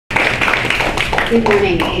Good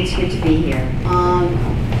morning. It's good to be here.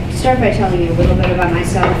 Start by telling you a little bit about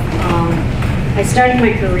myself. I started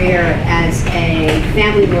my career as a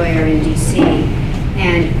family lawyer in DC,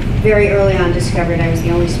 and very early on discovered I was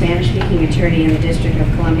the only Spanish-speaking attorney in the District of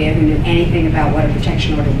Columbia who knew anything about what a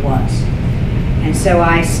protection order was. And so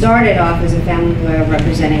I started off as a family lawyer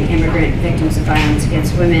representing immigrant victims of violence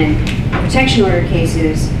against women, protection order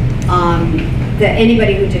cases, that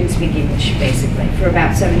anybody who didn't speak English, basically, for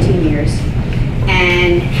about 17 years.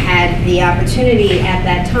 And had the opportunity at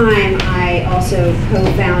that time, I also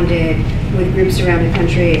co-founded with groups around the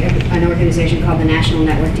country an organization called the National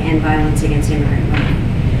Network to End Violence Against Immigrant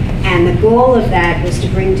Women. And the goal of that was to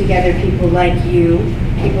bring together people like you,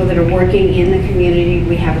 people that are working in the community.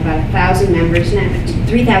 We have about 1,000 members now,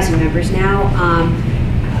 3,000 members now,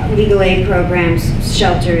 legal aid programs,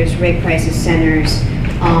 shelters, rape crisis centers,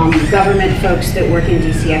 government folks that work in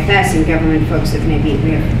DCFS, and government folks that maybe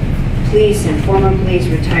we have police and former police,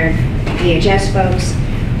 retired DHS folks.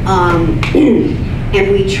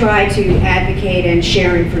 And we try to advocate and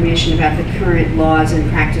share information about the current laws and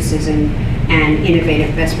practices and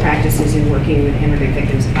innovative best practices in working with immigrant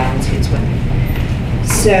victims of violence against women.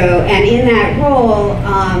 So, and in that role,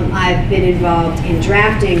 I've been involved in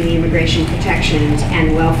drafting the immigration protections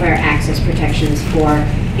and welfare access protections for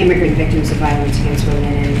immigrant victims of violence against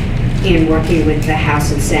women, and in working with the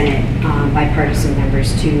House and Senate bipartisan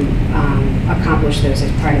members to accomplish those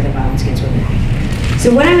as part of the Violence Against Women Act.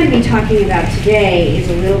 So what I'm going to be talking about today is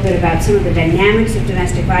a little bit about some of the dynamics of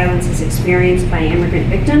domestic violence as experienced by immigrant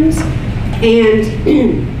victims and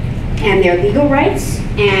their legal rights,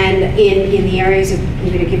 and in the areas of, I'm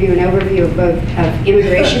going to give you an overview of both of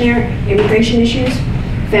immigration issues,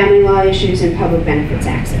 family law issues, and public benefits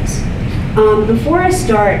access. Before I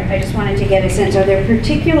start, I just wanted to get a sense, are there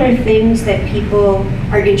particular things that people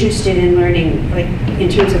are interested in learning, like in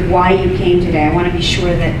terms of why you came today? I want to be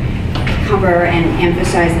sure that I cover and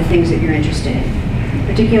emphasize the things that you're interested in.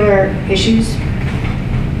 Particular issues,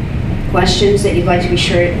 questions that you'd like to be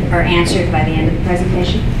sure are answered by the end of the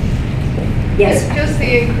presentation? Yes? Just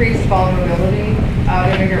the increased vulnerability of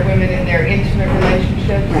immigrant women in their intimate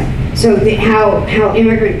relationships. Right. So how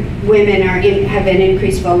immigrant women have an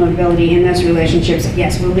increased vulnerability in those relationships.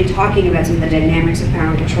 Yes, we'll be talking about some of the dynamics of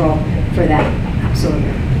power and control for that. Absolutely.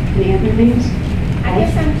 Any other things? I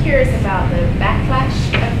guess I'm curious about the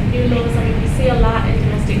backlash of new laws. I mean, we see a lot in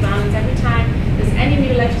domestic violence. Every time there's any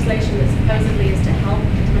new legislation that supposedly is to help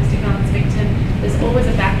the domestic violence victim, there's always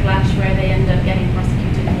a backlash where they end up getting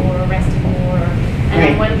prosecuted more, arrested more, and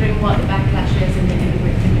right. I'm wondering what the backlash is in the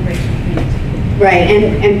immigration community. Right,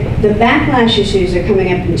 and the backlash issues are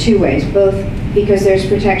coming up in two ways, both because there's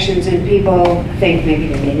protections and people think maybe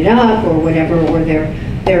they made it up or whatever, or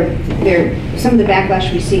some of the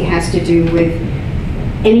backlash we see has to do with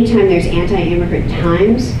anytime there's anti-immigrant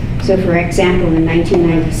times. So for example, in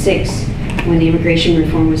 1996, when the immigration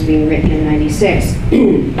reform was being written in 96,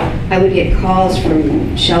 I would get calls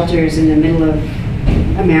from shelters in the middle of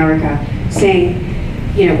America saying,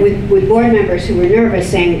 you know, with board members who were nervous,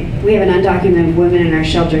 saying, we have an undocumented woman in our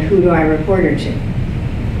shelter, who do I report her to?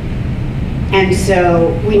 And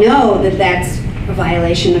so we know that that's a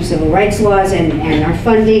violation of civil rights laws, and our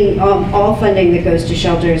funding, all funding that goes to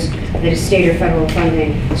shelters that is state or federal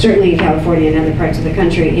funding, certainly in California and other parts of the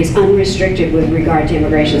country, is unrestricted with regard to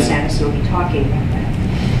immigration status, and I'll be talking about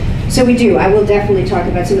that. So I will definitely talk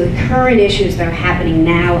about some of the current issues that are happening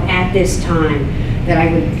now at this time that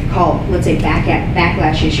I would call, let's say,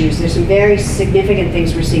 backlash issues. There's some very significant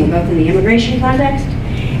things we're seeing both in the immigration context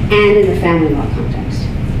and in the family law context.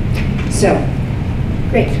 So,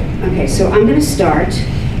 great. Okay, so I'm going to start.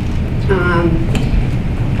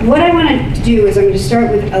 What I want to do is I'm going to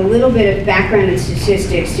start with a little bit of background and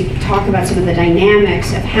statistics to talk about some of the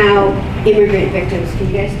dynamics of how immigrant victims, can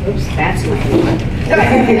you guys, oops, that's not good.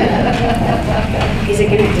 Does it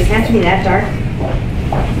have to be that dark?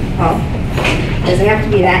 Oh, does it have to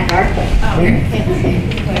be that dark?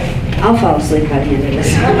 I'll fall asleep by the end of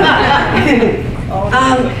this.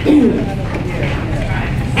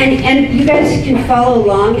 And you guys can follow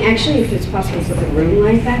along. Actually, if it's possible, put the room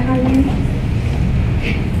light back on here.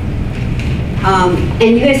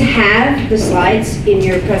 And you guys have the slides in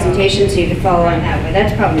your presentation, so you can follow along that way.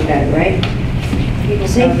 That's probably better, right? People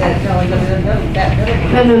see?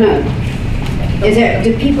 No. Is there?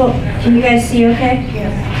 Do people? Can you guys see? Okay.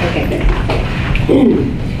 Yes. Okay. Good.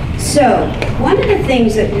 So one of the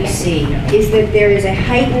things that we see is that there is a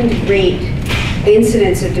heightened rate,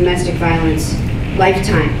 incidence of domestic violence,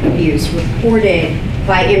 lifetime abuse reported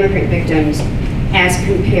by immigrant victims as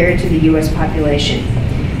compared to the U.S. population.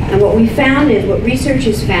 And what we found is, what research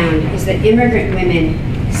has found, is that immigrant women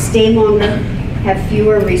stay longer, have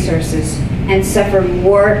fewer resources and suffer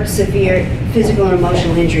more severe physical and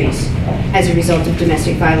emotional injuries as a result of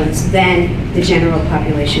domestic violence than the general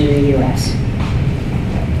population in the US.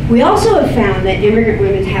 We also have found that immigrant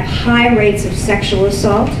women have high rates of sexual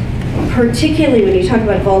assault, particularly when you talk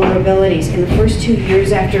about vulnerabilities in the first 2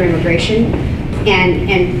 years after immigration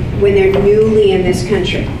and when they're newly in this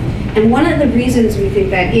country. And one of the reasons we think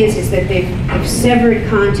that is that they've severed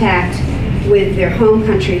contact with their home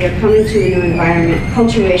country. They're coming to a new environment.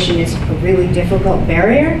 Acculturation is a really difficult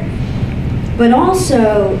barrier. But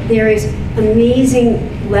also, there is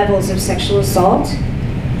amazing levels of sexual assault,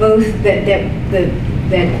 both that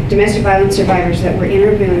domestic violence survivors that we're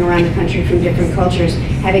interviewing around the country from different cultures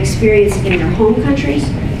have experienced in their home countries,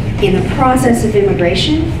 in the process of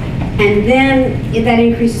immigration, and then that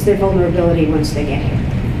increases their vulnerability once they get here.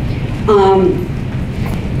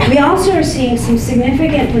 We also are seeing some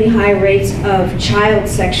significantly high rates of child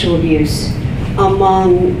sexual abuse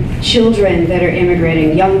among children that are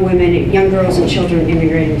immigrating, young women, young girls and children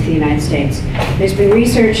immigrating to the United States. There's been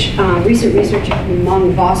research, recent research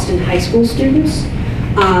among Boston high school students,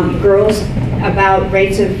 girls, about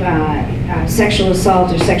rates of sexual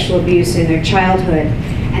assault or sexual abuse in their childhood,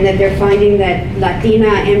 and that they're finding that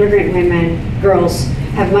Latina immigrant women, girls,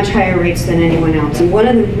 have much higher rates than anyone else. And one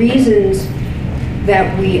of the reasons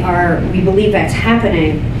that we believe that's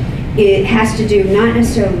happening, it has to do not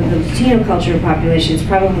necessarily with the Latino culture population, it's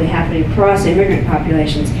probably happening across immigrant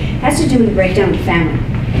populations, it has to do with the breakdown of family.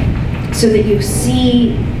 So that you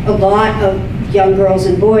see a lot of young girls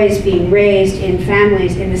and boys being raised in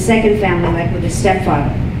families, in the second family, like with a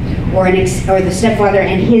stepfather, or the stepfather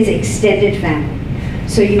and his extended family.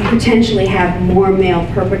 So you potentially have more male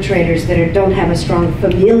perpetrators that don't have a strong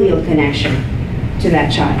familial connection to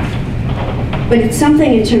that child. But it's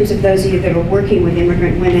something in terms of those of you that are working with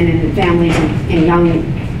immigrant women and families and young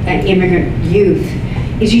immigrant youth,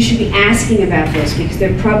 is you should be asking about this, because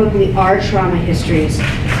there probably are trauma histories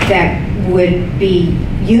that would be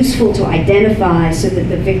useful to identify so that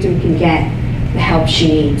the victim can get the help she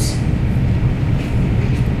needs.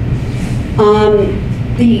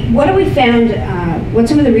 What we found, what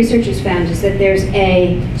some of the researchers found is that there's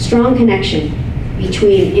a strong connection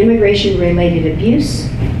between immigration-related abuse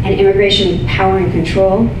and immigration power and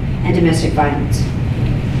control and domestic violence.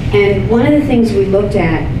 And one of the things we looked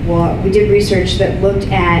at, well, we did research that looked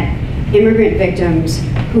at immigrant victims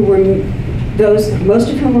who were, most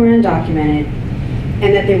of whom were undocumented,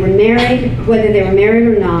 and that they were married, whether they were married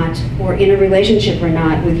or not, or in a relationship or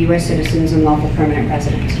not, with US citizens and lawful permanent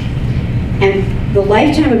residents. And the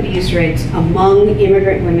lifetime abuse rates among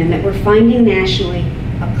immigrant women that we're finding nationally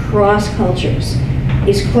across cultures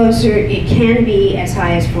is closer, it can be as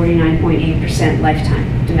high as 49.8%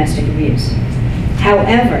 lifetime domestic abuse.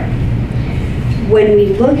 However, when we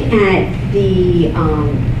look at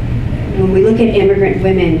immigrant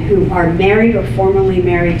women who are married or formerly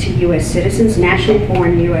married to US citizens, naturally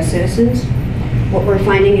born US citizens, what we're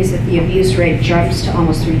finding is that the abuse rate jumps to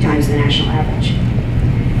almost 3 times the national average.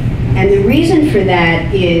 And the reason for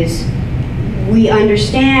that is we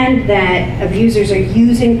understand that abusers are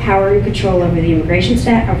using power and control over the immigration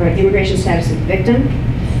status of the victim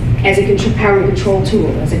as a power and control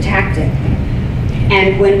tool, as a tactic.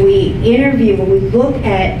 And when we look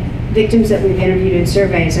at victims that we've interviewed in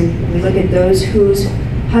surveys, and we look at those whose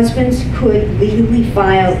husbands could legally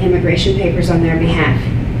file immigration papers on their behalf,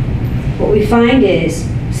 what we find is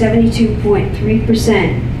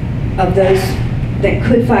 72.3% of those that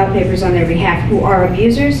could file papers on their behalf who are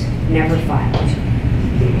abusers never filed.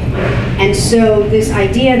 And so this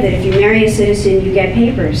idea that if you marry a citizen, you get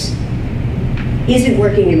papers isn't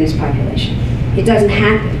working in this population. It doesn't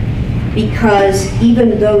happen, because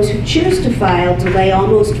even those who choose to file delay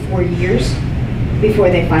almost 4 years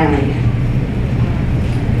before they file again.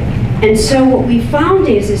 And so what we found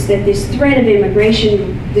is that this threat of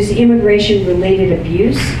immigration, this immigration-related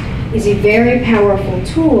abuse, is a very powerful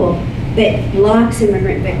tool that locks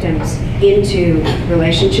immigrant victims into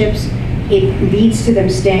relationships. It leads to them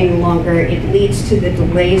staying longer. It leads to the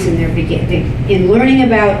delays in in learning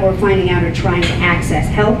about or finding out or trying to access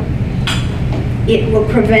help. It will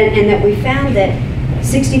prevent, and that we found that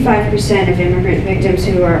 65% of immigrant victims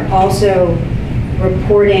who are also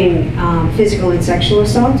reporting physical and sexual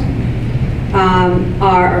assault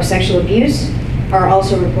or sexual abuse are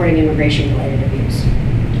also reporting immigration-related abuse.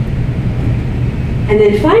 And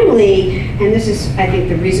then finally, and this is, I think,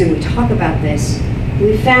 the reason we talk about this,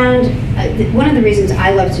 we found, one of the reasons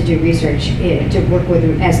I love to do research, to work with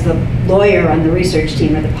as the lawyer on the research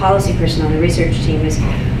team or the policy person on the research team, is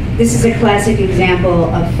this is a classic example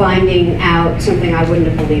of finding out something I wouldn't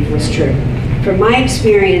have believed was true. From my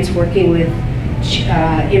experience working with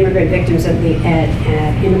immigrant victims at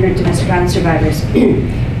immigrant domestic violence survivors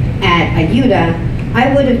at IUTA,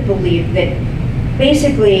 I would have believed that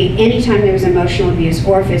basically anytime there was emotional abuse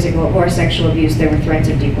or physical or sexual abuse, there were threats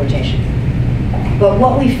of deportation. But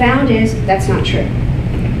what we found is that's not true.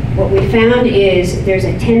 What we found is there's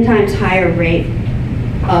a 10 times higher rate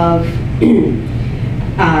of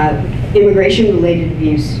immigration-related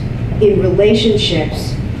abuse in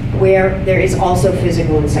relationships where there is also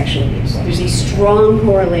physical and sexual abuse. There's a strong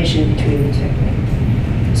correlation between the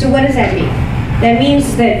two. So what does that mean? That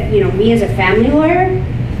means that, me as a family lawyer,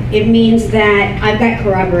 it means that I've got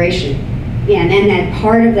corroboration. Yeah, and that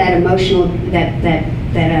part of that emotional,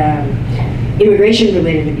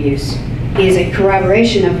 immigration-related abuse is a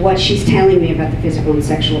corroboration of what she's telling me about the physical and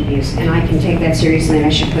sexual abuse, and I can take that seriously and I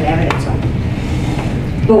should put evidence on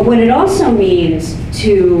it. But what it also means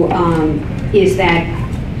is that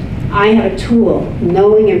I have a tool,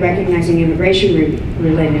 knowing and recognizing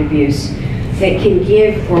immigration-related abuse, that can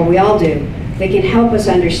give, or we all do, that can help us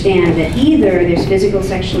understand that either there's physical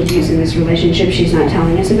sexual abuse in this relationship she's not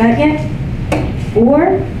telling us about yet,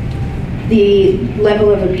 or the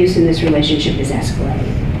level of abuse in this relationship is escalating.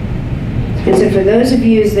 And so for those of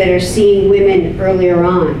you that are seeing women earlier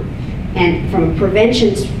on, and from a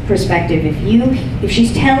prevention perspective, if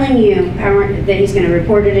she's telling you that he's going to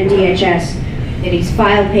report it in DHS, that he's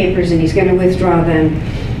filed papers and he's going to withdraw them,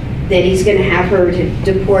 that he's going to have her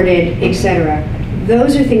deported, etc.,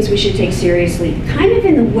 those are things we should take seriously, kind of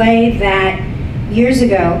in the way that years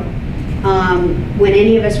ago, when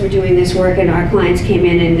any of us were doing this work and our clients came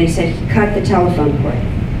in and they said, he cut the telephone cord,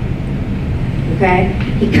 okay?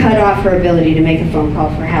 He cut off her ability to make a phone call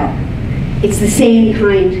for help. It's the same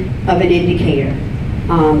kind of an indicator,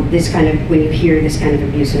 when you hear this kind of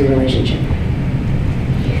abuse in a relationship.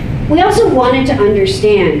 We also wanted to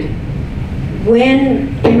understand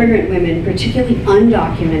when immigrant women, particularly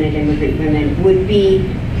undocumented immigrant women, would be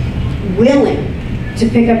willing to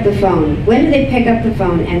pick up the phone. When do they pick up the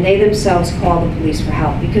phone and they themselves call the police for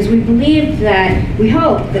help? Because we believe that, we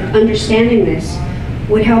hope that understanding this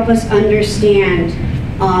would help us understand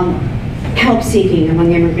help seeking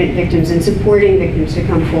among immigrant victims and supporting victims to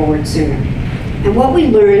come forward sooner. And what we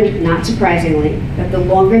learned, not surprisingly, that the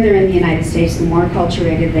longer they're in the United States, the more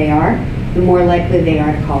acculturated they are, the more likely they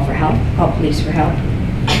are to call for help, call police for help.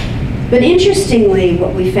 But interestingly,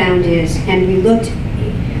 what we found is, and we looked,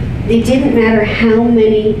 it didn't matter how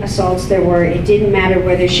many assaults there were, it didn't matter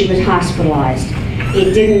whether she was hospitalized,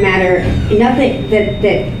 it didn't matter, nothing, that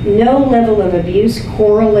no level of abuse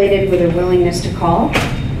correlated with her willingness to call.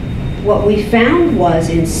 What we found was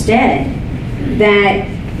instead that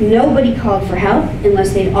nobody called for help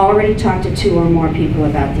unless they'd already talked to 2 or more people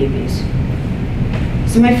about the abuse.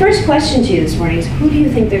 So my first question to you this morning is, who do you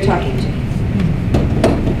think they're talking to?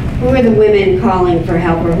 Who are the women calling for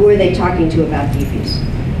help, or who are they talking to about the abuse?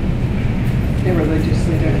 The religious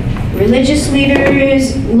leader. Religious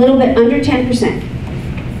leaders, a little bit under 10%.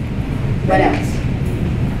 What else?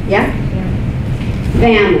 Yeah?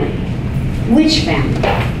 Family. Which family?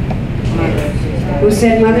 Mothers. Who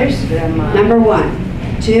said mothers? Number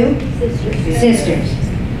 1. 2? Sisters.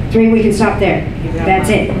 3, we can stop there. That's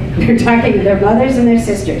it. They're talking to their mothers and their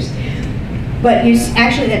sisters. But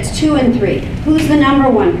actually that's 2 and 3. Who's the number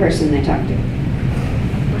 1 person they talk to?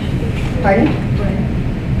 Pardon?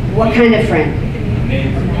 What kind of friend?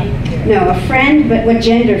 No, a friend, but what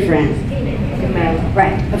gender friend? Female.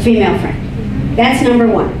 Right, a female friend. That's number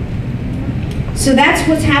 1. So that's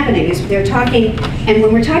what's happening, is they're talking, and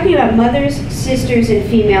when we're talking about mothers, sisters, and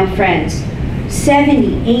female friends,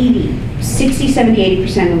 70, 80, 60, 70,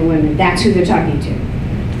 80% of the women, that's who they're talking to.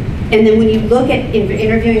 And then when you look at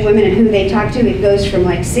interviewing women and who they talk to, it goes from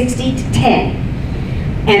like 60 to 10.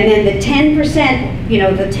 And then the 10%,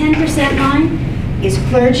 the 10% line is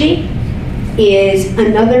clergy, is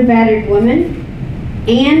another battered woman,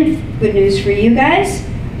 and, good news for you guys,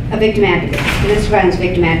 a victim advocate, domestic violence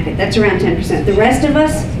victim advocate. That's around 10%. The rest of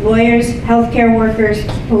us, lawyers, healthcare workers,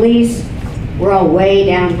 police, we're all way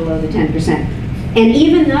down below the 10%. And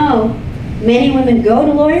even though many women go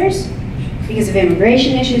to lawyers because of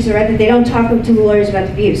immigration issues or other, they don't talk to the lawyers about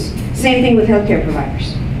the abuse. Same thing with healthcare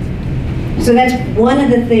providers. So that's one of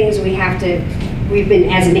the things we've been,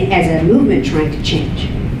 as a movement, trying to change.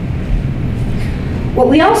 What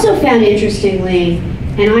we also found interestingly,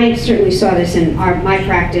 and I certainly saw this in my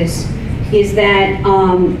practice, is that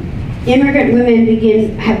immigrant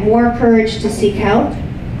women have more courage to seek help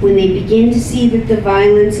when they begin to see that the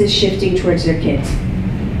violence is shifting towards their kids.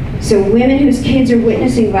 So women whose kids are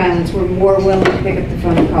witnessing violence were more willing to pick up the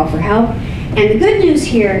phone and call for help. And the good news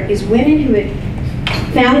here is women who had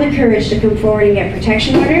found the courage to come forward and get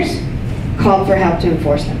protection orders called for help to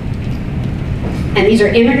enforce them. And these are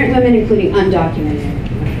immigrant women, including undocumented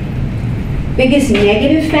immigrant women. Biggest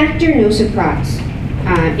negative factor, no surprise,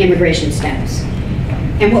 immigration status.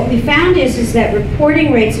 And what we found is that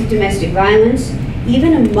reporting rates of domestic violence,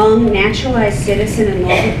 even among naturalized citizen and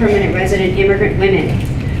local permanent resident immigrant women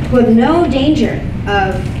who have no danger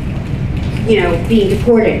of, being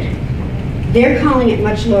deported, they're calling it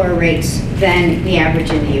much lower rates than the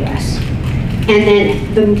average in the US. And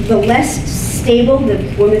then the less stable the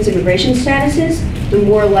woman's immigration status is,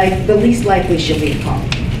 the least likely she'll be called.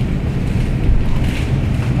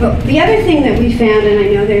 But the other thing that we found, and I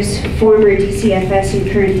know there's former DCFS and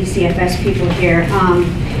current DCFS people here,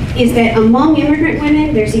 is that among immigrant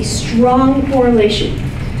women, there's a strong correlation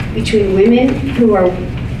between women who are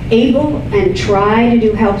able and try to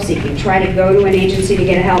do help seeking, try to go to an agency to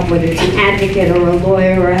get help, whether it's an advocate or a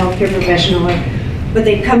lawyer or a healthcare professional, but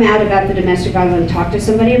they come out about the domestic violence and talk to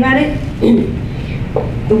somebody about it.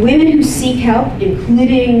 The women who seek help,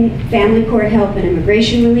 including family court help and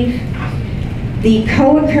immigration relief, the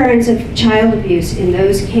co-occurrence of child abuse in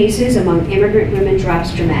those cases among immigrant women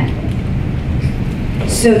drops dramatically.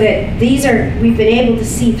 So that we've been able to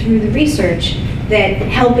see through the research that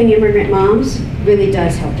helping immigrant moms really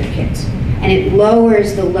does help their kids. And it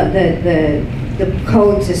lowers the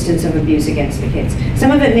coexistence of abuse against the kids. Some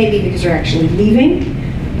of it may be because they're actually leaving.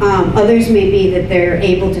 Others may be that they're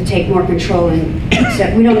able to take more control and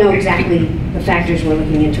we don't know exactly the factors, we're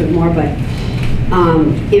looking into it more, but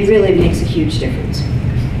it really makes a huge difference.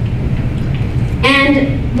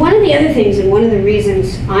 And one of the other things, and one of the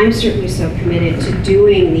reasons I'm certainly so committed to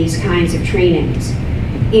doing these kinds of trainings,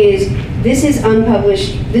 is this is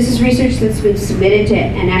unpublished, this is research that's been submitted to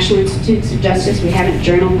National Institutes of Justice. We haven't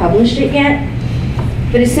journal published it yet.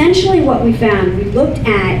 But essentially what we found, we looked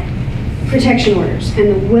at protection orders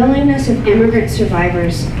and the willingness of immigrant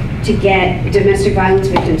survivors to get, domestic violence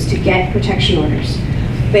victims, to get protection orders.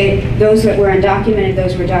 Those that were undocumented,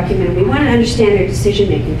 those who were documented. We wanted to understand their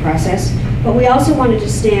decision-making process, but we also wanted to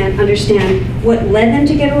understand what led them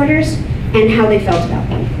to get orders and how they felt about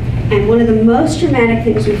them. And one of the most dramatic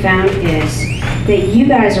things we found is that you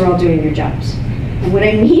guys are all doing your jobs. And what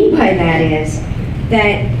I mean by that is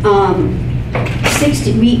that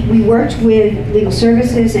we worked with legal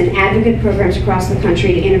services and advocate programs across the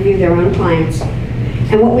country to interview their own clients.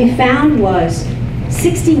 And what we found was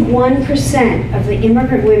 61% of the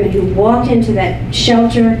immigrant women who walked into that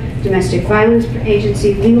shelter, domestic violence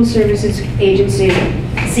agency, legal services agency,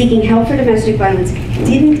 seeking help for domestic violence,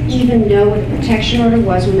 didn't even know what a protection order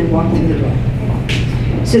was when they walked through the door.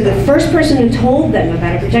 So the first person who told them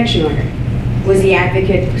about a protection order was the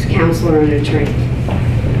advocate, counselor, or an attorney.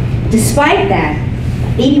 Despite that,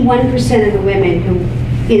 81% of the women who,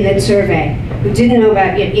 in that survey, who didn't know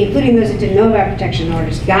about it, including those that didn't know about protection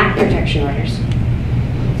orders, got protection orders.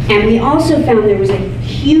 And we also found there was a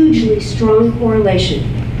hugely strong correlation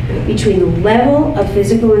between the level of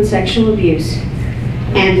physical and sexual abuse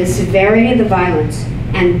and the severity of the violence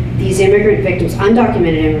and these immigrant victims,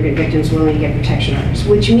 undocumented immigrant victims, willing to get protection orders,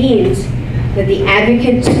 which means that the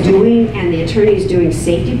advocates doing and the attorneys doing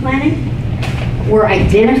safety planning were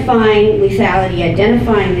identifying lethality,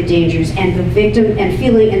 identifying the dangers, and the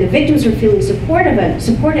victims were feeling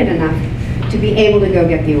supported enough to be able to go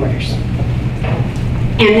get the orders.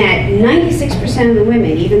 And that 96% of the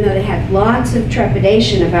women, even though they had lots of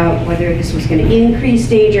trepidation about whether this was going to increase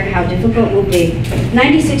danger, how difficult it will be,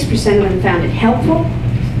 96% of them found it helpful.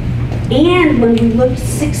 And when we looked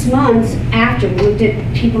 6 months after, we looked at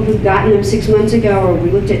people who'd gotten them 6 months ago, or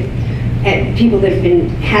we looked at people that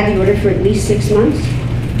had the order for at least 6 months,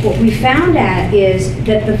 what we found out is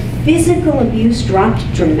that the physical abuse dropped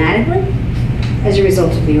dramatically as a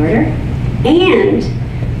result of the order, and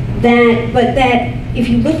that if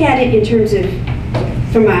you look at it in terms of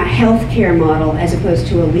from a healthcare model as opposed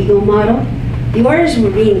to a legal model, the orders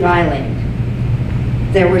were being violated.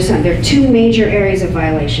 There are two major areas of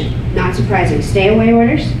violation. Not surprising, stay away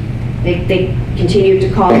orders. They continued to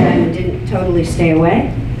call them and didn't totally stay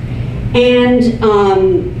away. And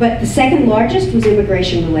but the second largest was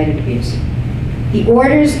immigration-related abuse. The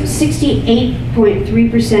orders,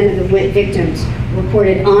 68.3% of the victims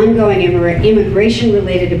reported ongoing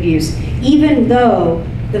immigration-related abuse, even though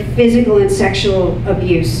the physical and sexual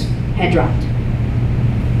abuse had dropped.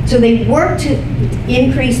 So they worked to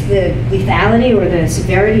increase the lethality or the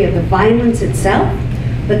severity of the violence itself,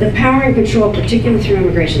 but the power and control, particularly through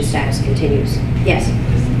immigration status, continues. Yes?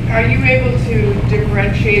 Are you able to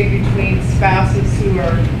differentiate between spouses who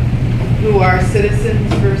are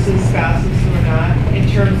citizens versus spouses who are not, in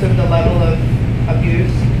terms of the level of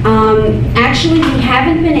abuse? Actually,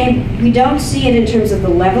 we don't see it in terms of the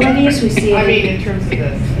level of abuse. We see it I mean, in terms of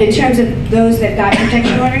this. in terms of those that got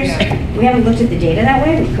protection orders. Yeah. We haven't looked at the data that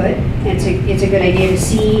way. We could. It's a good idea to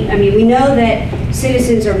see. I mean, we know that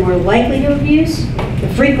citizens are more likely to abuse.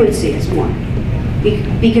 The frequency is more.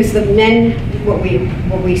 Because the men, what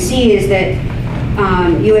we see is that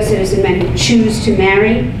U.S. citizen men who choose to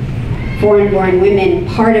marry foreign-born women,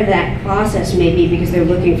 part of that process may be because they're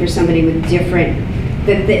looking for somebody with different,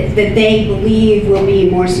 that they believe will be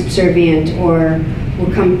more subservient or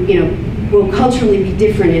will culturally be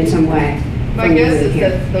different in some way. My guess is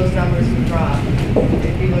that those numbers would drop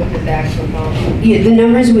if you looked at the actual volume. Yeah, the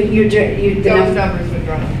numbers would, Those numbers would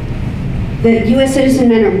drop. that U.S. citizen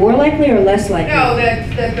men are more likely or less likely? No,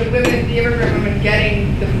 that the women, the immigrant women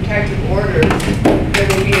getting the protective orders,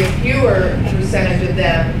 there would be a fewer percentage of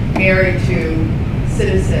them married to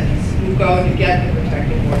citizens who go to get the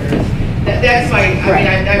protective orders. That's my, Right,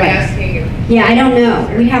 I'm right. asking if. Yeah, I don't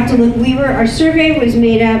know. We'd have to look. Our survey was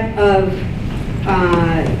made up of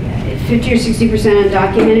 50 or 60%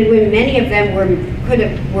 undocumented women. Many of them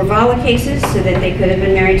were VAWA cases, so that they could have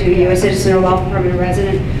been married to a U.S. citizen or lawful permanent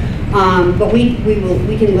resident. But we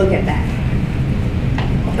can look at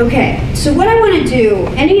that. Okay, so what I want to do,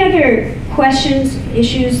 any other questions,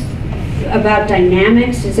 issues about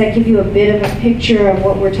dynamics? Does that give you a bit of a picture of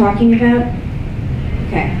what we're talking about?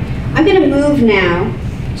 Okay, I'm going to move now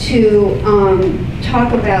to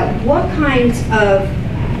talk about what kinds of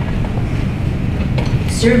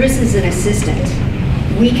services and assistance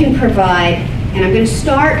we can provide, and I'm going to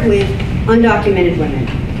start with undocumented women.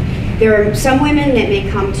 There are some women that may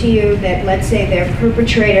come to you that, let's say, their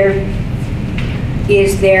perpetrator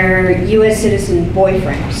is their U.S. citizen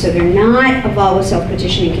boyfriend. So they're not a VAWA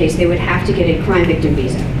self-petitioning case. They would have to get a crime victim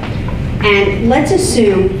visa. And let's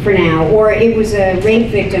assume for now, or it was a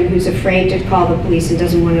rape victim who's afraid to call the police and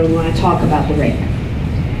doesn't want to talk about the rape.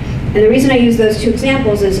 And the reason I use those two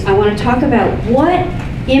examples is I want to talk about what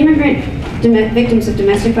immigrant victims of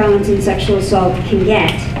domestic violence and sexual assault can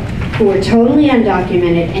get who are totally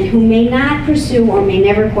undocumented and who may not pursue or may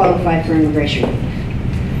never qualify for immigration.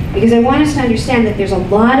 Because I want us to understand that there's a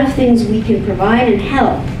lot of things we can provide and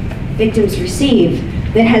help victims receive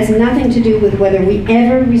that has nothing to do with whether we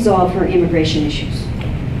ever resolve her immigration issues.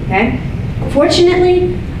 Okay?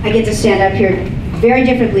 Fortunately, I get to stand up here very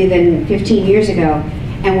differently than 15 years ago,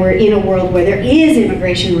 and we're in a world where there is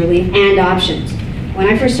immigration relief and options. When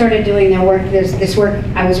I first started doing this work,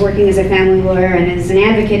 I was working as a family lawyer and as an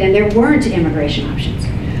advocate, and there weren't immigration options,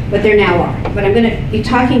 but there now are. But I'm going to be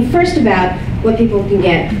talking first about what people can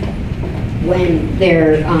get when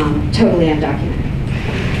they're totally undocumented.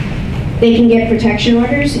 They can get protection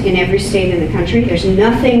orders in every state in the country. There's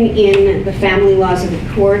nothing in the family laws of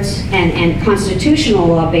the courts, and constitutional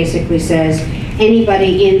law basically says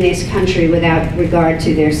anybody in this country without regard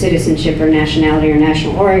to their citizenship or nationality or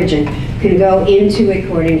national origin can go into a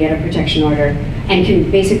court and get a protection order and can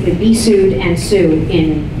basically be sued and sue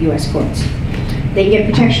in U.S. courts. They can get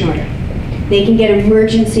protection order. They can get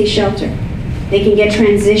emergency shelter. They can get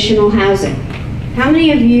transitional housing. Have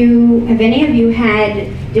any of you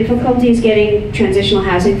had difficulties getting transitional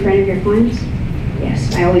housing for any of your clients?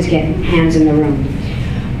 Yes, I always get hands in the room.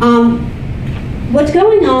 What's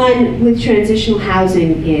going on with transitional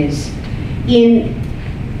housing is, in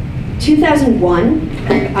 2001,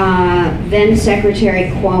 then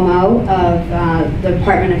Secretary Cuomo of the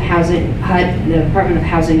Department of Housing, HUD, the Department of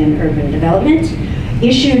Housing and Urban Development,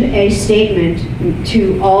 issued a statement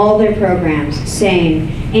to all their programs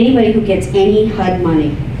saying anybody who gets any HUD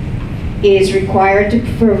money is required to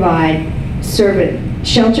provide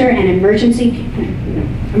shelter and emergency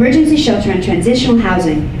shelter and transitional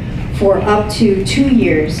housing for up to 2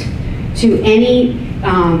 years to any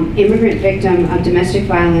immigrant victim of domestic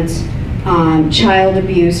violence, child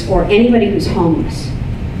abuse, or anybody who's homeless.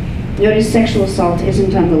 Notice sexual assault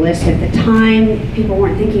isn't on the list. At the time, people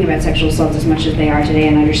weren't thinking about sexual assault as much as they are today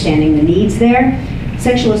and understanding the needs there.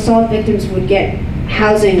 Sexual assault victims would get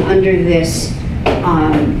housing under this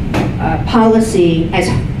policy as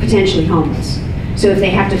potentially homeless. So if they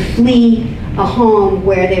have to flee a home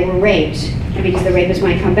where they were raped, and because the rapist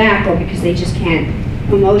might come back, or because they just can't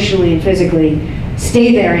emotionally and physically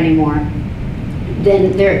stay there anymore,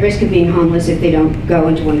 then they're at risk of being homeless if they don't go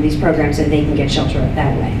into one of these programs, and they can get shelter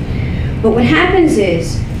that way. But what happens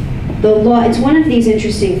is, the law, it's one of these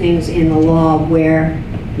interesting things in the law where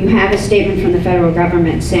you have a statement from the federal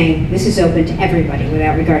government saying this is open to everybody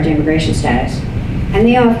without regard to immigration status. And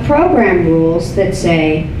they have program rules that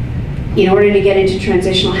say, in order to get into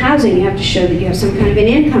transitional housing, you have to show that you have some kind of an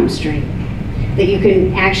income stream, that you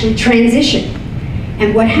can actually transition.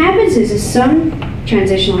 And what happens is some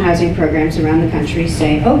transitional housing programs around the country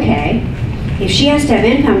say, okay, if she has to have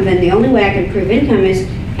income, then the only way I can prove income is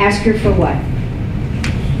ask her for what?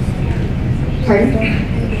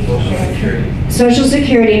 Pardon? Social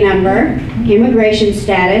Security number, immigration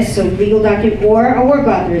status, so legal document, or a work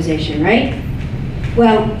authorization, right?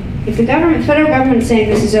 Well, if the federal government is saying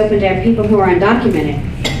this is open to people who are undocumented,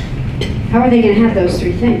 how are they going to have those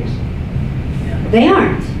three things? They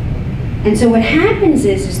aren't. And so what happens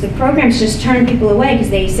is the programs just turn people away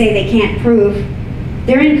because they say they can't prove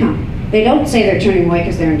their income. They don't say they're turning away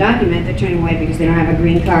because they're undocumented, they're turning away because they don't have a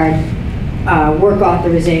green card, work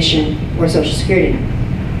authorization, or Social Security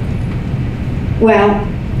number. Well,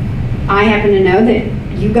 I happen to know that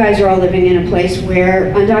you guys are all living in a place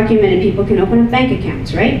where undocumented people can open up bank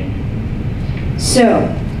accounts, right?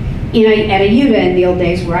 So, at a UTA in the old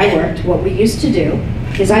days where I worked, what we used to do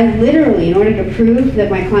is I literally, in order to prove that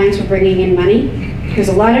my clients were bringing in money, because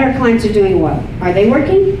a lot of our clients are doing what? Are they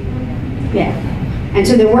working? Yeah. And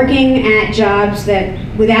so they're working at jobs that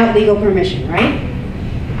without legal permission, right?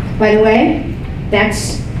 By the way,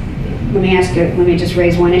 let me just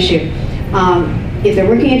raise one issue. If they're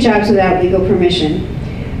working at jobs without legal permission,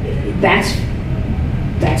 that's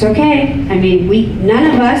okay. I mean, none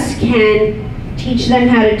of us can teach them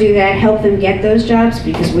how to do that, help them get those jobs,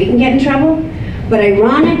 because we can get in trouble. But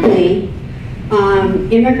ironically,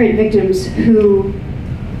 immigrant victims who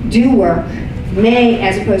do work may,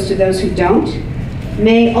 as opposed to those who don't,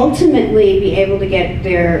 may ultimately be able to get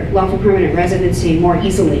their lawful permanent residency more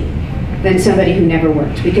easily than somebody who never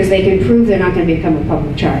worked, because they can prove they're not going to become a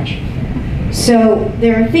public charge. So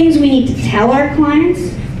there are things we need to tell our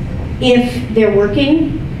clients if they're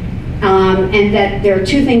working, and that there are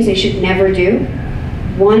two things they should never do.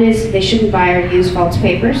 One is they shouldn't buy or use false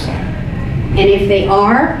papers. And if they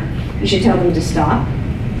are, you should tell them to stop.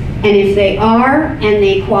 And if they are, and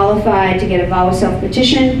they qualify to get a VAWA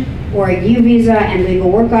self-petition or a U visa and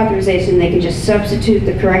legal work authorization, they can just substitute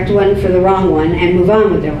the correct one for the wrong one and move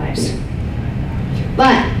on with their lives.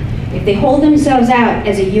 But if they hold themselves out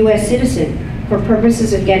as a US citizen for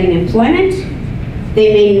purposes of getting employment,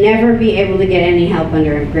 they may never be able to get any help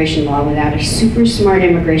under immigration law without a super smart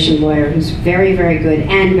immigration lawyer who's very, very good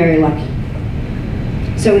and very lucky.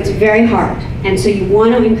 So it's very hard. And so you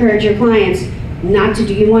want to encourage your clients not to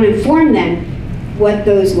do, you want to inform them what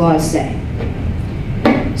those laws say.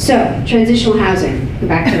 So, transitional housing, go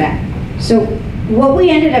back to that. So what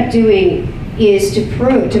we ended up doing is to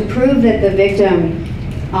prove that the victim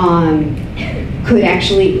could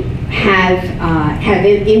actually have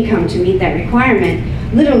income to meet that requirement.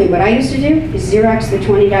 Literally what I used to do is Xerox the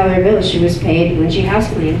 $20 bill she was paid when she house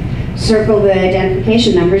cleaned, circle the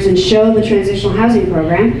identification numbers, and show the transitional housing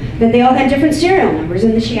program that they all had different serial numbers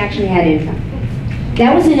and that she actually had income.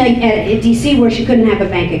 That was in a DC where she couldn't have a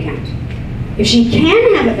bank account. If she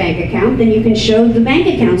can have a bank account, then you can show the bank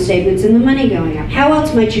account statements and the money going up. How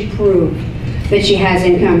else might you prove that she has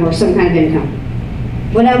income or some kind of income?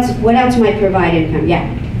 What else might provide income? Yeah?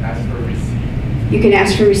 Ask for a receipt. You can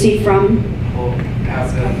ask for a receipt from? Well,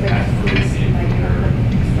 ask for a receipt from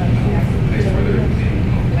the place where they're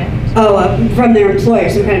paying. Oh, from their employer,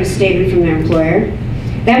 some kind of statement from their employer.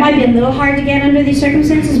 That might be a little hard to get under these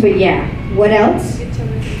circumstances, but yeah. What else?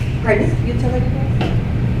 Pardon? Utility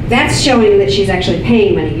bills? That's showing that she's actually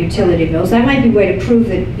paying money, utility bills. That might be a way to prove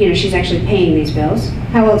that she's actually paying these bills.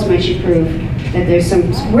 How else might she prove that there's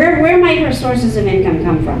some, where might her sources of income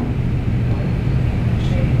come from?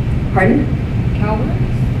 Pardon? Calvin?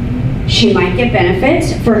 She might get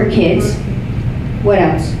benefits for her kids. What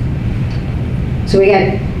else? So we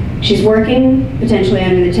got, she's working, potentially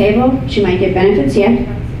under the table. She might get benefits, yeah?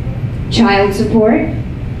 Child support.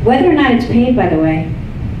 Whether or not it's paid, by the way.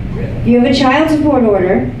 If you have a child support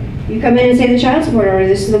order, you come in and say the child support order,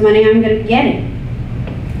 this is the money I'm going to get it.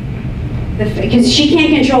 Because she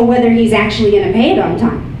can't control whether he's actually going to pay it on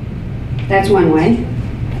time. That's one way.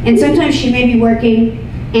 And sometimes she may be working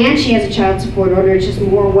and she has a child support order. It's just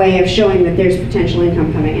more way of showing that there's potential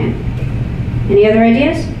income coming in. Any other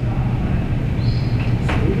ideas?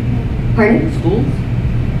 Pardon? Schools?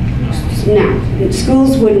 No,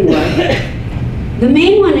 schools wouldn't work. The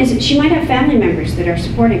main one is that she might have family members that are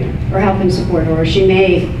supporting her or helping support her, or she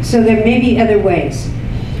may, so there may be other ways.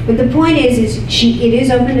 But the point is it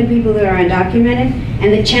is open to people that are undocumented,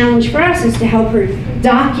 and the challenge for us is to help her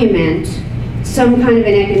document some kind of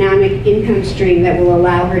an economic income stream that will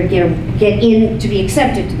allow her to get in, to be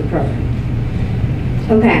accepted to the program.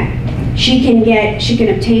 Okay, she can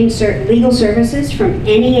obtain legal services from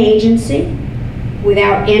any agency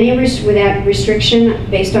without restriction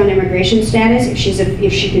based on immigration status. If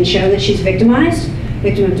she can show that she's victimized,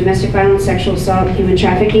 victim of domestic violence, sexual assault, human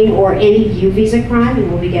trafficking, or any U visa crime,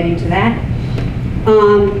 and we'll be getting to that.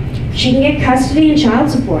 She can get custody and child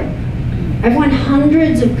support. I've won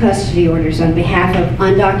hundreds of custody orders on behalf of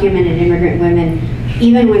undocumented immigrant women,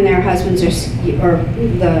 even when their husbands or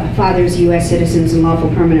the father's U.S. citizens and lawful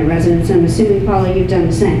permanent residents. I'm assuming, Paula, you've done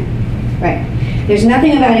the same. Right. There's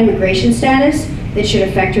nothing about immigration status that should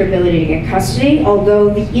affect her ability to get custody, although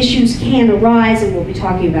the issues can arise, and we'll be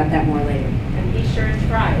talking about that more later. And he sure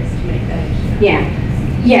tries to make that issue. Yeah.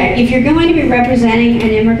 Yeah, if you're going to be representing an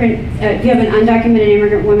immigrant, if you have an undocumented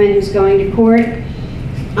immigrant woman who's going to court,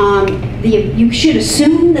 you should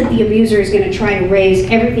assume that the abuser is going to try to raise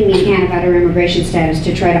everything he can about her immigration status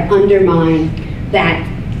to try to undermine that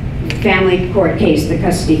family court case, the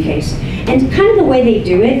custody case. And kind of the way they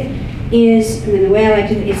do it is, I mean, the way I like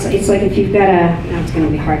to, it's like if you've got no, it's going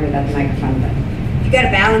to be hard without the microphone, but you've got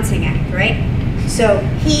a balancing act, right? So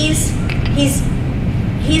he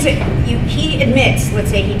admits, let's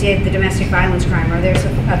say he did the domestic violence crime, or there's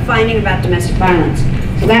a finding about domestic violence.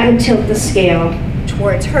 So that would tilt the scale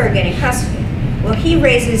towards her getting custody. Well, he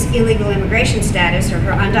raises illegal immigration status or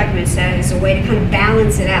her undocumented status as a way to kind of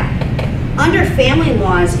balance it out. Under family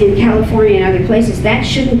laws in California and other places, that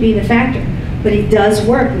shouldn't be the factor. But it does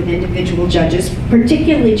work with individual judges,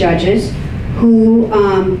 particularly judges who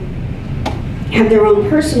have their own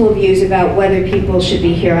personal views about whether people should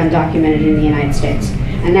be here undocumented in the United States.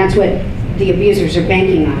 And that's what the abusers are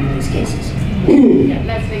banking on in these cases. Yeah,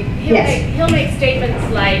 Leslye, Yes. he'll make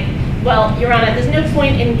statements like, well, Your Honor, there's no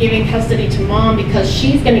point in giving custody to mom because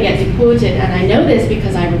she's going to get deported, and I know this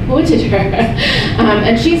because I reported her,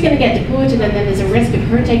 and she's going to get deported, and then there's a risk of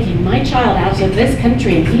her taking my child out of this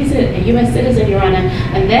country, and he's a U.S. citizen, Your Honor,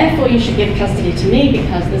 and therefore you should give custody to me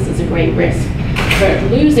because this is a great risk for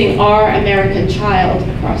losing our American child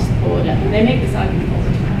across the border. And they make this argument all the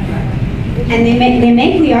time. And they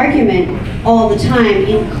make the argument all the time,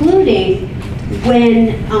 including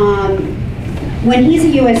when he's a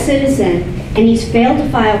U.S. citizen and he's failed to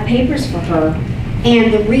file papers for her,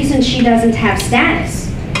 and the reason she doesn't have status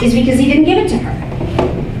is because he didn't give it to her.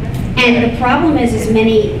 And the problem is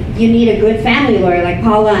you need a good family lawyer like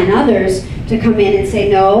Paula and others to come in and say,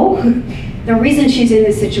 no, the reason she's in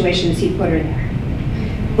this situation is he put her there.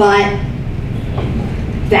 But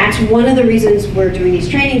that's one of the reasons we're doing these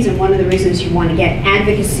trainings, and one of the reasons you want to get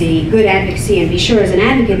advocacy, good advocacy, and be sure as an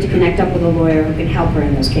advocate to connect up with a lawyer who can help her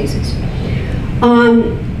in those cases.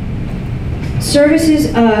 Services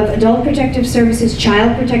of adult protective services,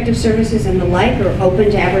 child protective services, and the like are open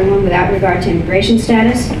to everyone without regard to immigration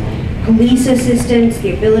status. Police assistance,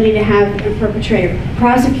 the ability to have a perpetrator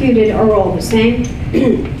prosecuted are all the same.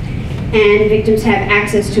 And victims have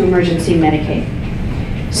access to emergency Medicaid.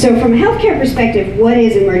 So from a healthcare perspective, what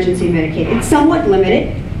is emergency Medicaid? It's somewhat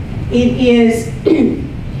limited. It is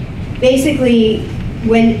basically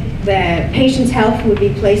when the patient's health would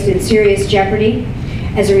be placed in serious jeopardy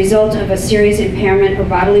as a result of a serious impairment or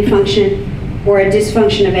bodily function or a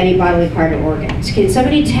dysfunction of any bodily part or organs. Can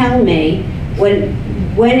somebody tell me when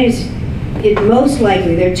is it most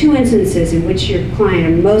likely, there are two instances in which your client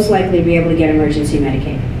are most likely to be able to get emergency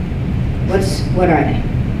Medicaid. What are they?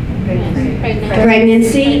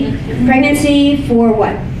 Pregnancy for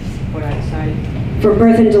what? For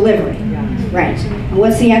birth and delivery. Yeah. Right. And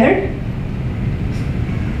what's the other?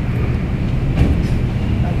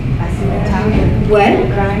 What?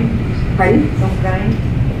 Pardon?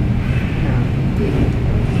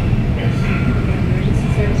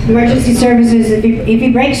 Emergency services if he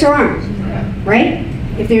breaks her arm, right?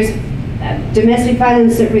 If there's domestic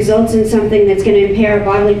violence that results in something that's going to impair a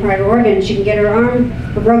bodily part or organ, she can get her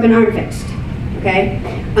broken arm fixed, okay,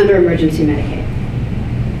 under emergency Medicaid.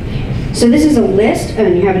 So this is a list,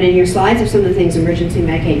 and you have it in your slides, of some of the things emergency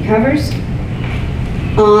Medicaid covers.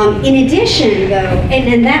 In addition, though,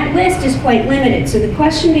 and that list is quite limited, so the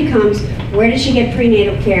question becomes, where does she get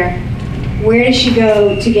prenatal care? Where does she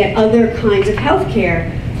go to get other kinds of health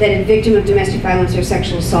care that a victim of domestic violence or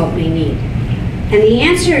sexual assault may need? And the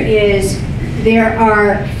answer is there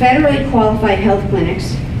are federally qualified health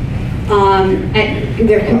clinics.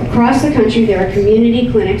 Across the country, there are community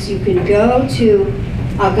clinics. You can go to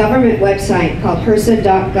a government website called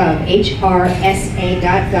HRSA.gov,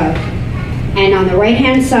 HRSA.gov. And on the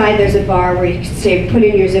right-hand side, there's a bar where you can say, put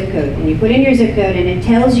in your zip code. And you put in your zip code, and it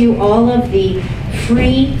tells you all of the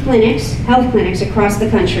free clinics, health clinics across the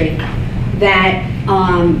country that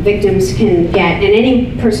victims can get. And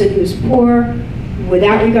any person who's poor,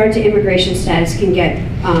 without regard to immigration status, can get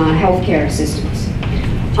health care assistance.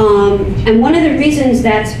 And one of the reasons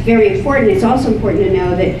that's very important, it's also important to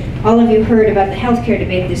know that all of you heard about the healthcare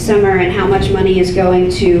debate this summer and how much money is going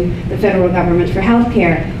to the federal government for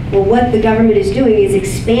healthcare. Well, what the government is doing is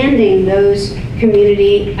expanding those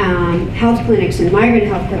community health clinics and migrant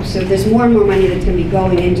health clinics, so there's more and more money that's going to be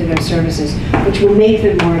going into those services, which will make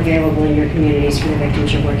them more available in your communities for the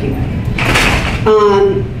victims you're working with.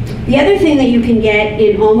 The other thing that you can get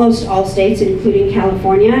in almost all states, including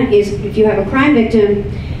California, is if you have a crime victim,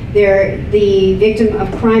 the Victim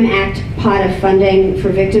of Crime Act pot of funding for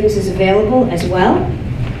victims is available as well.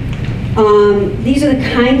 These are the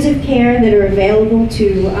kinds of care that are available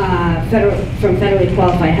to from federally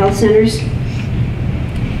qualified health centers.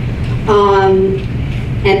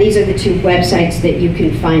 And these are the two websites that you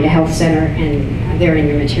can find a health center, and they're in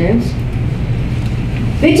your materials.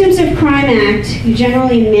 Victims of Crime Act, you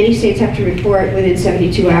generally in many states have to report within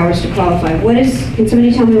 72 hours to qualify. Can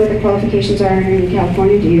somebody tell me what the qualifications are in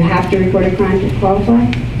California? Do you have to report a crime to qualify?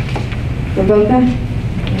 Rebecca?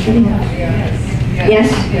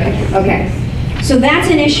 Yes? Yes? Okay. So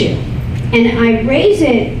that's an issue. And I raise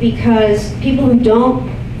it because people who don't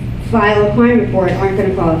file a crime report aren't going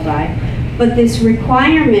to qualify. But this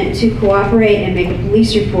requirement to cooperate and make a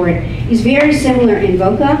police report is very similar in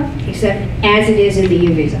VOCA, except as it is in the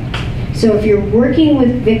U visa. So if you're working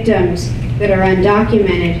with victims that are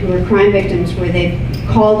undocumented, who are crime victims, where they've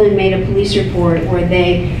called and made a police report, or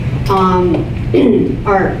they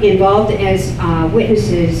are involved as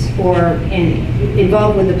witnesses or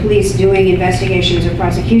involved with the police doing investigations or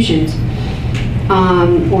prosecutions,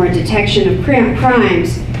 or detection of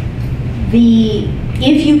crimes,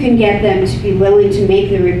 if you can get them to be willing to make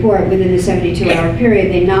the report within the 72-hour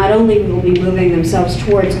period, they not only will be moving themselves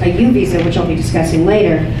towards a U visa, which I'll be discussing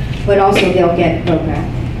later, but also they'll get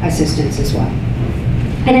VOCA assistance as well.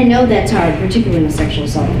 And I know that's hard, particularly with sexual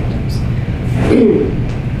assault victims.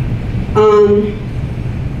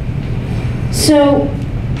 So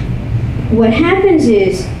what happens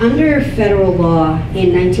is, under federal law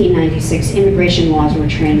in 1996, immigration laws were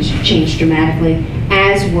changed dramatically,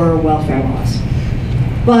 as were welfare laws.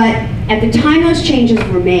 But at the time those changes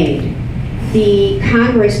were made, the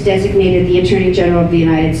Congress designated the Attorney General of the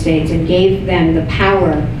United States and gave them the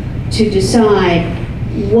power to decide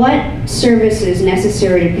what services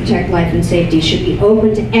necessary to protect life and safety should be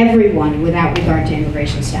open to everyone without regard to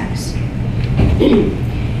immigration status.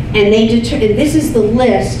 And this is the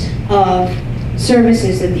list of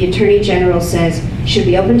services that the Attorney General says should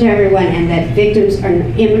be open to everyone, and that victims, or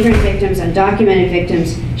immigrant victims, undocumented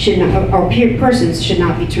victims, should not, or persons should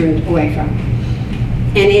not be turned away from.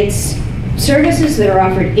 And it's services that are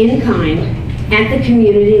offered in kind at the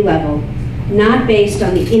community level, not based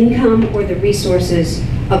on the income or the resources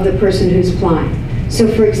of the person who's applying. So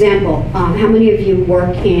for example, how many of you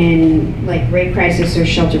work in like rape crisis or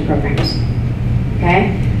shelter programs?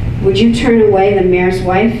 Okay? Would you turn away the mayor's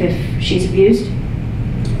wife if she's abused?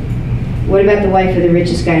 What about the wife of the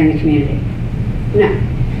richest guy in the community? No.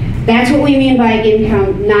 That's what we mean by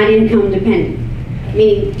income, not income dependent.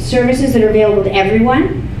 Meaning services that are available to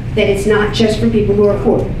everyone, that it's not just for people who are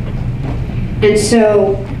poor. And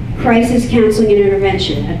so, crisis counseling and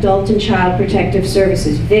intervention, adult and child protective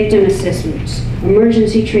services, victim assistance,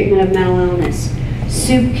 emergency treatment of mental illness,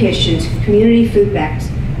 soup kitchens, community food banks,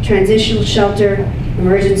 transitional shelter,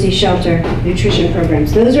 emergency shelter, nutrition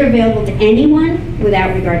programs. Those are available to anyone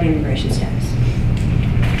without regard to immigration status.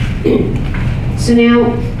 So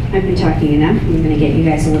now, I've been talking enough. I'm going to get you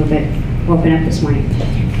guys a little bit woken up this morning.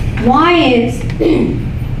 Why is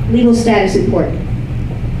legal status important?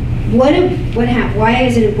 Why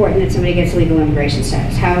is it important that somebody gets legal immigration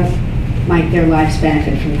status? How might their lives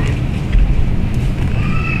benefit from that?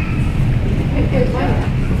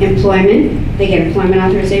 Employment. They get employment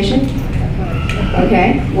authorization.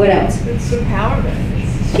 Okay. What else? It's empowerment.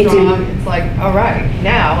 It's strong. It's like, all right,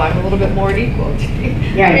 now I'm a little bit more equal.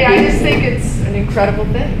 Yeah, I mean, I just think it's an incredible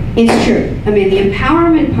thing. It's true. I mean, the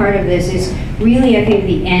empowerment part of this is really, I think,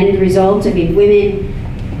 the end result. I mean, women,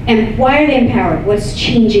 and why are they empowered? What's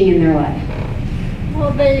changing in their life?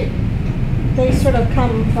 Well, they sort of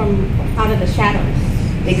come from out of the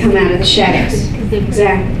shadows. They come out of the shadows.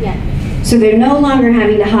 Exactly. Yeah. So they're no longer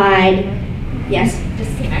having to hide. Yes?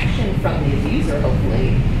 Disconnection from the abuser,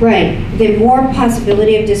 hopefully. Right. There's more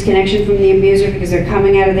possibility of disconnection from the abuser because they're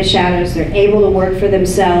coming out of the shadows. They're able to work for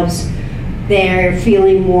themselves. They're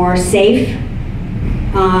feeling more safe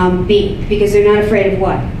because they're not afraid of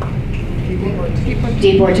what?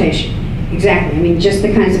 Deportation. Exactly. I mean, just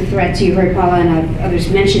the kinds of threats you heard Paula and others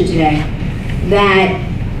mention today.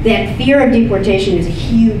 That fear of deportation is a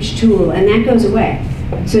huge tool, and that goes away.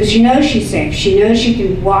 So she knows she's safe. She knows she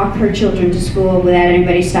can walk her children to school without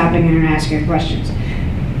anybody stopping her and asking her questions.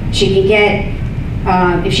 She can get,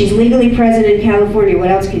 if she's legally present in California, what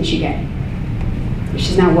else can she get? If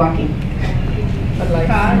she's not walking.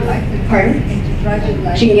 Pardon?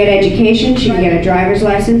 She can get education, she can get a driver's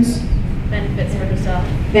license. Benefits for herself.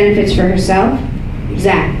 Benefits for herself.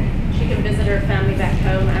 Exactly. She can visit her family back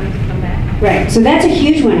home and come back. Right, so that's a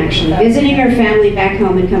huge one actually, visiting her family back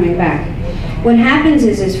home and coming back. What happens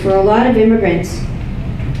is for a lot of immigrants,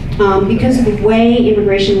 because of the way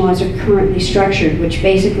immigration laws are currently structured, which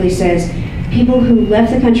basically says people who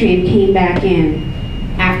left the country and came back in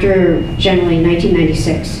after generally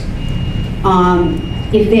 1996,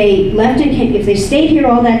 if they left and came, if they stayed here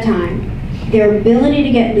all that time, their ability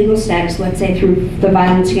to get legal status, let's say through the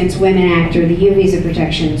Violence Against Women Act or the U visa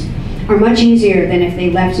protections, are much easier than if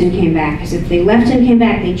they left and came back. Because if they left and came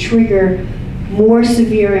back, they trigger more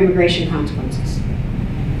severe immigration consequences.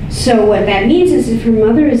 So what that means is if her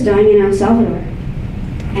mother is dying in El Salvador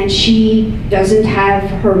and she doesn't have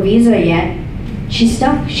her visa yet, she's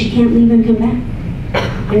stuck. She can't leave and come back.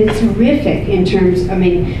 And it's horrific in terms, I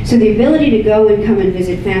mean, so the ability to go and come and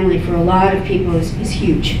visit family for a lot of people is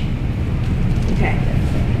huge. Okay,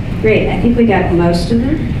 great. I think we got most of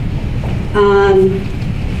them.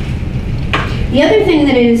 The other thing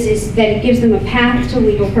that is that it gives them a path to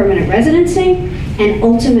legal permanent residency and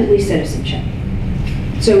ultimately citizenship.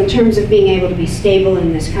 So in terms of being able to be stable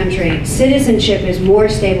in this country, citizenship is more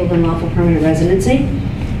stable than lawful permanent residency,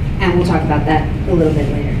 and we'll talk about that a little bit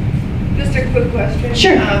later. Just a quick question.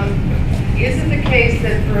 Sure. Is it the case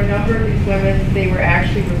that for a number of these women, they were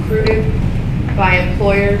actually recruited by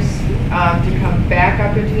employers to come back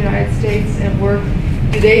up into the United States and work?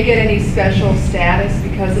 Do they get any special status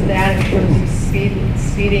because of that in terms of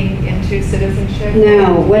speeding into citizenship?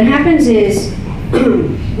 No. What happens is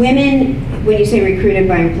women, when you say recruited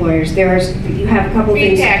by employers, you have a couple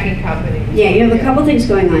things. Meatpacking companies. Yeah, you have a couple things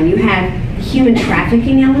going on. You have the human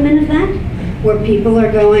trafficking element of that, where people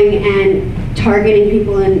are going and targeting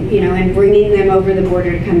people and and bringing them over the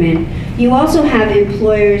border to come in. You also have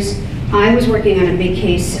employers. I was working on a big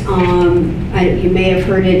case. You may have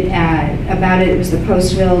heard it about it. It was the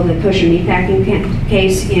Postville, the kosher meatpacking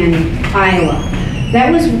case in Iowa.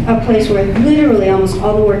 That was a place where literally almost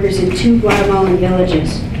all the workers in 2 Guatemalan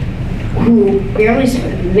villages, who barely,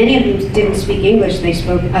 many of them didn't speak English. They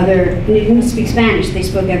didn't speak Spanish. They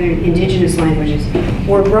spoke other indigenous languages.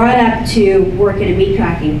 Were brought up to work in a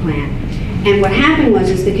meatpacking plant. And what happened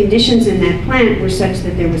was the conditions in that plant were such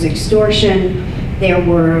that there was extortion. There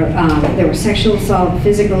were sexual assault,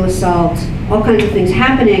 physical assault, all kinds of things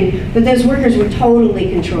happening, but those workers were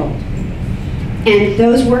totally controlled. And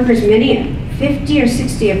those workers, 50 or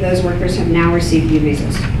 60 of those workers have now received U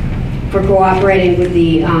visas for cooperating with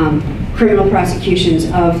the criminal prosecutions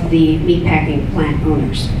of the meatpacking plant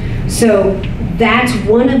owners. So that's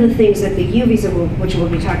one of the things that the U visa, which we'll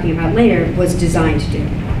be talking about later, was designed to do.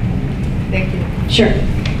 Thank you. Sure.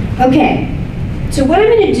 Okay. So what I'm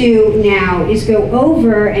going to do now is go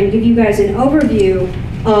over and give you guys an overview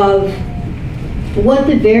of what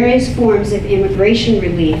the various forms of immigration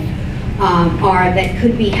relief are that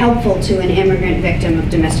could be helpful to an immigrant victim of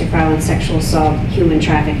domestic violence, sexual assault, human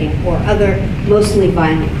trafficking, or other mostly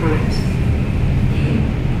violent crimes.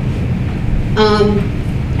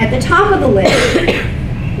 At the top of the list,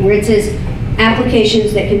 where it says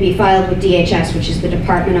applications that can be filed with DHS, which is the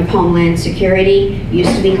Department of Homeland Security,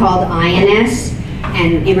 used to be called INS,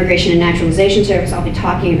 and Immigration and Naturalization Service. I'll be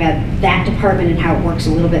talking about that department and how it works a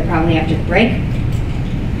little bit probably after the break.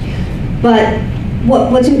 But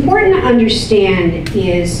what's important to understand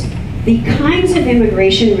is the kinds of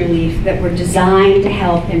immigration relief that were designed to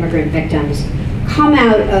help immigrant victims come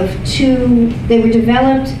out of they were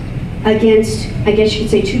developed against, I guess you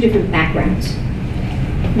could say, 2 different backgrounds.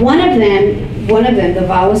 One of them, the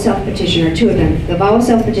VAWA self-petition, or 2 of them, the VAWA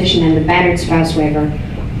self-petition and the battered spouse waiver,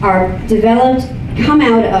 are come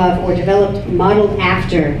out of or developed modeled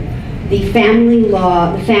after the family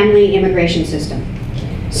law, the family immigration system.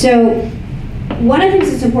 So one of the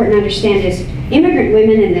things that's important to understand is immigrant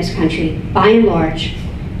women in this country, by and large,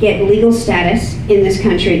 get legal status in this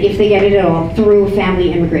country, if they get it at all, through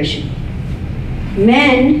family immigration.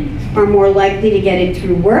 Men are more likely to get it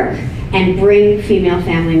through work and bring female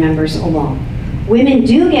family members along. Women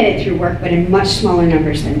do get it through work, but in much smaller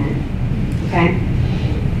numbers than men, okay?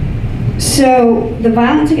 So the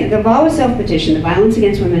VAWA self-petition, the Violence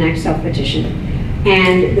Against Women Act self-petition,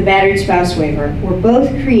 and the battered spouse waiver were both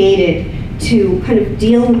created to kind of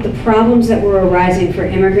deal with the problems that were arising for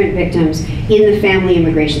immigrant victims in the family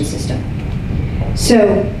immigration system.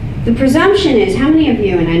 So The presumption is, how many of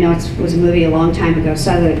you, and I know it was a movie a long time ago,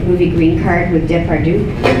 saw the movie Green Card with Depardieu?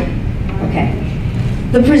 Okay.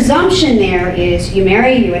 The presumption there is you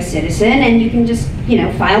marry a US citizen and you can just,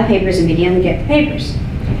 file papers immediately and get the papers.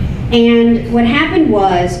 And what happened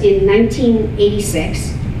was, in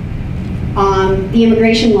 1986, the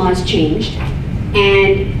immigration laws changed,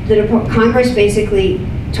 and Congress basically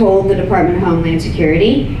told the Department of Homeland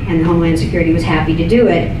Security, and Homeland Security was happy to do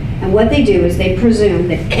it. And what they do is they presume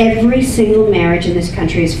that every single marriage in this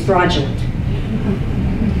country is fraudulent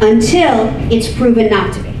until it's proven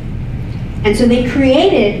not to be. And so they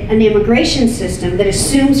created an immigration system that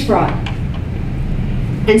assumes fraud.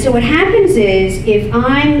 And so what happens is, if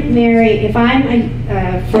I'm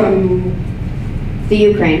from the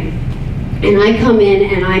Ukraine, and I come in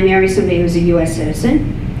and I marry somebody who's a US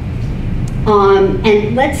citizen,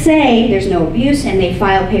 and let's say there's no abuse and they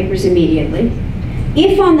file papers immediately,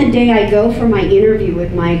 if on the day I go for my interview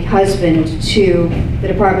with my husband to the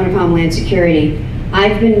Department of Homeland Security,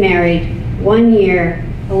 I've been married 1 year,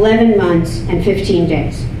 11 months, and 15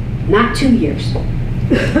 days, not 2 years.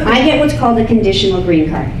 I get what's called a conditional green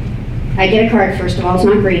card. I get a card, first of all, it's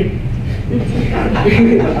not green.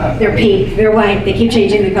 They're pink, they're white, they keep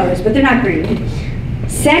changing the colors, but they're not green.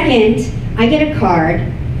 Second, I get a card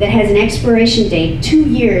that has an expiration date 2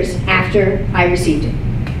 years after I received it.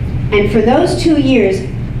 And for those 2 years,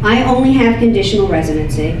 I only have conditional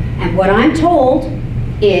residency. And what I'm told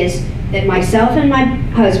is that myself and my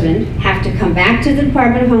husband have to come back to the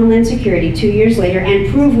Department of Homeland Security 2 years later and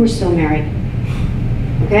prove we're still married.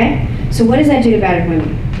 Okay? So what does that do to battered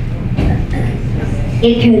women?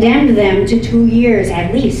 It condemned them to 2 years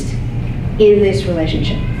at least in this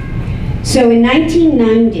relationship. So in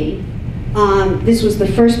 1990, this was the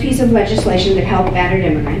first piece of legislation that helped battered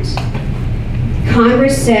immigrants.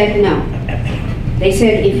 Congress said no. They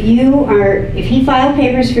said if he filed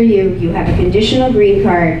papers for you, you have a conditional green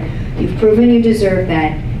card, you've proven you deserve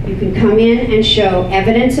that, you can come in and show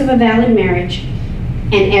evidence of a valid marriage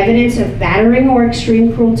and evidence of battering or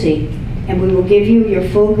extreme cruelty, and we will give you your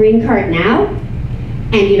full green card now,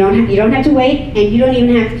 and you don't have to wait, and you don't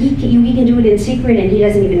even have, he can do it in secret and he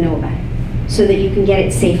doesn't even know about it, so that you can get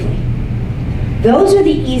it safely. Those are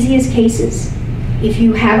the easiest cases. If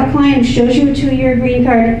you have a client who shows you a 2-year green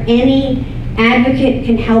card, any advocate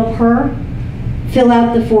can help her fill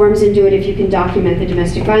out the forms and do it if you can document the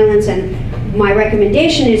domestic violence. And my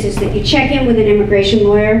recommendation is that you check in with an immigration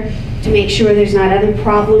lawyer to make sure there's not other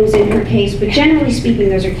problems in her case. But generally speaking,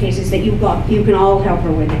 those are cases that you can all help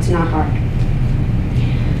her with. It's not hard.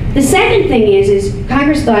 The second thing is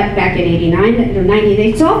Congress thought back in 89 or 90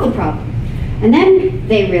 they'd solve the problem. And then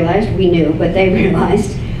they realized, we knew, but they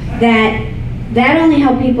realized that only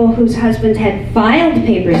helped people whose husbands had filed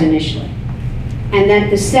papers initially, and that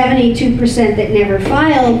the 72% that never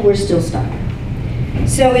filed were still stuck.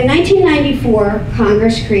 So in 1994,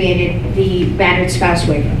 Congress created the battered spouse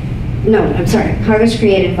waiver. No, I'm sorry, Congress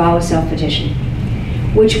created VAWA self-petition,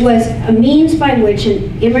 which was a means by which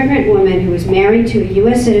an immigrant woman who was married to a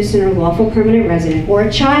US citizen or lawful permanent resident, or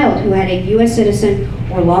a child who had a US citizen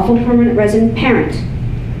or lawful permanent resident parent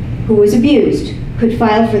who was abused, could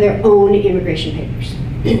file for their own immigration papers.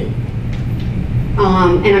 And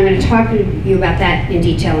I'm going to talk to you about that in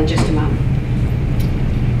detail in just a moment.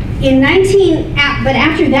 But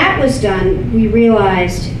after that was done, we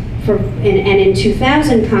realized, and in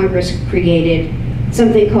 2000 Congress created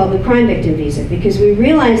something called the crime victim visa, because we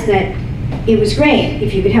realized that it was great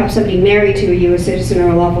if you could help somebody married to a US citizen or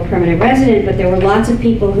a lawful permanent resident, but there were lots of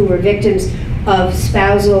people who were victims of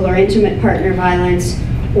spousal or intimate partner violence,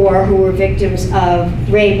 or who were victims of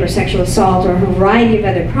rape or sexual assault or a variety of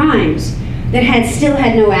other crimes that still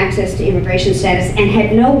had no access to immigration status and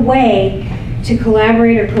had no way to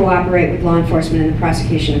collaborate or cooperate with law enforcement in the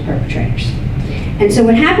prosecution of perpetrators. And so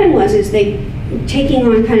what happened was, taking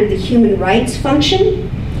on kind of the human rights function,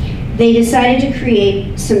 they decided to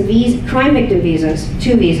create some crime victim visas,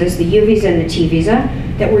 2 visas, the U visa and the T visa,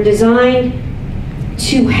 that were designed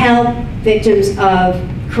to help victims of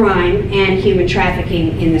crime and human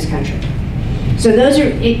trafficking in this country. So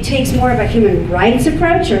it takes more of a human rights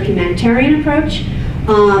approach or humanitarian approach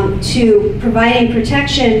to providing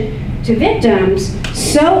protection to victims.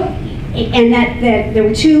 And that there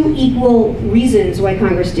were 2 equal reasons why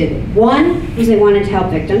Congress did it. One was they wanted to help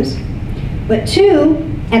victims, but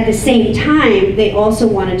 2, at the same time, they also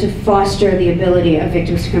wanted to foster the ability of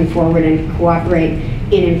victims to come forward and cooperate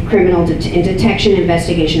in detection,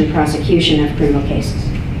 investigation, and prosecution of criminal cases.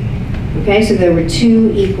 Okay, so there were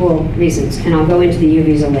 2 equal reasons, and I'll go into the U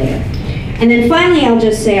visa later. And then finally,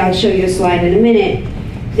 I'll show you a slide in a minute.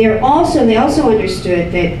 They also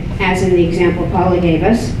understood that, as in the example Paula gave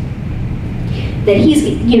us, that he's,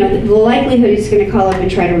 you know, the likelihood he's going to call up and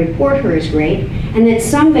try to report her is great, and that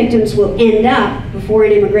some victims will end up before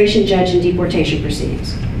an immigration judge in deportation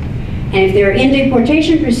proceedings. And if they're in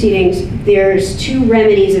deportation proceedings, there's 2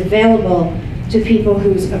 remedies available to people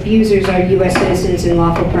whose abusers are U.S. citizens and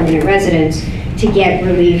lawful permanent residents to get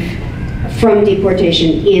relief from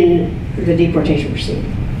deportation in the deportation proceeding.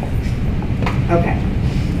 Okay.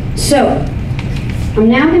 So, I'm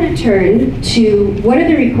now going to turn to what are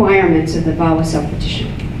the requirements of the VAWA self-petition.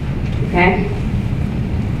 Okay?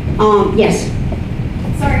 Yes?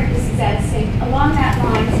 Sorry, this is Ed. Along that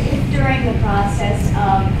line, if during the process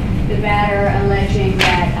of the batter alleging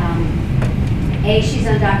that A, she's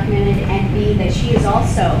undocumented, and B, that she is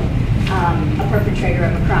also a perpetrator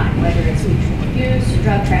of a crime, whether it's mutual abuse or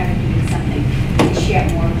drug trafficking or something, she's at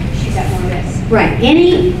more risk. Right.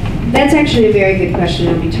 That's actually a very good question.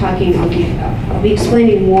 I'll be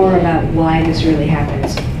explaining more about why this really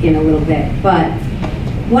happens in a little bit. But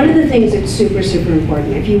one of the things that's super, super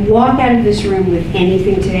important, if you walk out of this room with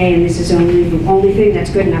anything today, and this is only the only thing that's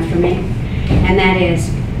good enough for me, and that is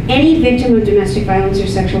any victim of domestic violence or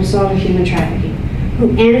sexual assault or human trafficking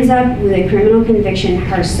who ends up with a criminal conviction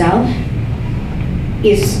herself,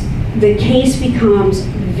 the case becomes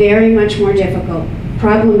very much more difficult,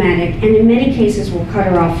 problematic, and in many cases will cut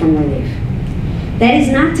her off from relief. That is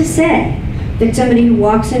not to say that somebody who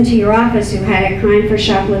walks into your office who had a crime for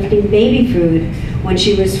shoplifting baby food when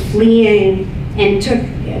she was fleeing and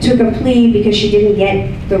took a plea because she didn't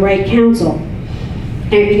get the right counsel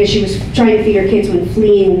and because she was trying to feed her kids when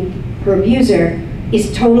fleeing her abuser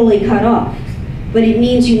is totally cut off. But it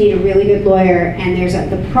means you need a really good lawyer, and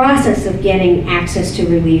the process of getting access to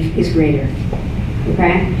relief is greater,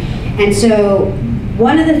 okay? And so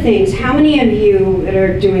one of the things, how many of you that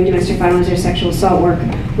are doing domestic violence or sexual assault work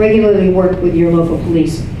regularly work with your local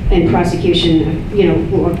police and prosecution,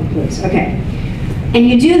 local police? Okay. And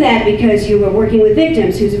you do that because you are working with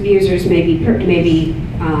victims whose abusers may be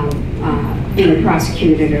being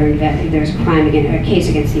prosecuted, or there's a crime against, a case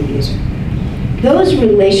against the abuser. Those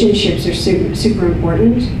relationships are super, super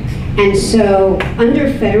important. And so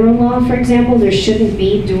under federal law, for example, there shouldn't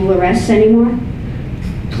be dual arrests anymore.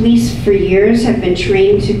 Police for years have been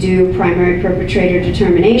trained to do primary perpetrator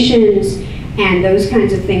determinations and those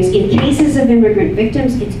kinds of things. In cases of immigrant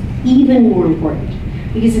victims, it's even more important.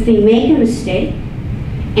 Because if they make a mistake,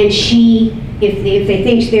 and if they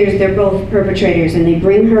think they're both perpetrators and they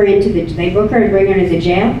book her and bring her into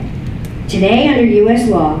jail, today under U.S.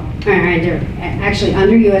 law,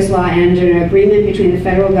 under U.S. law and under an agreement between the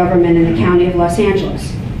federal government and the County of Los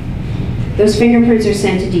Angeles, those fingerprints are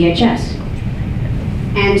sent to DHS.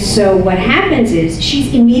 And so what happens is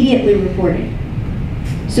she's immediately reported.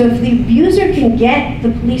 So if the abuser can get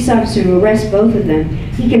the police officer to arrest both of them,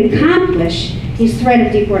 he can accomplish his threat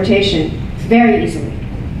of deportation very easily,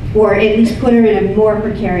 or at least put her in a more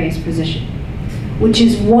precarious position, which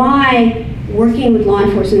is why working with law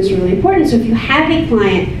enforcement is really important. So if you have a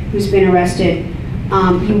client who's been arrested,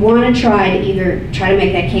 you want to try to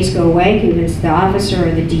make that case go away, convince the officer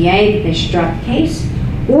or the DA that they should drop the case,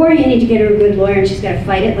 or you need to get her a good lawyer and she's got to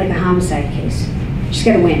fight it like a homicide case. She's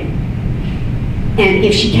got to win. And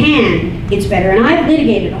if she can, it's better. And I've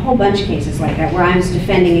litigated a whole bunch of cases like that where I was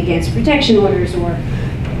defending against protection orders or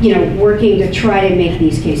working to try to make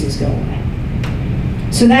these cases go away.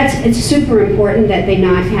 So it's super important that they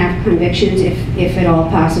not have convictions if at all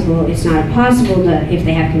possible. It's not impossible if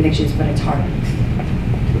they have convictions, but it's harder.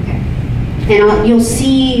 Okay. And you'll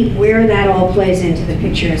see where that all plays into the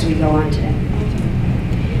picture as we go on today.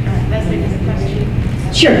 Leslye has a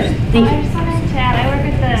question. Sure, thank I you. just wanted to add, I work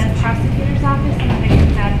at the prosecutor's office and the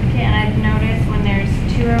victim's advocate, and I've noticed when there's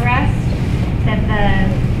 2 arrests that the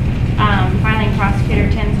filing prosecutor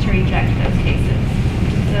tends to reject those cases.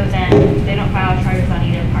 So then they don't file charges on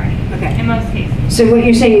either party. Okay. In most cases. So what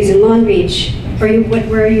you're saying is in Long Beach,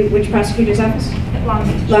 where are you, which prosecutor's office? Long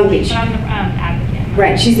Beach. Long Beach. But I'm the advocate.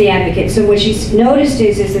 Right, she's the advocate. So what she's noticed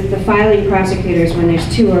is that the filing prosecutors, when there's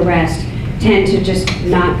 2 arrests, tend to just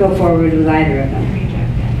not go forward with either of them. Reject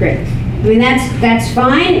it. Great. I mean, that's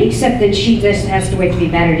fine, except that she just has to wait to be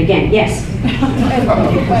battered again. Yes?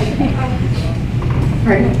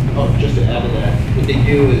 Pardon? Oh, just to add to that, what they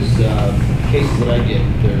do is, cases that I get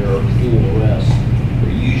that are dual arrests, are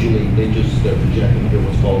usually, they just reject them under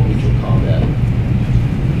what's called mutual combat.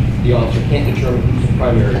 The officer can't determine who's the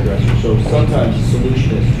primary aggressor, so sometimes the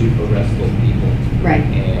solution is to arrest both people. Right.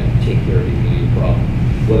 And take care of the immediate problem.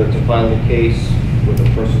 Whether it's a filing a case, whether the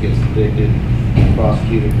person gets convicted,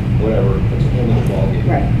 prosecuted, whatever, that's a whole other ballgame.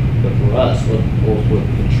 Right. But for us, with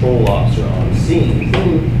the patrol officer on the scene, you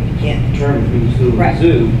can't determine who's who, Right.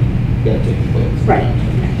 who's who, you gotta take the place. Right.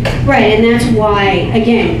 Right, and that's why,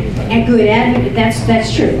 again, a good advocate,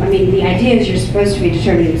 that's true. I mean, the idea is you're supposed to be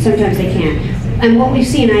determined, but sometimes they can't. And what we've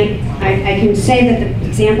seen, I can say that the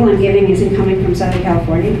example I'm giving isn't coming from Southern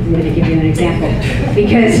California. I'm going to give you an example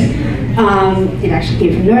because it actually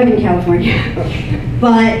came from Northern California.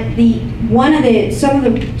 But some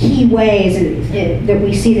of the key ways that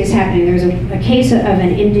we see this happening, there's a case of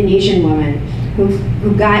an Indonesian woman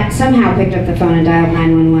who got somehow picked up the phone and dialed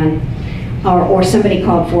 911. Or somebody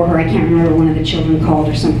called for her. I can't remember, one of the children called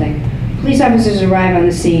or something. Police officers arrive on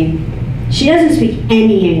the scene. She doesn't speak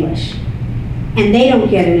any English, and they don't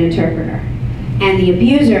get an interpreter. And the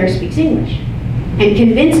abuser speaks English and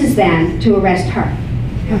convinces them to arrest her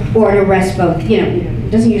or to arrest both. You know,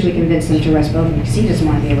 doesn't usually convince them to arrest both because he doesn't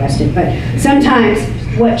want to be arrested. But sometimes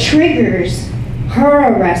what triggers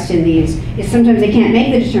her arrest in these is sometimes they can't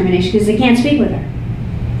make the determination because they can't speak with her.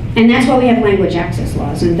 And that's why we have language access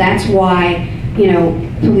laws, and that's why, you know,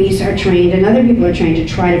 police are trained and other people are trained to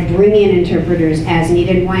try to bring in interpreters as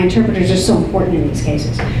needed, and why interpreters are so important in these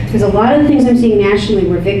cases. Because a lot of the things I'm seeing nationally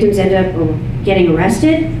where victims end up getting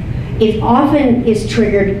arrested, it often is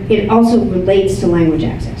triggered, it also relates to language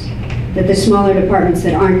access. That the smaller departments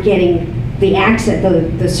that aren't getting the access,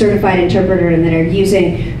 the certified interpreter, and that are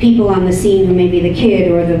using people on the scene who may be the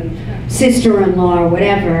kid or the sister-in-law or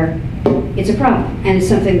whatever, it's a problem, and it's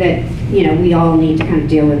something that, you know, we all need to kind of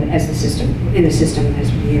deal with as the system, as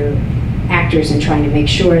we're actors, and trying to make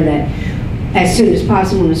sure that as soon as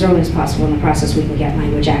possible and as early as possible in the process we can get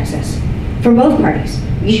language access for both parties.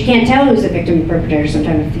 You can't tell who's the victim and perpetrator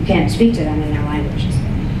sometimes if you can't speak to them in their languages.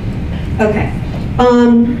 Okay,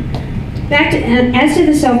 as to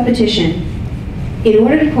the self-petition, in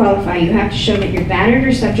order to qualify, you have to show that you're battered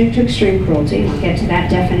or subject to extreme cruelty, and I'll get to that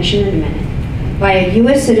definition in a minute, by a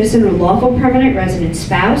U.S. citizen or lawful permanent resident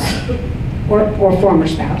spouse or former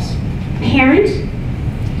spouse, parent,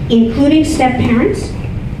 including step-parents.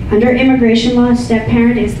 Under immigration law, a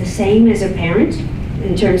step-parent is the same as a parent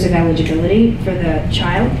in terms of eligibility for the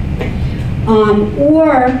child.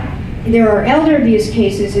 Or there are elder abuse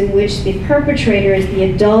cases in which the perpetrator is the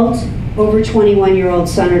adult, over 21-year-old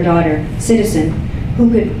son or daughter, citizen, who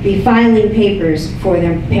could be filing papers for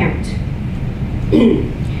their parent.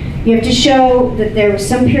 You have to show that there was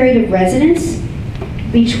some period of residence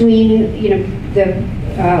between, you know,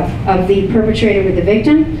 of the perpetrator with the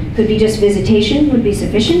victim. Could be just visitation, would be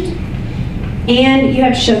sufficient. And you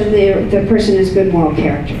have to show that the person has good moral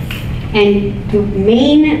character. And the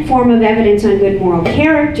main form of evidence on good moral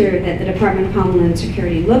character that the Department of Homeland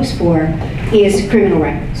Security looks for is criminal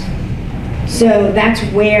records. So that's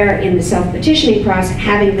where, in the self-petitioning process,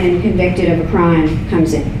 having been convicted of a crime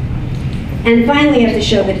comes in. And finally, you have to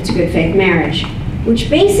show that it's a good faith marriage, which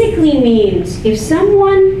basically means if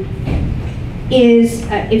someone is,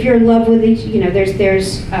 if you're in love with each, you know,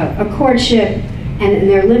 there's a courtship, and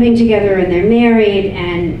they're living together, and they're married,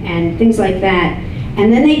 and things like that,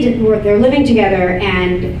 and then they're living together,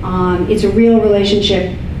 and it's a real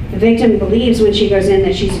relationship. The victim believes when she goes in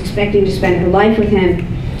that she's expecting to spend her life with him,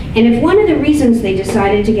 and if one of the reasons they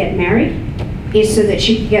decided to get married is so that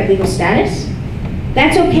she could get legal status,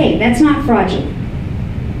 that's okay, that's not fraudulent.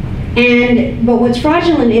 But what's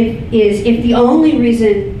fraudulent is if the only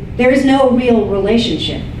reason, there is no real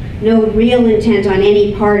relationship, no real intent on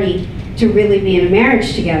any party to really be in a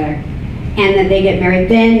marriage together, and then they get married,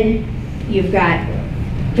 then you've got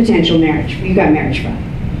potential marriage, you've got marriage fraud.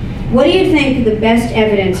 What do you think the best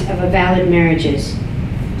evidence of a valid marriage is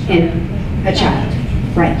in a child?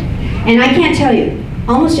 Right. And I can't tell you,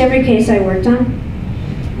 almost every case I worked on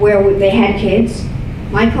where they had kids,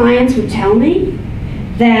 my clients would tell me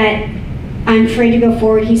that I'm afraid to go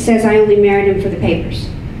forward. He says I only married him for the papers.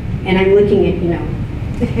 And I'm looking at, you know,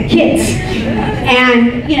 kids.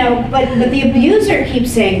 And, you know, but the abuser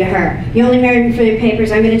keeps saying to her, you only married him for the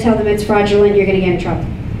papers, I'm going to tell them it's fraudulent, you're going to get in trouble.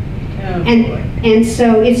 And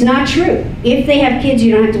so it's not true. If they have kids,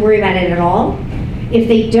 you don't have to worry about it at all. If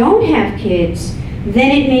they don't have kids,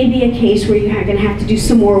 then it may be a case where you're going to have to do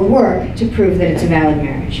some more work to prove that it's a valid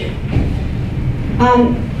marriage.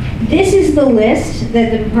 This is the list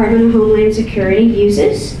that the Department of Homeland Security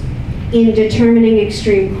uses in determining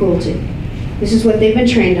extreme cruelty. This is what they've been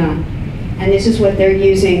trained on, and this is what they're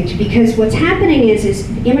using, because what's happening is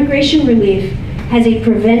immigration relief has a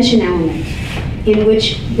prevention element in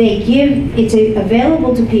which they give, it's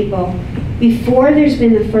available to people before there's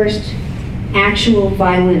been the first actual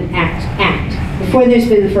violent act, before there's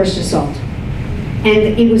been the first assault.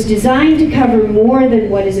 And it was designed to cover more than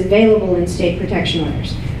what is available in state protection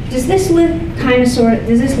orders. Does this list kind of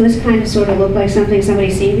sort of look like something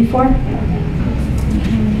somebody's seen before?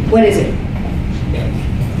 What is it?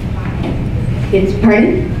 It's,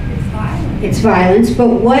 pardon? It's violent. It's violence, but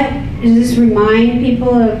what, does this remind people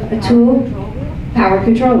of a tool? Power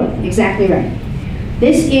control wheel, exactly right.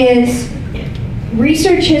 This is,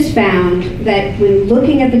 research has found that when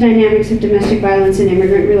looking at the dynamics of domestic violence and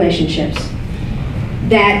immigrant relationships,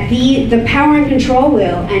 that the power and control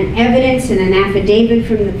wheel and evidence and an affidavit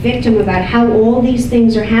from the victim about how all these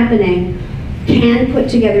things are happening can put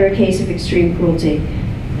together a case of extreme cruelty.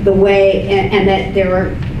 The way, and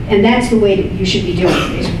that's the way that you should be doing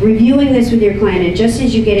it, is reviewing this with your client, and just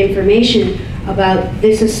as you get information about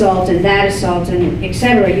this assault and that assault and et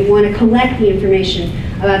cetera, you want to collect the information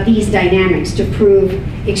about these dynamics to prove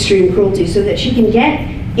extreme cruelty so that she can get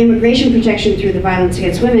immigration protection through the Violence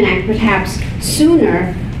Against Women Act perhaps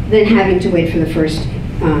sooner than having to wait for the first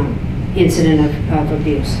incident of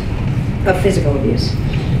abuse, of physical abuse.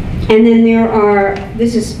 And then there are,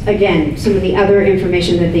 this is again some of the other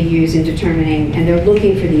information that they use in determining, and they're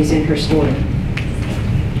looking for these in her story.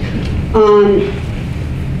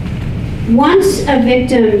 Once a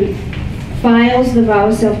victim files the vow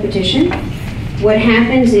of self-petition, what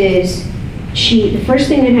happens is the first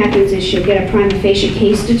thing that happens is she'll get a prima facie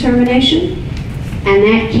case determination, and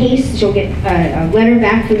that case, she'll get a letter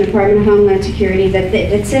back from the Department of Homeland Security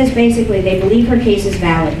that says basically they believe her case is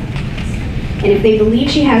valid. And if they believe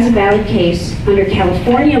she has a valid case under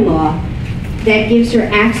California law, that gives her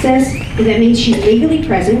access, that means she's legally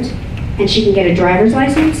present, and she can get a driver's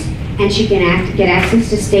license, and she can get access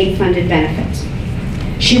to state-funded benefits.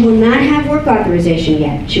 She will not have work authorization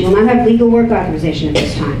yet. She will not have legal work authorization at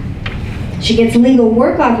this time. She gets legal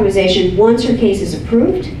work authorization once her case is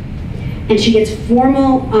approved, and she gets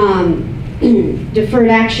formal deferred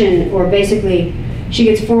action, or basically, she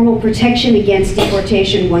gets formal protection against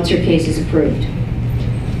deportation once her case is approved.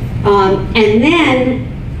 And then,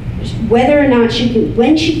 whether or not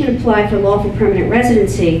when she can apply for lawful permanent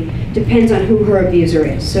residency depends on who her abuser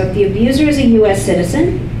is. So if the abuser is a US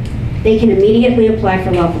citizen, they can immediately apply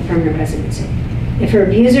for lawful permanent residency. If her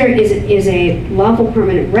abuser is a lawful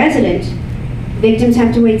permanent resident, victims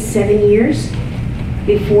have to wait 7 years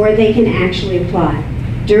before they can actually apply.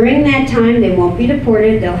 During that time, they won't be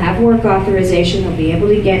deported, they'll have work authorization, they'll be able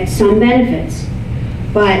to get some benefits,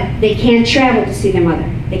 but they can't travel to see their mother.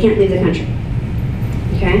 They can't leave the country,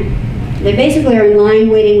 okay? They basically are in line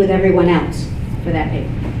waiting with everyone else for that paper.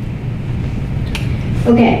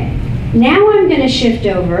 Okay, now I'm gonna shift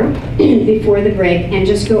over before the break and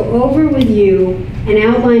just go over with you an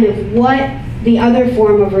outline of what the other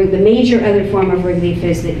form of, the major other form of relief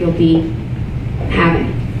is that you'll be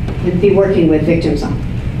having, be working with victims on.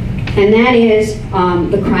 And that is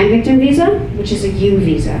the crime victim visa, which is a U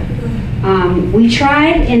visa. We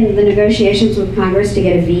tried in the negotiations with Congress to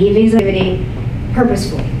get a V visa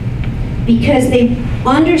purposefully, because they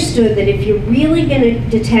understood that if you're really going to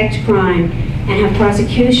detect crime and have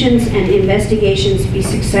prosecutions and investigations be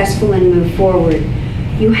successful and move forward,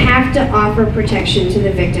 you have to offer protection to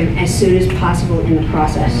the victim as soon as possible in the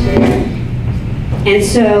process. And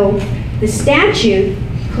so the statute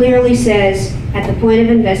clearly says at the point of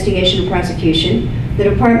investigation and prosecution, the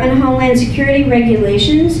Department of Homeland Security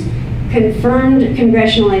regulations confirmed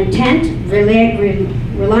congressional intent,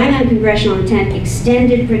 relying on congressional intent,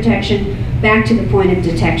 extended protection back to the point of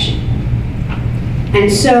detection. And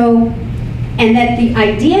so, and that the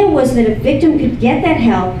idea was that a victim could get that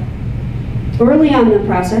help early on in the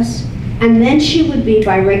process, and then she would be,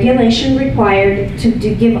 by regulation, required to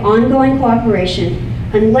give ongoing cooperation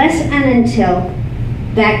unless and until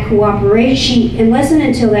that cooperation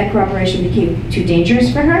became too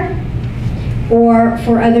dangerous for her, or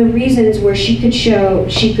for other reasons where she could show,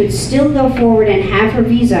 she could still go forward and have her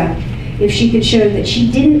visa if she could show that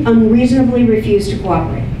she didn't unreasonably refuse to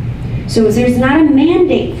cooperate. So there's not a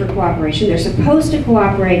mandate for cooperation, they're supposed to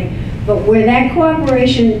cooperate, but where that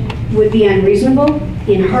cooperation would be unreasonable,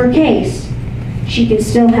 in her case, she can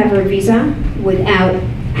still have her visa without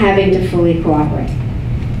having to fully cooperate.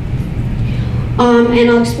 And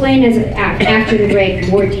I'll explain after the break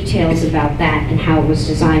more details about that and how it was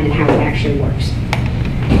designed and how it actually works.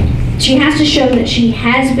 She has to show that she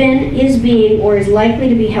has been, is being, or is likely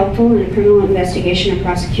to be helpful in a criminal investigation or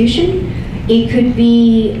prosecution. It could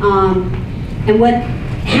be, and what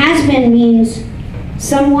has been means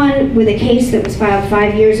someone with a case that was filed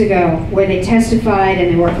 5 years ago where they testified and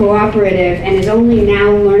they were cooperative and is only now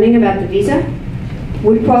learning about the visa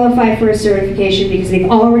would qualify for a certification because they've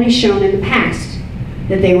already shown in the past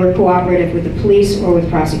that they were cooperative with the police or with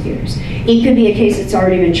prosecutors. It could be a case that's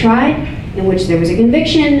already been tried, in which there was a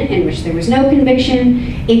conviction, in which there was no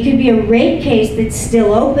conviction. It could be a rape case that's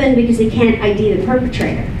still open because they can't ID the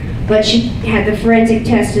perpetrator. but she had the forensic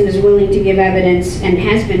test and is willing to give evidence and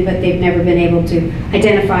has been, but they've never been able to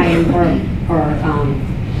identify him or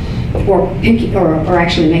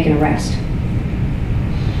actually make an arrest.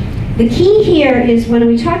 The key here is when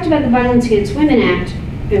we talked about the Violence Against Women Act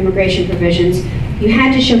immigration provisions, you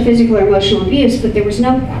had to show physical or emotional abuse, but there was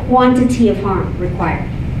no quantity of harm required.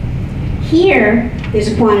 Here, there's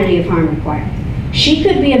a quantity of harm required. She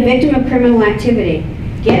could be a victim of criminal activity,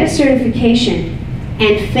 get a certification,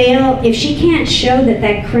 and fail. If she can't show that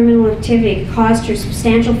that criminal activity caused her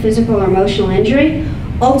substantial physical or emotional injury,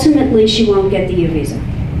 ultimately she won't get the U visa.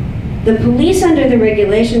 The police under the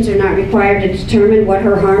regulations are not required to determine what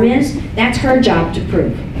her harm is. That's her job to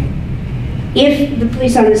prove. If the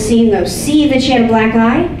police on the scene, though, see that she had a black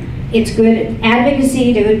eye, it's good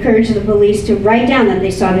advocacy to encourage the police to write down that they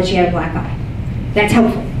saw that she had a black eye. That's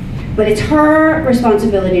helpful. But it's her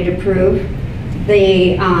responsibility to prove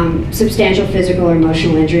the substantial physical or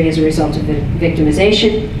emotional injury as a result of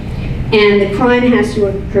victimization. And the crime has to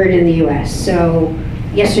have occurred in the US. So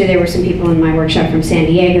yesterday there were some people in my workshop from San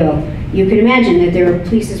Diego. You can imagine that there are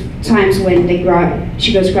police times when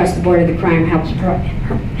she goes across the border, the crime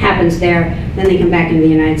happens there, then they come back into the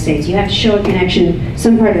United States. You have to show a connection.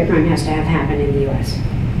 Some part of the crime has to have happened in the US.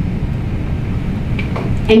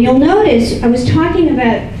 And you'll notice I was talking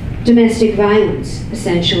about domestic violence,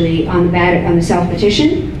 essentially, on the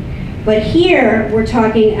self-petition. But here, we're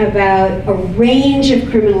talking about a range of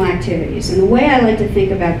criminal activities. And the way I like to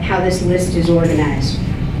think about how this list is organized,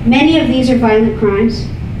 many of these are violent crimes.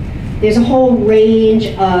 There's a whole range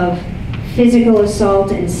of physical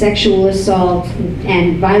assault and sexual assault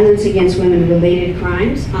and violence against women related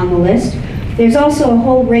crimes on the list. There's also a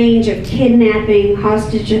whole range of kidnapping,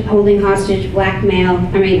 holding hostage, blackmail,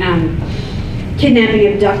 kidnapping,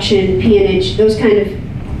 abduction, peonage, those kind of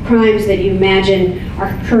crimes that you imagine are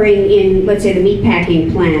occurring in, let's say, the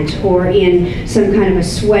meatpacking plant or in some kind of a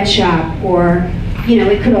sweatshop, or,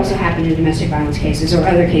 it could also happen in domestic violence cases or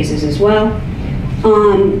other cases as well.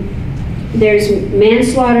 There's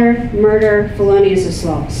manslaughter, murder, felonious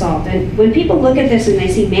assault. And when people look at this and they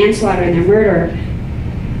see manslaughter and their murder,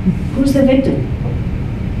 who's the victim?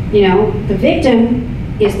 The victim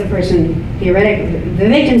is the person, theoretically, the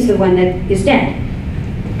victim's the one that is dead.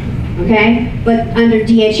 Okay? But under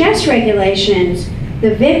DHS regulations,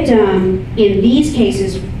 the victim in these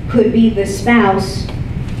cases could be the spouse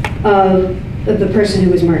of the person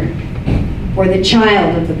who was murdered, or the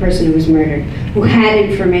child of the person who was murdered, who had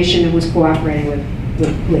information and was cooperating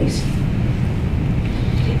with police.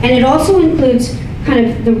 And it also includes kind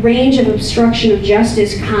of the range of obstruction of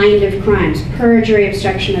justice kind of crimes. Perjury,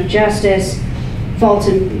 obstruction of justice, false,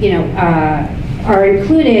 are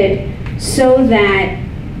included so that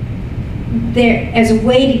as a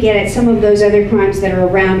way to get at some of those other crimes that are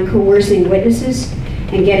around coercing witnesses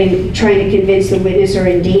and trying to convince the witness or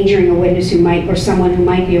endangering a witness or someone who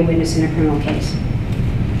might be a witness in a criminal case.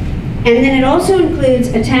 And then it also includes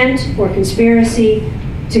attempt or conspiracy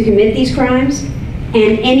to commit these crimes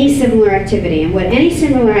and any similar activity. And what any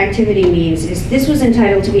similar activity means is this was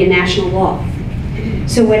entitled to be a national law.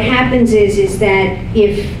 So what happens is that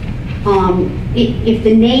if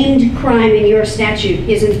the named crime in your statute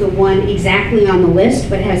isn't the one exactly on the list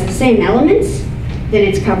but has the same elements, then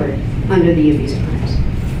it's covered under the U visa crimes.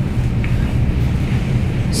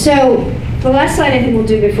 So the last slide I think we'll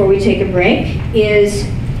do before we take a break is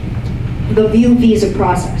the U visa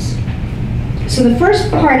process. So the first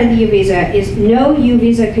part of the U visa is no U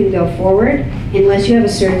visa can go forward unless you have a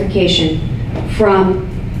certification from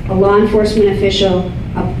a law enforcement official,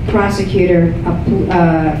 a prosecutor,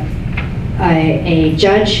 a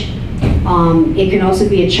judge. It can also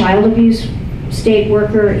be a child abuse state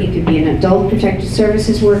worker. It could be an adult protective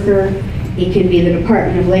services worker. It can be the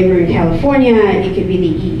Department of Labor in California. It could be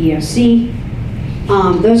the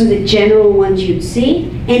EEOC. Those are the general ones you'd see.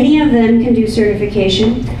 Any of them can do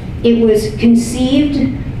certification. It was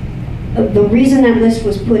conceived, the reason that list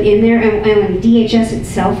was put in there, and DHS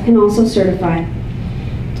itself can also certify.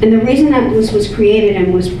 And the reason that list was created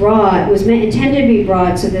and was broad, intended to be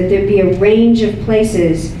broad so that there'd be a range of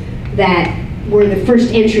places that were the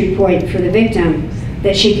first entry point for the victim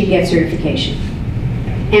that she could get certification.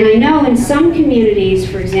 And I know in some communities,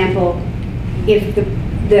 for example, if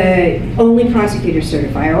the only prosecutors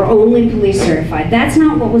certify or only police certify, that's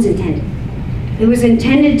not what was intended. It was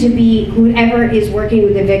intended to be whoever is working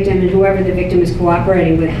with the victim and whoever the victim is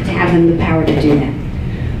cooperating with to have them the power to do that.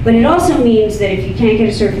 But it also means that if you can't get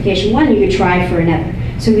a certification one, you can try for another.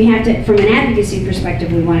 So we have to, from an advocacy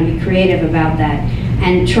perspective, we want to be creative about that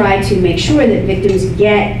and try to make sure that victims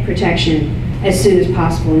get protection as soon as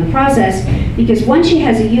possible in the process. Because once she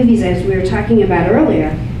has a U visa, as we were talking about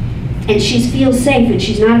earlier, and she feels safe and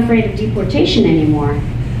she's not afraid of deportation anymore,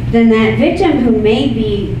 then that victim who may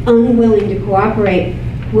be unwilling to cooperate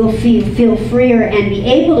will feel freer and be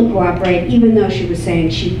able to cooperate even though she was saying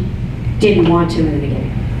she didn't want to in the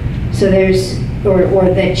beginning. So there's, or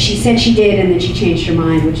that she said she did and then she changed her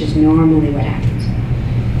mind, which is normally what happens.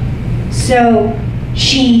 So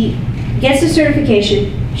she gets a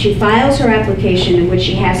certification, she files her application in which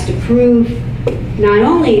she has to prove not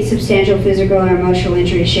only substantial physical or emotional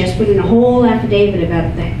injury, she has to put in a whole affidavit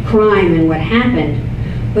about the crime and what happened,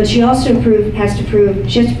 but she also has to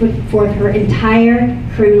put forth her entire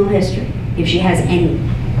criminal history, if she has any.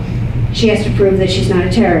 She has to prove that she's not a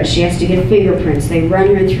terrorist. She has to get fingerprints. They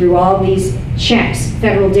run her through all these checks,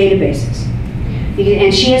 federal databases.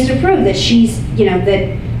 And she has to prove that she's,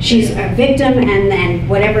 that she's a victim, and then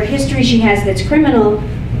whatever history she has that's criminal,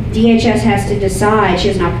 DHS has to decide. She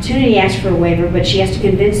has an opportunity to ask for a waiver, but she has to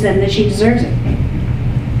convince them that she deserves it.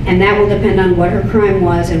 And that will depend on what her crime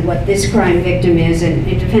was and what this crime victim is, and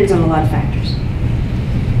it depends on a lot of factors.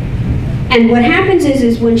 And what happens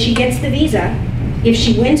is when she gets the visa, if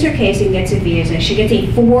she wins her case and gets a visa, she gets a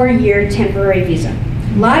 4-year temporary visa.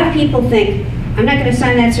 A lot of people think, I'm not going to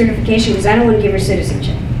sign that certification because I don't want to give her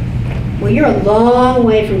citizenship. Well, you're a long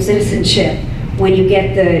way from citizenship when you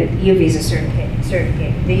get the U visa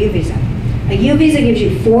certificate, the U visa. A U visa gives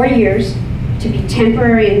you 4 years to be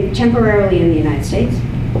temporarily in the United States,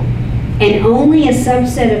 and only a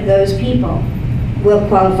subset of those people will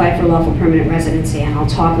qualify for lawful permanent residency, and I'll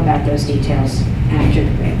talk about those details after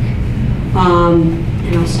the break.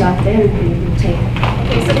 And I'll stop there and we'll take.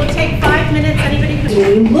 Okay, so we'll take 5 minutes. Anybody who...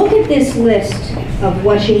 When you look at this list of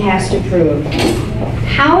what she has to prove,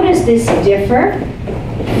 how does this differ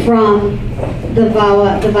from the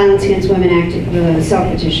Violence Against Women Act, the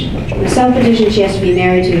self-petition? The self-petition, she has to be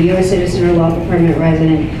married to a U.S. citizen or lawful permanent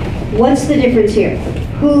resident. What's the difference here?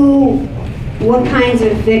 What kinds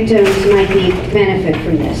of victims might benefit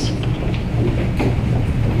from this?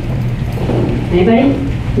 Anybody?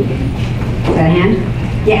 Got a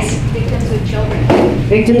hand? Yes. Victims with children.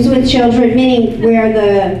 Victims with children, meaning where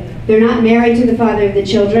they're not married to the father of the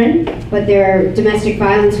children, but they're domestic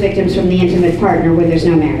violence victims from the intimate partner where there's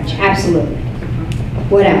no marriage. Absolutely.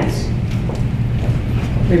 What else?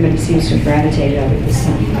 Everybody seems to have gravitated over this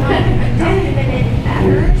side. Undocumented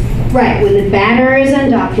batterers. Right, when the batterer is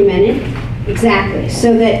undocumented, exactly.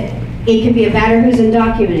 So that it could be a batterer who's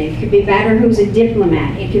undocumented. It could be a batterer who's a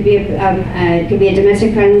diplomat. It could be a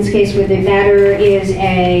domestic violence case where the batterer is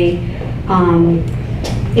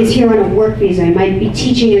here on a work visa. It might be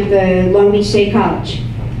teaching at the Long Beach State College.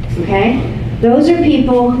 Okay, those are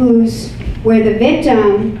people where the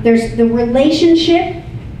victim, there's the relationship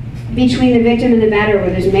between the victim and the batterer,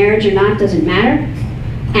 whether there's marriage or not, doesn't matter.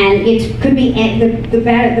 And it could be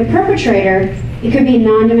the perpetrator. It could be a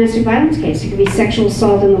non-domestic violence case. It could be sexual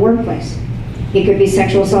assault in the workplace. It could be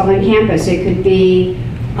sexual assault on campus. It could be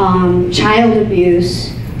child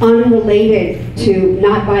abuse unrelated to,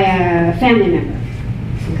 not by a family member.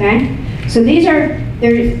 Okay? So these are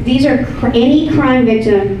any crime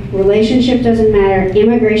victim, relationship doesn't matter,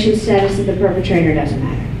 immigration status of the perpetrator doesn't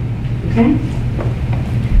matter. Okay?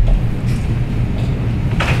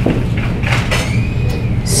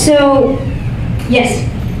 So, yes?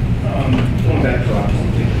 Going back to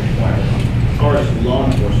obviously the requirements, as far as law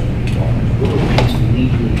enforcement requirements, what are we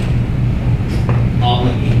legally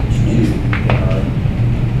obligated to do that are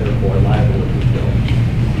therefore liable if we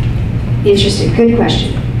don't? Interesting, good question.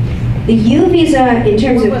 The U visa, in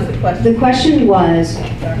terms What of, was the question? the question was,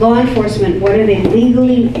 law enforcement, what are they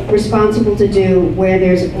legally responsible to do where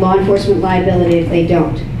there's law enforcement liability if they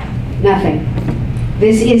don't? Nothing.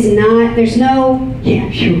 This is not, there's no,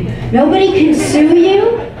 nobody can sue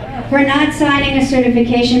you for not signing a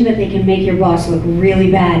certification, but they can make your boss look really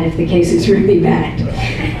bad if the case is really bad.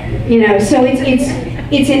 So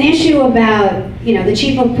it's an issue about, the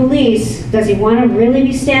chief of police, does he want to really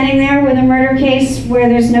be standing there with a murder case where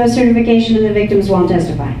there's no certification and the victims won't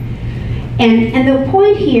testify? And the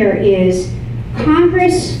point here is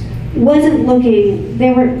Congress wasn't looking,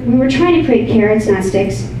 we were trying to create carrots, not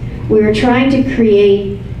sticks. We were trying to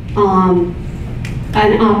create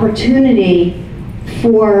an opportunity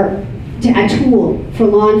a tool for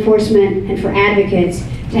law enforcement and for advocates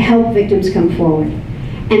to help victims come forward.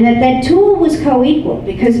 And that tool was co-equal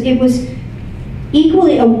because it was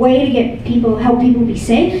equally a way to help people be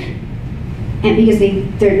safe, and because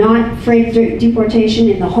they're not afraid of deportation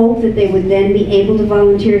in the hope that they would then be able to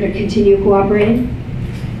volunteer to continue cooperating,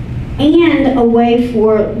 and a way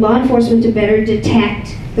for law enforcement to better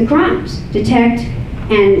detect the crimes, detect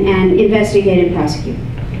and investigate and prosecute.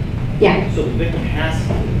 Yeah? So the victim has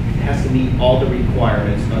to has to meet all the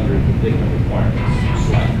requirements under the victim requirements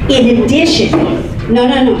slide. In addition,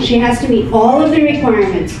 no, she has to meet all of the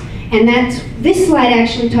requirements. And this slide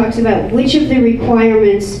actually talks about which of the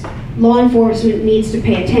requirements law enforcement needs to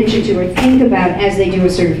pay attention to or think about as they do a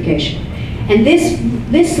certification. And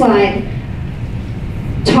this slide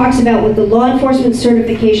talks about what the law enforcement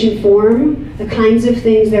certification form, the kinds of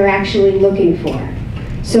things they're actually looking for.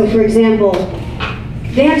 So for example,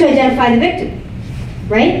 they have to identify the victim,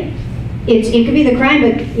 right? It could be the crime,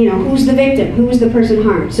 but who's the victim? Who's the person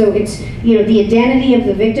harmed? So it's, the identity of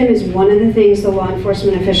the victim is one of the things the law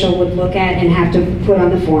enforcement official would look at and have to put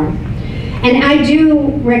on the form. And I do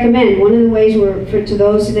recommend, one of the ways to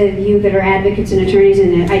those of you that are advocates and attorneys,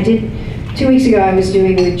 and I did, 2 weeks ago I was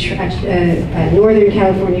doing a Northern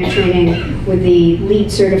California training with the lead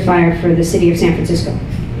certifier for the city of San Francisco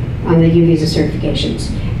on the U-Visa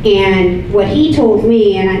certifications. And what he told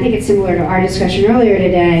me, and I think it's similar to our discussion earlier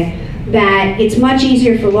today, that it's much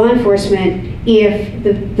easier for law enforcement if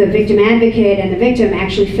the victim advocate and the victim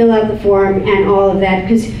actually fill out the form and all of that,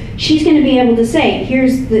 because she's going to be able to say,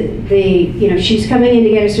 here's she's coming in to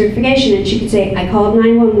get a certification, and she could say, I called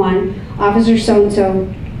 911, officer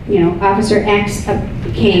so-and-so, officer X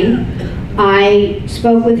came, I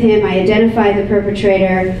spoke with him, I identified the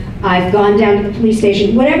perpetrator, I've gone down to the police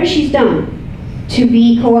station, whatever she's done to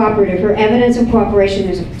be cooperative, her evidence of cooperation,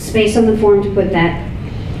 there's a space on the form to put that.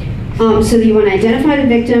 So that you want to identify the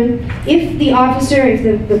victim. If the officer,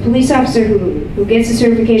 if the police officer who gets the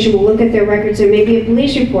certification will look at their records, there may be a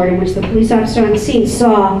police report in which the police officer on the scene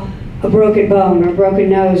saw a broken bone or a broken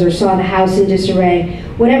nose or saw the house in disarray.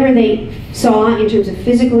 Whatever they saw in terms of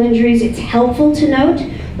physical injuries, it's helpful to note,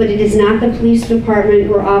 but it is not the police department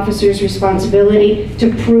or officer's responsibility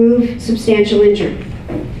to prove substantial injury.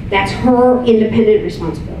 That's her independent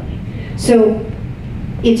responsibility. So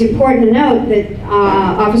it's important to note that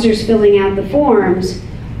officers filling out the forms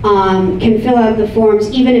can fill out the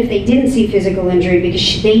forms even if they didn't see physical injury,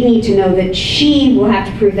 because they need to know that she will have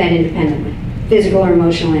to prove that independently, physical or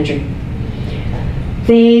emotional injury.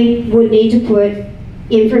 They would need to put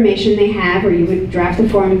information they have, or you would draft the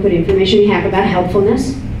form and put information you have about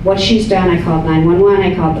helpfulness, what she's done. I called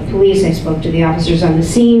 911, I called the police, I spoke to the officers on the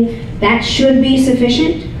scene. That should be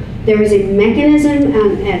sufficient. There is a mechanism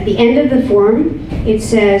at the end of the form. It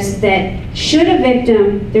says that should a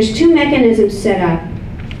victim, there's two mechanisms set up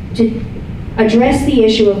to address the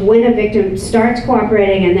issue of when a victim starts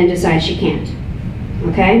cooperating and then decides she can't,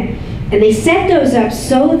 okay? And they set those up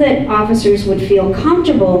so that officers would feel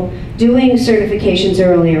comfortable doing certifications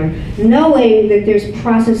earlier, knowing that there's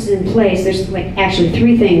processes in place. There's actually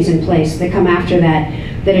 3 things in place that come after that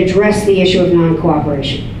address the issue of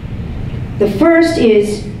non-cooperation. The first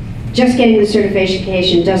is just getting the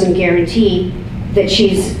certification doesn't guarantee that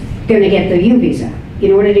she's going to get the U-Visa.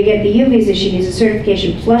 In order to get the U-Visa, she needs a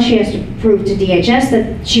certification, plus she has to prove to DHS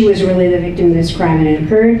that she was really the victim of this crime and it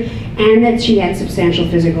occurred, and that she had substantial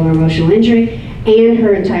physical or emotional injury, and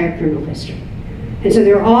her entire criminal history. And so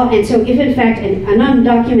so if in fact an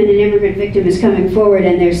undocumented immigrant victim is coming forward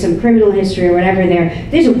and there's some criminal history or whatever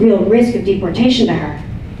there's a real risk of deportation to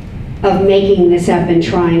her, of making this up and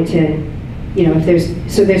trying to,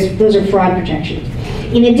 those are fraud protections.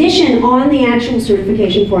 In addition, on the actual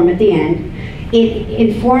certification form at the end, it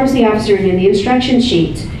informs the officer in the instruction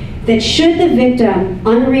sheet that should the victim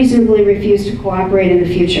unreasonably refuse to cooperate in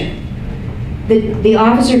the future, the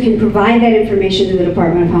officer can provide that information to the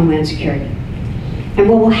Department of Homeland Security. And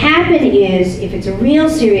what will happen is, if it's a real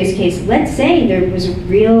serious case, let's say there was a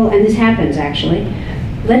real, and this happens actually,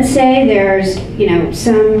 let's say there's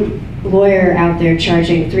some lawyer out there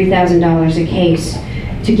charging $3,000 a case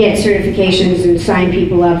to get certifications and sign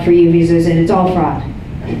people up for U-Visas, and it's all fraud.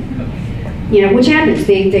 Which happens.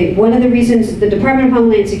 One of the reasons the Department of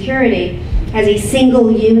Homeland Security has a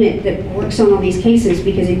single unit that works on all these cases,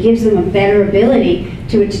 because it gives them a better ability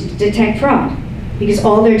to detect fraud. Because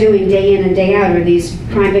all they're doing day in and day out are these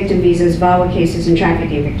crime victim visas, VAWA cases, and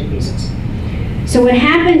trafficking victim visas. So what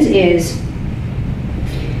happens is,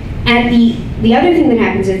 the other thing that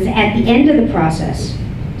happens is at the end of the process,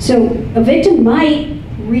 so a victim might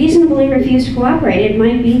reasonably refuse to cooperate. It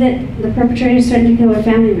might be that the perpetrator is threatening to kill her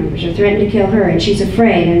family members or threatened to kill her, and she's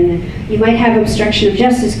afraid, and you might have obstruction of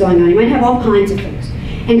justice going on. You might have all kinds of things.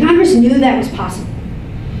 And Congress knew that was possible.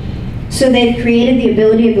 So they created the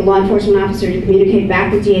ability of the law enforcement officer to communicate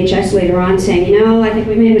back with DHS later on saying, I think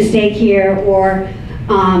we made a mistake here, or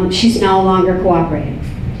she's no longer cooperating.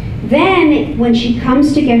 Then, when she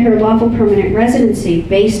comes to get her lawful permanent residency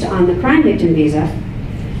based on the crime victim visa,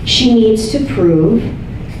 she needs to prove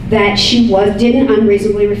that she didn't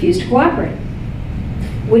unreasonably refuse to cooperate.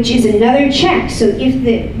 which is another check. So if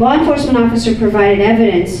the law enforcement officer provided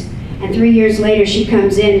evidence, and 3 years later she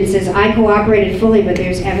comes in and says, I cooperated fully, but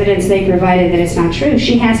there's evidence they provided that it's not true,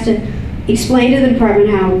 she has to explain to the Department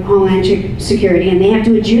of Homeland Security, and they have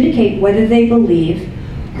to adjudicate whether they believe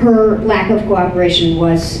her lack of cooperation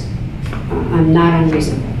was not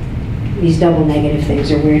unreasonable. These double negative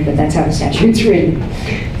things are weird, but that's how the statute's written.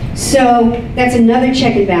 So that's another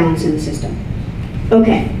check and balance in the system.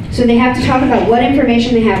 Okay, so they have to talk about what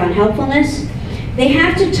information they have on helpfulness. They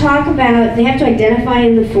have to talk about, they have to identify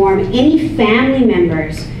in the form any family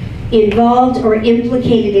members involved or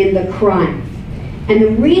implicated in the crime. And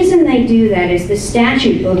the reason they do that is the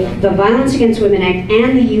statute, both the Violence Against Women Act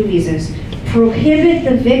and the U visas, prohibit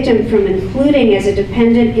the victim from including as a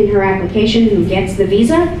dependent in her application who gets the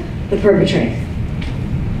visa, the perpetrator.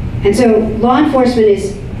 And so law enforcement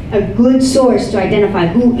is a good source to identify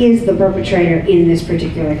who is the perpetrator in this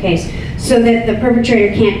particular case, so that the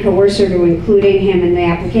perpetrator can't coerce her to including him in the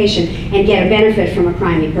application and get a benefit from a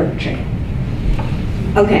crime he perpetrated.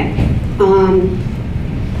 Okay.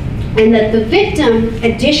 And that the victim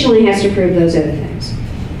additionally has to prove those other things.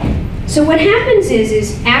 So what happens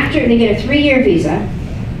is after they get a 3-year visa,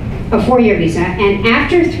 a 4-year visa, and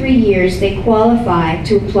after 3 years they qualify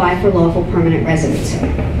to apply for lawful permanent residency.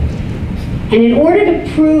 And in order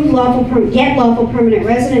to get lawful permanent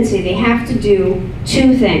residency, they have to do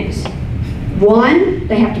 2 things. 1,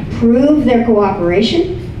 they have to prove their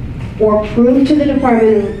cooperation, or prove to the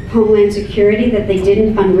Department of Homeland Security that they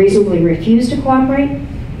didn't unreasonably refuse to cooperate.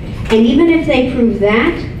 And even if they prove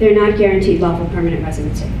that, they're not guaranteed lawful permanent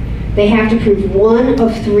residency. They have to prove 1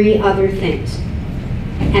 of 3 other things.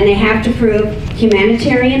 And they have to prove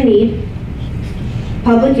humanitarian need,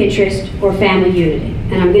 public interest, or family unity.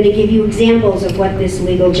 And I'm going to give you examples of what this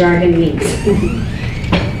legal jargon means.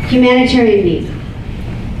 Humanitarian need.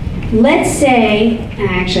 Let's say, I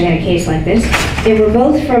actually had a case like this, they were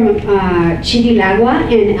both from Chivilagua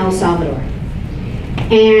in El Salvador.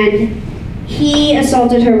 And he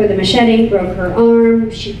assaulted her with a machete, broke her arm.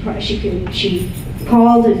 She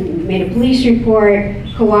called and made a police report,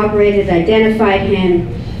 cooperated, identified him,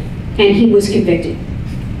 and he was convicted.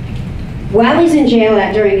 While he's in jail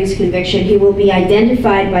during his conviction, he will be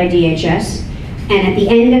identified by DHS, and at the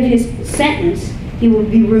end of his sentence, he will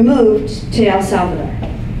be removed to El Salvador.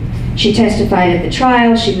 She testified at the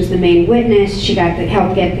trial, she was the main witness, she got the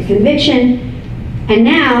help get the conviction, and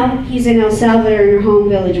now he's in El Salvador in her home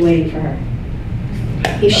village waiting for her.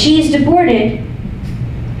 If she's deported,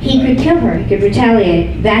 he could kill her, he could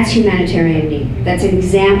retaliate. That's humanitarian need. That's an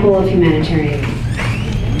example of humanitarian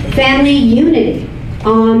need. Family unity.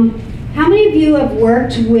 How many of you have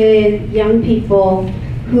worked with young people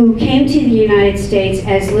who came to the United States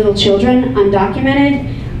as little children, undocumented,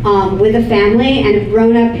 with a family, and have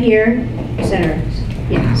grown up here, etc.?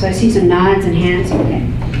 Yeah, so I see some nods and hands, okay.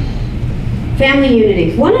 Family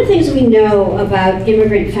unity. One of the things we know about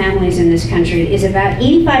immigrant families in this country is about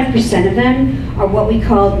 85% of them are what we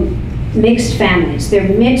call mixed families. They're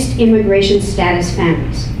mixed immigration status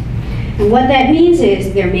families. And what that means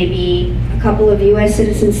is there may be a couple of U.S.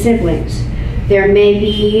 citizen siblings. There may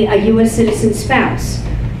be a U.S. citizen spouse.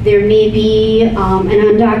 There may be an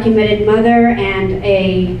undocumented mother and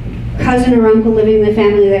a cousin or uncle living in the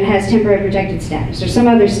family that has temporary protected status or some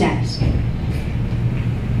other status.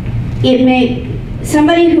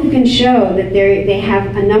 Somebody who can show that they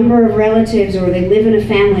have a number of relatives or they live in a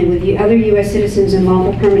family with other U.S. citizens and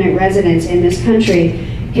lawful permanent residents in this country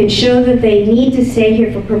can show that they need to stay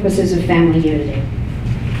here for purposes of family unity.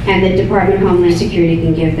 And the Department of Homeland Security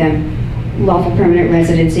can give them lawful permanent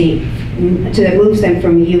residency that moves them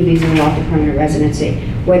from U visa to lawful permanent residency,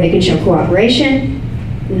 where they can show cooperation,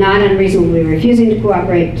 not unreasonably refusing to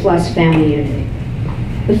cooperate, plus family unity.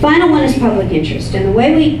 The final one is public interest. And the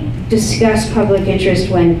way we discussed public interest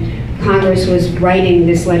when Congress was writing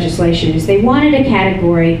this legislation is they wanted a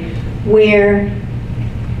category where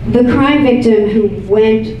the crime victim who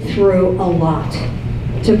went through a lot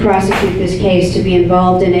to prosecute this case, to be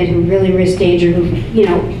involved in it, who really risked danger,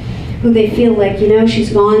 who they feel like,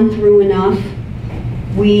 she's gone through enough.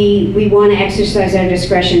 We want to exercise our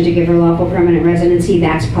discretion to give her lawful permanent residency.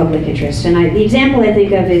 That's public interest. And the example I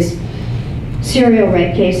think of is serial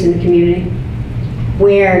rape case in the community,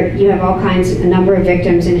 where you have a number of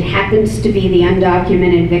victims, and it happens to be the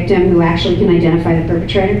undocumented victim who actually can identify the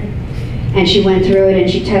perpetrator. And she went through it and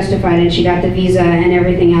she testified and she got the visa and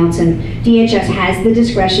everything else, and DHS has the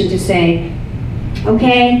discretion to say,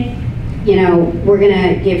 okay, we're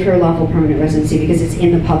gonna give her lawful permanent residency because it's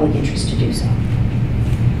in the public interest to do so.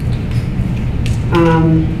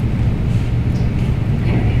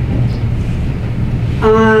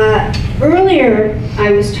 earlier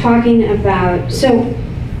I was talking about, so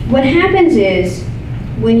what happens is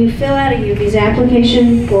when you fill out a visa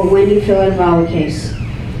application or when you fill out a VAWA case,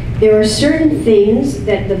 there are certain things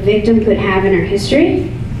that the victim could have in her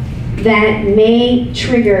history that may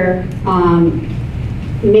trigger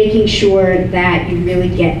making sure that you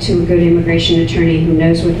really get to a good immigration attorney who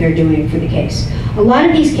knows what they're doing for the case. A lot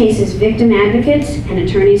of these cases, victim advocates and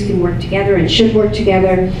attorneys can work together and should work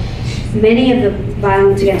together. Many of the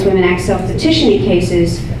Violence Against Women Act self-petitioning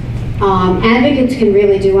cases, advocates can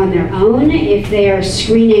really do on their own if they are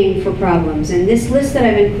screening for problems. And this list that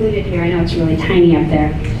I've included here, I know it's really tiny up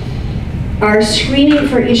there, are screening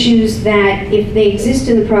for issues that, if they exist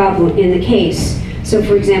in the case. So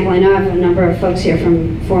for example, I know I have a number of folks here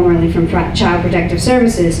formerly from Child Protective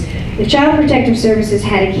Services. If Child Protective Services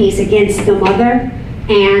had a case against the mother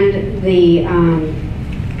and the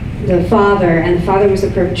father, and the father was the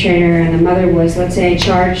perpetrator, and the mother was, let's say,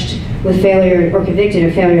 charged with failure or convicted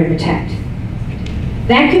of failure to protect,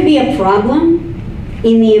 that could be a problem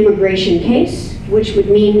in the immigration case, which would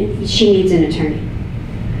mean she needs an attorney.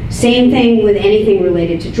 Same thing with anything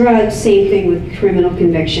related to drugs, same thing with criminal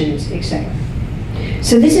convictions, etc.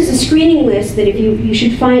 So this is a screening list that you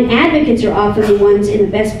should find advocates are often the ones in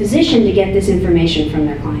the best position to get this information from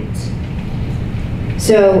their clients.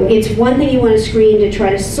 So it's one thing you want to screen to try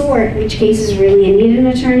to sort which cases really need an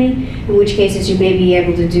attorney and which cases you may be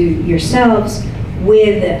able to do yourselves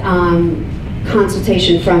with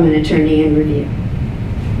consultation from an attorney and review.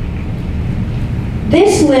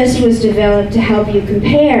 This list was developed to help you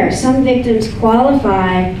compare. Some victims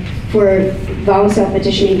qualify for VAWA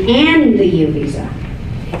self-petitioning and the U visa.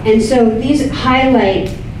 And so these highlight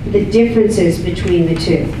the differences between the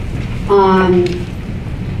two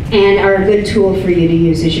and are a good tool for you to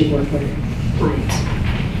use as you work with clients.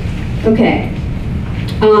 Okay.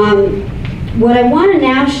 What I want to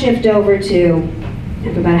now shift over to, I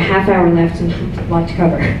have about a half hour left and a lot to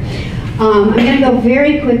cover. I'm going to go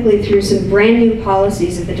very quickly through some brand new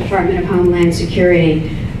policies of the Department of Homeland Security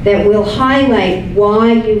that will highlight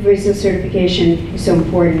why U visa certification is so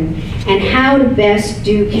important and how to best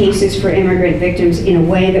do cases for immigrant victims in a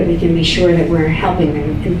way that we can be sure that we're helping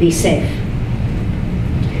them and be safe.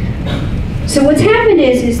 So what's happened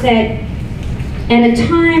is that at a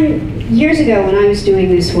time, years ago when I was doing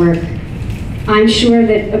this work, I'm sure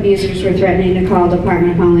that abusers were threatening to call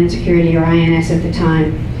Department of Homeland Security or INS at the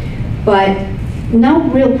time, but no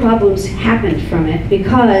real problems happened from it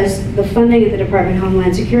because the funding at the Department of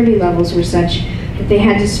Homeland Security levels were such that they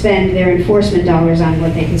had to spend their enforcement dollars on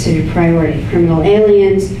what they considered priority: criminal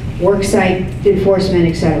aliens, worksite enforcement,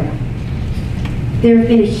 etc. There have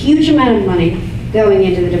been a huge amount of money going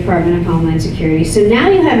into the Department of Homeland Security. So now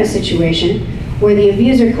you have a situation where the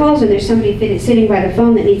abuser calls and there's somebody sitting by the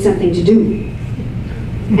phone that needs something to do.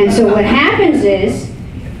 And so what happens is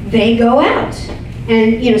they go out.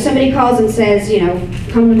 And somebody calls and says,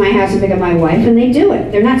 come to my house and pick up my wife, and they do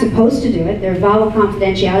it. They're not supposed to do it. There are VAWA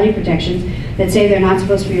confidentiality protections that say they're not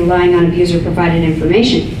supposed to be relying on abuser-provided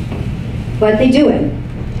information. But they do it.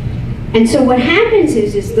 And so what happens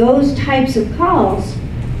is those types of calls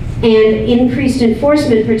and increased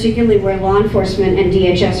enforcement, particularly where law enforcement and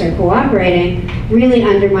DHS are cooperating, really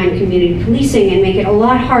undermine community policing and make it a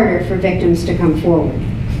lot harder for victims to come forward.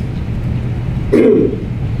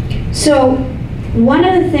 So one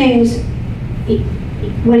of the things,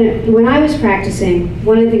 when I was practicing,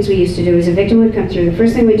 one of the things we used to do is a victim would come through, the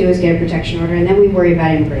first thing we do is get a protection order, and then we worry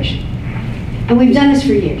about immigration. And we've done this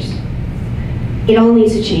for years. It all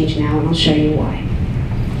needs to change now, and I'll show you why.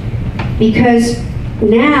 Because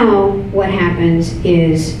now what happens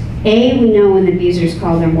is, A, we know when the abusers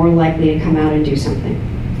call, they're more likely to come out and do something.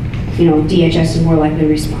 DHS is more likely to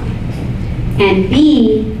respond. And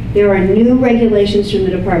B, there are new regulations from the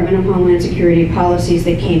Department of Homeland Security policies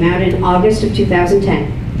that came out in August of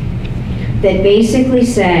 2010 that basically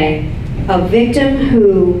say a victim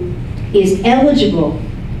who is eligible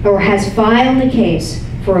or has filed a case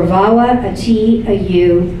for a VAWA, a T, a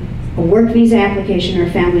U, a work visa application, or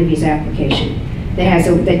a family visa application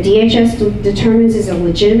that DHS determines is a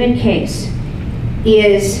legitimate case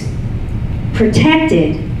is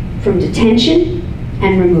protected from detention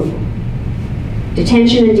and removal.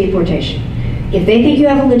 Detention and deportation. If they think you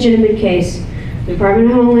have a legitimate case, the Department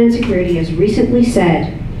of Homeland Security has recently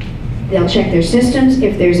said they'll check their systems.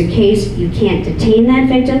 If there's a case, you can't detain that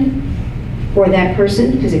victim or that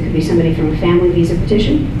person, because it could be somebody from a family visa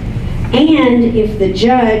petition. And if the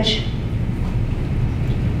judge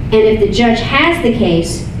has the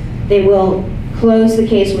case, they will close the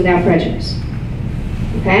case without prejudice.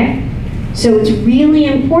 Okay? So it's really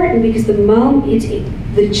important because the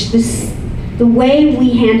the way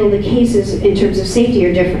we handle the cases in terms of safety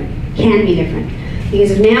are different, can be different.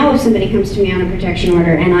 Because now if somebody comes to me on a protection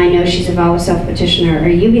order and I know she's a VAWA self-petitioner or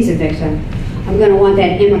a U visa victim, I'm going to want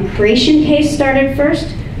that immigration case started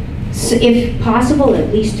first, so if possible,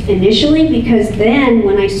 at least initially, because then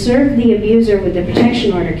when I serve the abuser with the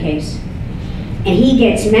protection order case and he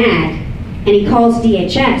gets mad and he calls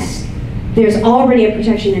DHS, there's already a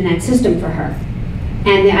protection in that system for her.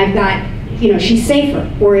 And I've got, she's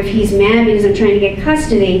safer. Or if he's mad because I'm trying to get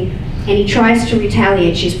custody and he tries to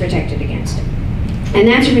retaliate, she's protected against it. And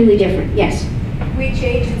that's really different, yes? Which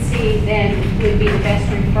agency then would be the best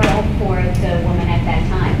referral for the woman at that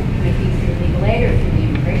time? Would it be through legal aid or through the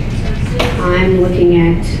immigration services? I'm looking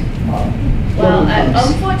at, Well,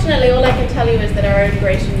 unfortunately, all I can tell you is that our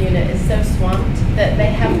immigration unit is so swamped that they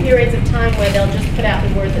have periods of time where they'll just put out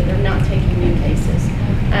the word that they're not taking new cases.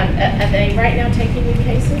 Are they right now taking new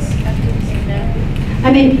cases after this? No?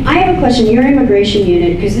 I mean, I have a question. Your immigration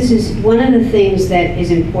unit, because this is one of the things that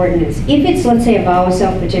is important, is if it's, let's say, a VAWA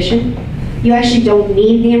self-petition, you actually don't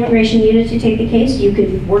need the immigration unit to take the case. You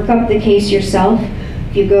can work up the case yourself.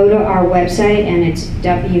 If you go to our website, and it's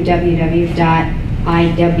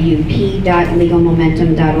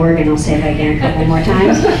www.iwp.legalmomentum.org, and I'll say that again a couple more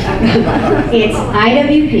times. It's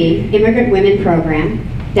IWP, Immigrant Women Program,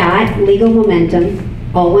 .legalmomentum,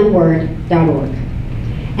 all one word, .org.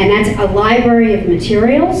 And that's a library of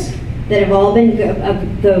materials that have all been,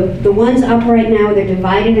 the ones up right now, they're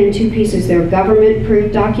divided in two pieces. They're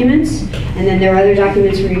government-approved documents, and then there are other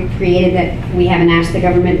documents we created that we haven't asked the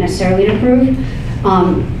government necessarily to approve.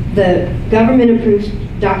 The government-approved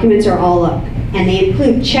documents are all up, and they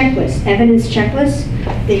include checklists, evidence checklists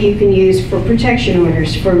that you can use for protection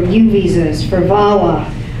orders, for U visas, for VAWA,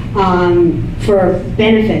 for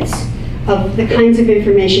benefits, of the kinds of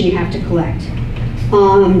information you have to collect.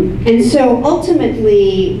 And so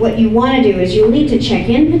ultimately, what you want to do is you'll need to check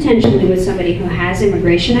in potentially with somebody who has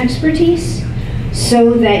immigration expertise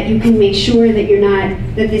so that you can make sure that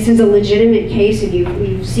that this is a legitimate case and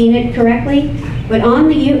you've seen it correctly. But on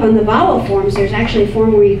the VAWA forms, there's actually a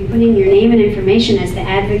form where you put in your name and information as the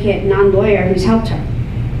advocate, non-lawyer who's helped her.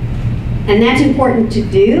 And that's important to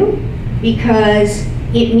do because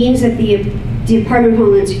it means that the Department of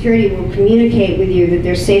Homeland Security will communicate with you, that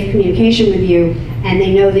there's safe communication with you, and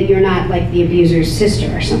they know that you're not like the abuser's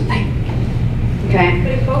sister or something. Okay?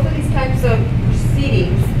 But in both of these types of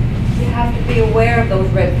proceedings, you have to be aware of those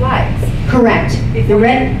red flags. Correct. You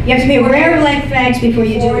have to be aware of red flags before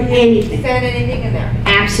you do anything. Send anything in there.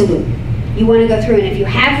 Absolutely. You want to go through, and if you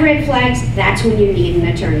have red flags, that's when you need an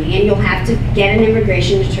attorney, and you'll have to get an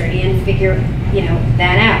immigration attorney and figure,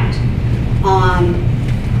 that out.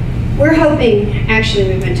 We're hoping, actually,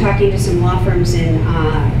 we've been talking to some law firms in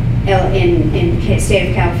the state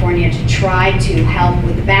of California to try to help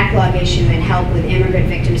with the backlog issue and help with immigrant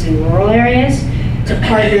victims in rural areas, to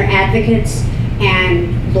partner advocates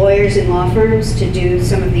and lawyers in law firms to do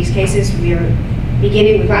some of these cases.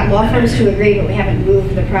 We've got law firms to agree, but we haven't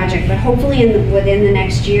moved the project. But hopefully within the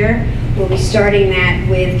next year, we'll be starting that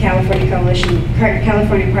with California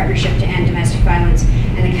Partnership to End Domestic Violence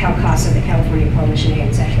and the CalCASA, the California Coalition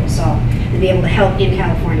Against Sexual Assault, and be able to help in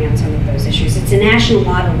California on some of those issues. It's a national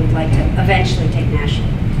model we'd like to eventually take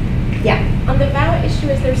nationally. Yeah? On the VAWA issue,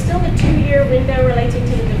 is there still the 2-year window relating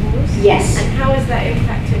to the divorce? Yes. And how is that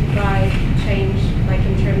impacted by change, like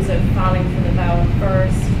in terms of filing for the VAWA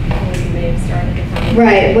first, before you may have started the family?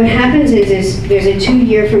 Right. What happens is there's a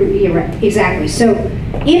 2-year from, exactly. So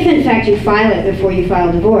if in fact you file it before you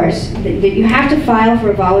file divorce, that you have to file for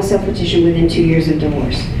a VAWA self-petition within 2 years of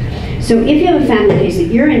divorce. So if you have a family case that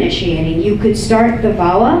you're initiating, you could start the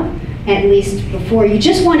VAWA at least before. You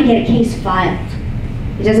just want to get a case filed.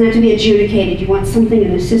 It doesn't have to be adjudicated. You want something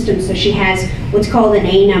in the system so she has what's called an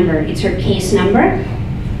A number. It's her case number.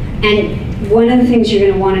 And one of the things you're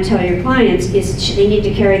going to want to tell your clients is they need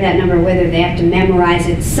to carry that number with them. They have to memorize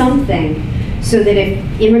it, something, so that if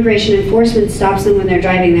immigration enforcement stops them when they're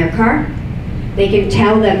driving their car, they can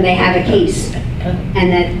tell them they have a case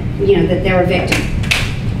and that, that they're a victim.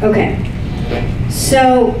 Okay.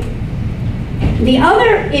 So the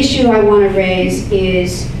other issue I want to raise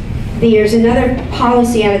is there's another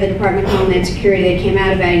policy out of the Department of Homeland Security that came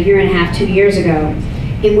out about 1.5 years, 2 years ago,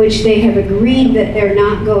 in which they have agreed that they're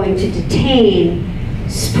not going to detain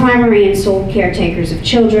primary and sole caretakers of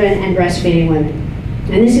children and breastfeeding women.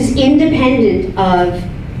 And this is independent of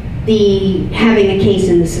having a case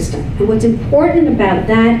in the system. And what's important about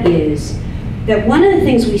that is that one of the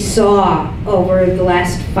things we saw over the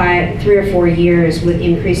last 3 or 4 years with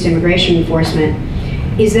increased immigration enforcement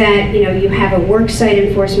is that you have a work site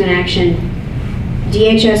enforcement action,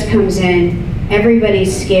 DHS comes in,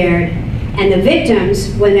 everybody's scared, And the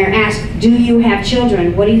victims, when they're asked, do you have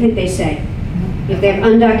children, what do you think they say? If they have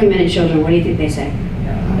undocumented children, what do you think they say?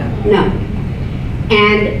 No.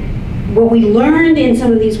 And what we learned in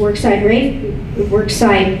some of these worksite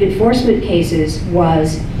enforcement cases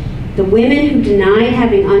was the women who denied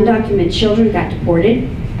having undocumented children got deported,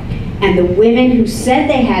 and the women who said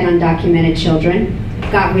they had undocumented children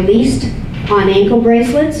got released on ankle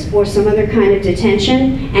bracelets or some other kind of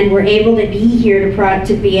detention and were able to be here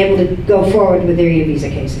to be able to go forward with their U visa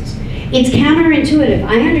cases. It's counterintuitive.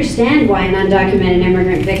 I understand why an undocumented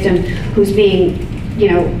immigrant victim who's being,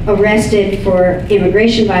 arrested for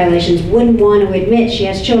immigration violations wouldn't want to admit she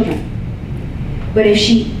has children. But if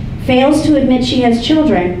she fails to admit she has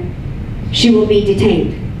children, she will be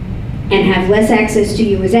detained and have less access to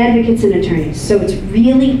you as advocates and attorneys. So it's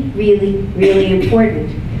really, really, really important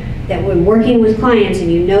that when working with clients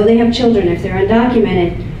and you know they have children, if they're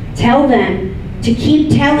undocumented, tell them to keep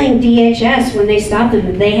telling DHS when they stop them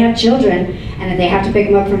that they have children and that they have to pick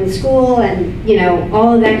them up from the school and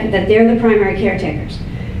all of that, that they're the primary caretakers.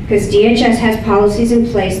 Because DHS has policies in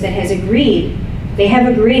place that have agreed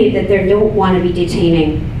that they don't want to be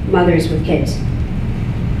detaining mothers with kids,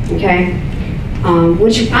 okay?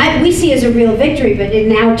 Which we see as a real victory, but it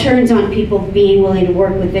now turns on people being willing to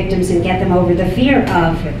work with victims and get them over the fear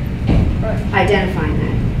of identifying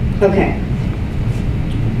that. Okay.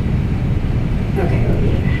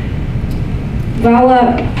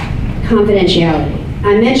 VAWA confidentiality.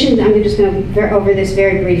 I mentioned, I'm just going to go over this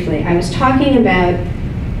very briefly. I was talking about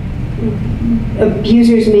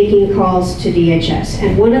abusers making calls to DHS,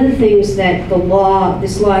 and one of the things that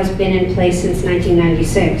this law has been in place since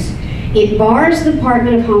 1996, it bars the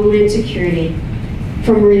Department of Homeland Security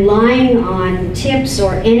from relying on tips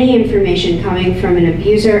or any information coming from an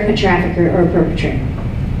abuser, a trafficker, or a perpetrator.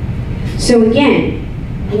 So again,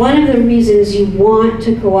 one of the reasons you want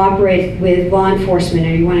to cooperate with law enforcement,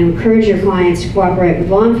 or you want to encourage your clients to cooperate with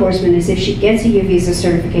law enforcement, is if she gets a U visa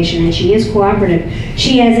certification and she is cooperative,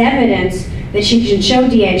 she has evidence that she can show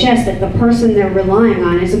DHS that the person they're relying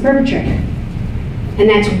on is a perpetrator. And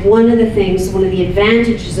that's one of the things, one of the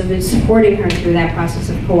advantages of supporting her through that process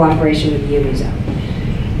of cooperation with the U visa.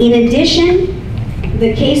 In addition,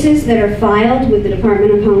 the cases that are filed with the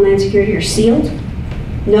Department of Homeland Security are sealed.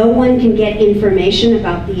 No one can get information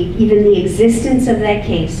about even the existence of that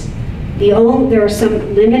case. There are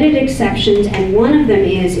some limited exceptions, and one of them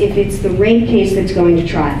is if it's the rape case that's going to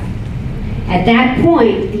trial. At that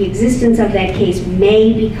point, the existence of that case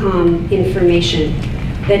may become information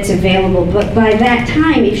that's available, but by that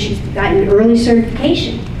time, if she's gotten early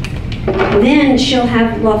certification, then she'll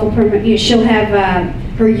have lawful permit, she'll have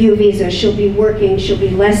her U visa, she'll be working, she'll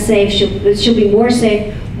be less safe, she'll be more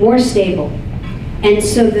safe, more stable. And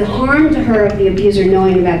so the harm to her of the abuser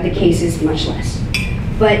knowing about the case is much less.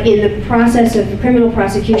 But in the process of the criminal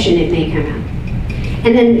prosecution, it may come out.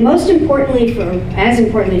 And then most importantly, as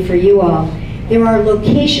importantly for you all, there are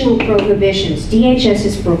locational prohibitions. DHS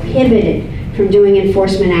is prohibited from doing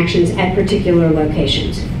enforcement actions at particular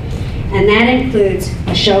locations. And that includes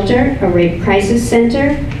a shelter, a rape crisis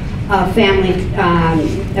center, a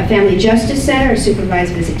family justice center, a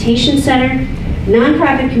supervised visitation center,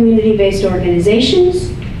 nonprofit community-based organizations,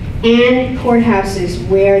 and courthouses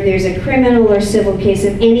where there's a criminal or civil case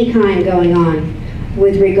of any kind going on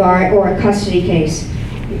with regard, or a custody case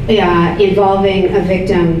involving a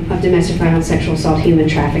victim of domestic violence, sexual assault, human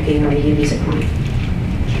trafficking, or a U visa crime.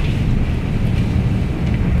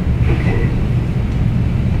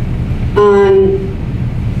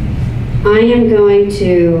 I am going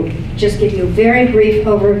to just give you a very brief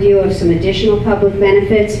overview of some additional public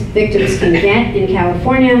benefits victims can get in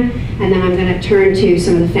California, and then I'm going to turn to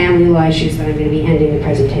some of the family law issues that I'm going to be ending the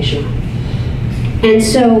presentation on. And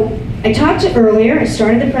so I talked earlier, I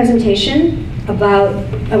started the presentation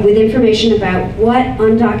with information about what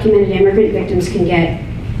undocumented immigrant victims can get,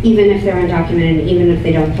 even if they're undocumented, and even if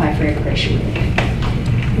they don't apply for immigration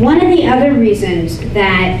relief. One of the other reasons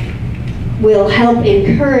that will help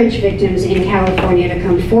encourage victims in California to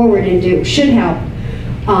come forward and should help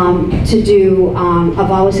to do a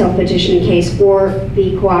VAWA self-petitioning case or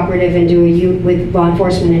be cooperative and with law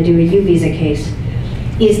enforcement and do a U visa case,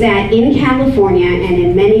 is that in California and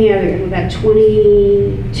in many other, about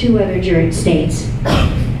 22 other states,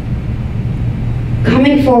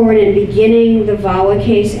 coming forward and beginning the VAWA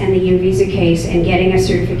case and the U visa case and getting a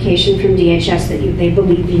certification from DHS that they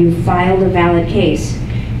believe you filed a valid case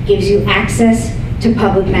gives you access to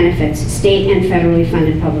public benefits, state and federally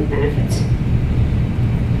funded public benefits.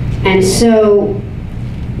 And so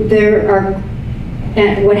there are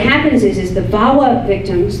what happens is the VAWA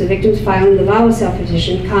victims, the victims filing the VAWA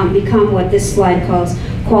self-petition, become what this slide calls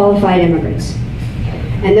qualified immigrants.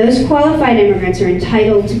 And those qualified immigrants are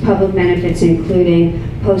entitled to public benefits, including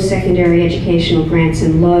post-secondary educational grants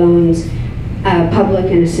and loans, public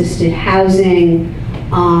and assisted housing,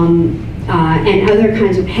 and other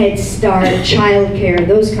kinds of Head Start, childcare,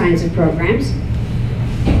 those kinds of programs.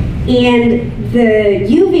 And the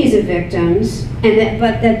U visa victims,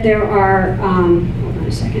 but that there are, hold on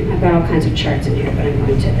a second, I've got all kinds of charts in here, but I'm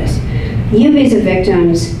going to this. U visa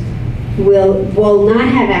victims will not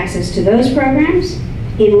have access to those programs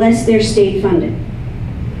unless they're state funded.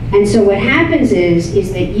 And so what happens is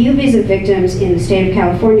that U visa victims in the state of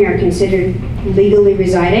California are considered legally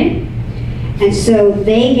residing, and so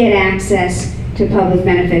they get access to public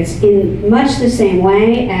benefits in much the same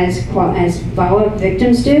way as VAWA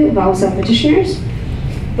victims do, VAWA self-petitioners,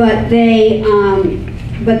 but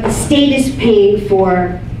but the state is paying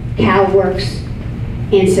for CalWORKs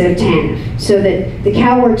instead of TANF, so that the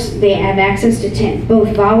CalWORKs, they have access to both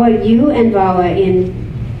VAWA U and VAWA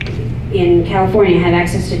in California have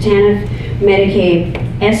access to TANF, Medicaid,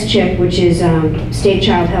 SCHIP, which is State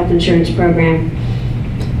Child Health Insurance Program.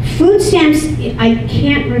 Food stamps, I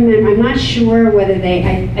can't remember, I'm not sure whether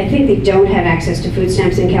I think they don't have access to food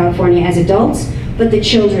stamps in California as adults, but the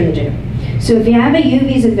children do. So if you have a U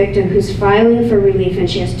visa victim who's filing for relief and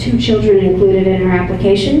she has 2 children included in her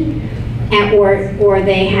application, or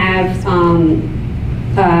they have,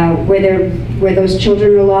 where those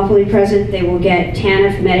children are lawfully present, they will get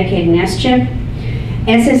TANF, Medicaid, and SCHIP.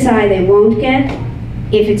 SSI they won't get.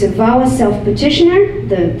 If it's a VAWA self-petitioner,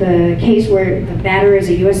 the case where the batterer is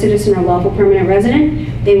a U.S. citizen or lawful permanent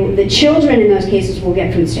resident, the children in those cases will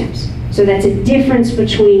get food stamps. So that's a difference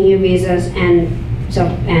between U visas and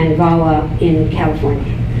VAWA in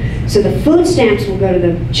California. So the food stamps will go to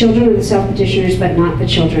the children of the self-petitioners, but not the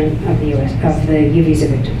children of the U visa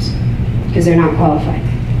victims, because they're not qualified.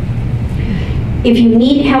 If you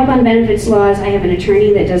need help on benefits laws, I have an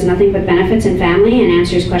attorney that does nothing but benefits and family and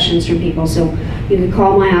answers questions from people. So you can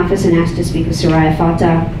call my office and ask to speak with Soraya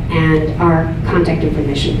Fata, and our contact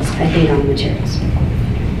information is, I think, on the materials.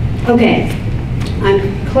 Okay,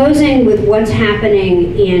 I'm closing with what's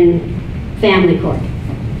happening in family court.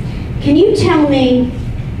 Can you tell me,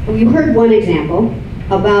 you heard one example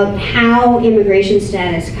about how immigration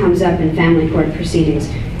status comes up in family court proceedings.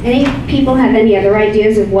 Any people have any other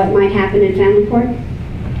ideas of what might happen in family court?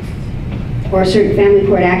 Or certain family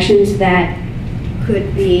court actions that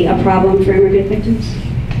could be a problem for immigrant victims?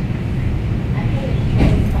 I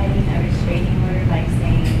heard fighting a restraining order by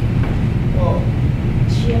saying, well,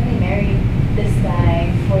 she only married this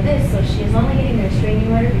guy for this, so she is only getting the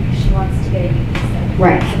restraining order because she wants to get a new visa.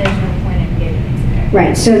 Right. So there's no point in giving it to her.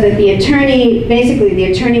 Right, so that the attorney, basically the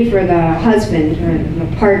attorney for the husband or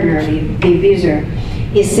the partner, the abuser,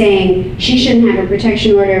 is saying she shouldn't have a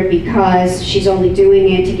protection order because she's only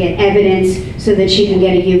doing it to get evidence so that she can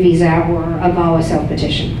get a U visa or a VAWA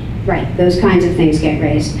self-petition. Right, those kinds of things get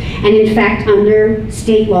raised. And in fact, under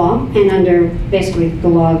state law and under basically the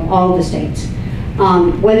law of all the states,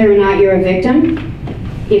 whether or not you're a victim,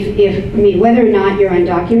 whether or not you're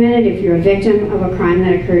undocumented, if you're a victim of a crime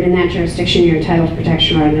that occurred in that jurisdiction, you're entitled to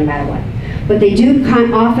protection order no matter what. But they do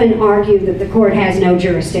often argue that the court has no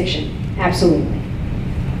jurisdiction. Absolutely.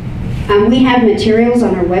 We have materials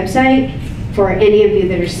on our website for any of you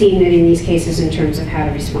that are seeing it in these cases in terms of how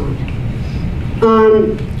to respond.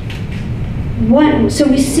 So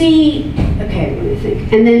we see, okay, let me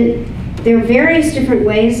think. And then there are various different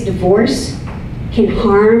ways divorce can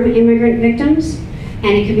harm immigrant victims,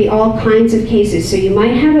 and it could be all kinds of cases. So you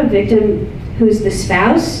might have a victim who's the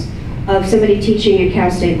spouse of somebody teaching at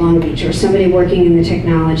Cal State Long Beach or somebody working in the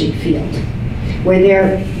technology field, where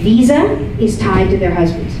their visa is tied to their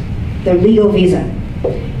husband's, their legal visa.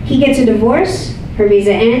 He gets a divorce, her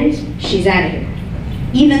visa ends, she's out of here.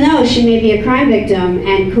 Even though she may be a crime victim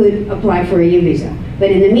and could apply for a U visa. But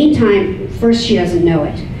in the meantime, first, she doesn't know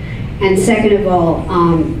it. And second of all,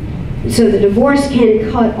 so the divorce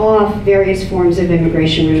can cut off various forms of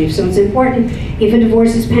immigration relief. So it's important, if a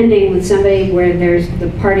divorce is pending with somebody where there's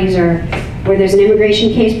an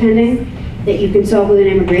immigration case pending, that you consult with an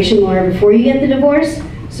immigration lawyer before you get the divorce,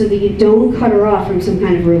 so that you don't cut her off from some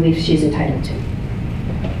kind of relief she's entitled to.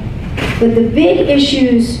 But the big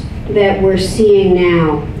issues that we're seeing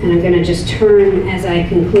now, and I'm going to just turn as I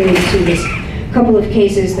conclude to this couple of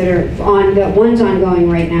cases that are one's ongoing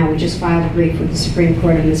right now. We just filed a brief with the Supreme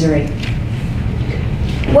Court of Missouri.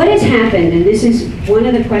 What has happened, and this is one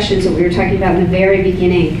of the questions that we were talking about in the very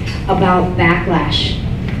beginning about backlash.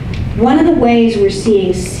 One of the ways we're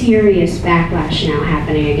seeing serious backlash now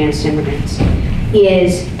happening against immigrants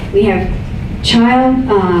is we have child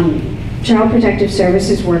protective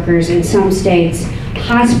services workers in some states,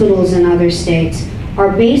 hospitals in other states,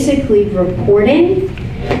 are basically reporting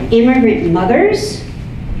immigrant mothers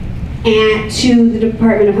and to the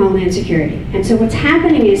Department of Homeland Security. And so what's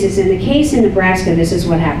happening is in the case in Nebraska, this is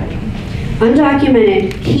what happened.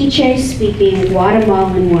 Undocumented, Quiche-speaking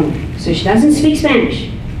Guatemalan woman, so she doesn't speak Spanish,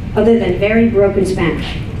 other than very broken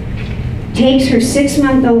Spanish, takes her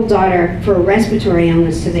 6-month-old daughter for a respiratory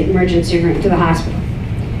illness to the emergency room, to the hospital.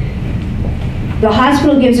 The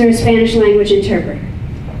hospital gives her a Spanish language interpreter,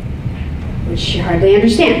 which she hardly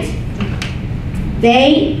understands.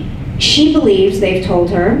 She believes, they've told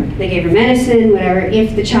her, they gave her medicine, whatever,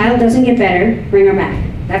 if the child doesn't get better, bring her back.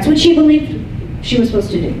 That's what she believed she was supposed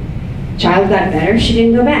to do. Child got better, she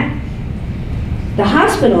didn't go back. The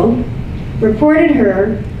hospital reported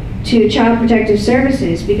her to Child Protective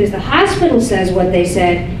Services because the hospital says what they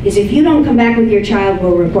said is if you don't come back with your child,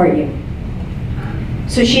 we'll report you.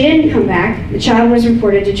 So she didn't come back. The child was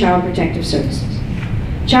reported to Child Protective Services.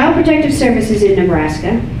 Child Protective Services in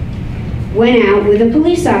Nebraska went out with a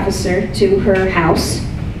police officer to her house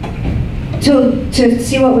to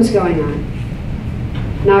see what was going on.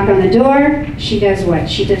 Knock on the door, she does what?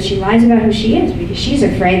 She lies about who she is because she's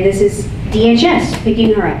afraid this is DHS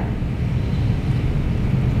picking her up.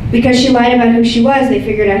 Because she lied about who she was, they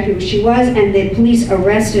figured out who she was, and the police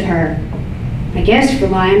arrested her. I guess for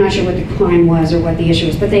lying, I'm not sure what the crime was or what the issue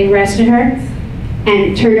was, but they arrested her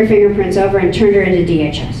and turned her fingerprints over and turned her into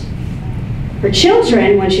DHS. Her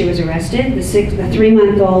children, when she was arrested, the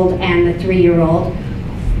 3-month-old and the 3-year-old,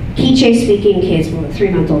 Quiche-speaking kids, well, the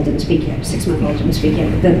 3-month-old didn't speak yet, 6-month-old didn't speak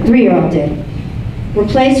yet, but the 3-year-old did, were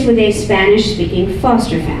placed with a Spanish-speaking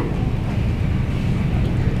foster family.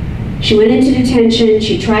 She went into detention.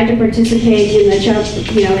 She tried to participate in the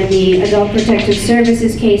in the adult protective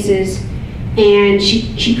services cases, and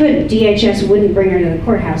she couldn't. DHS wouldn't bring her to the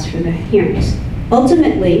courthouse for the hearings.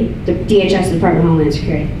 Ultimately, the DHS, the Department of Homeland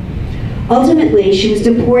Security. Ultimately, she was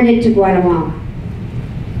deported to Guatemala,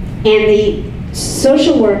 and the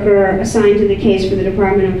social worker assigned to the case for the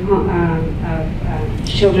Department of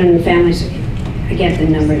Children and Families, I get the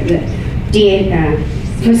number,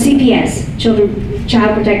 for CPS,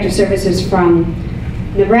 Child Protective Services from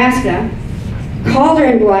Nebraska, called her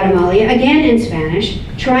in Guatemala, again in Spanish,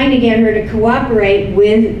 trying to get her to cooperate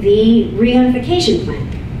with the reunification plan,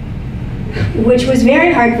 which was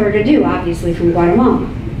very hard for her to do, obviously, from Guatemala.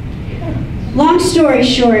 Long story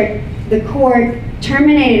short, the court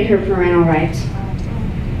terminated her parental rights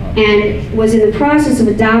and was in the process of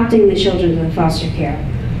adopting the children to the foster care.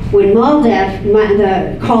 When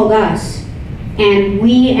MALDEF called us, and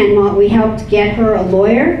we helped get her a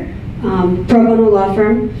lawyer, pro bono law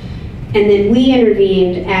firm, and then we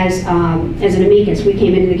intervened as an amicus. We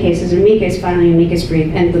came into the case as an amicus, filing an amicus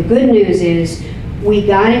brief. And the good news is we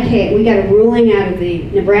got a ruling out of the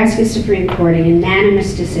Nebraska Supreme Court, a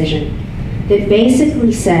unanimous decision, that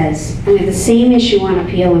basically says, and we have the same issue on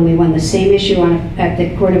appeal, and we won the same issue at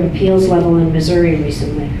the Court of Appeals level in Missouri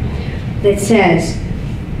recently, that says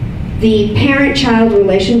the parent-child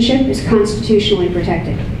relationship is constitutionally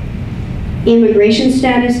protected. Immigration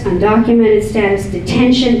status, undocumented status,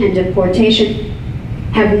 detention, and deportation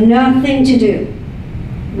have nothing to do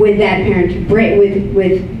with that parent,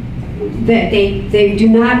 they do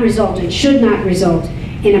not result and should not result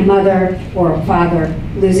in a mother or a father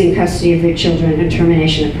losing custody of their children and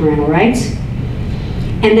termination of parental rights.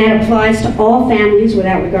 And that applies to all families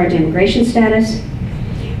without regard to immigration status.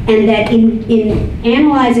 And that in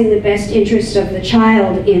analyzing the best interest of the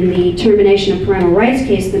child in the termination of parental rights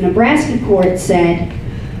case, the Nebraska court said,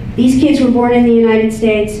 these kids were born in the United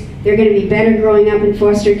States, they're going to be better growing up in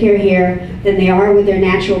foster care here than they are with their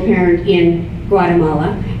natural parent in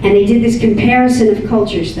Guatemala. And they did this comparison of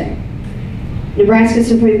cultures there. Nebraska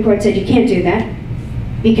Supreme Court said you can't do that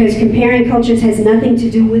because comparing cultures has nothing to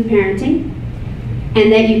do with parenting, and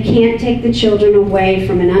that you can't take the children away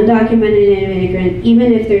from an undocumented immigrant,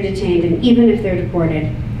 even if they're detained and even if they're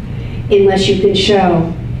deported, unless you can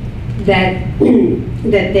show that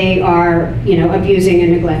that they are, abusing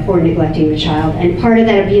and neglecting the child. And part of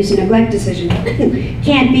that abuse and neglect decision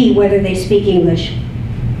can't be whether they speak English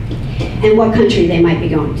and what country they might be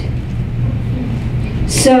going to.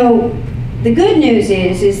 So the good news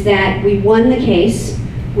is that we won the case.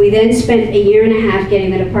 We then spent a year and a half getting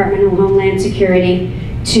the Department of Homeland Security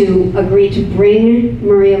to agree to bring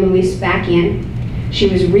Maria Luis back in. She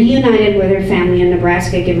was reunited with her family in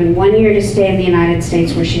Nebraska, given 1 year to stay in the United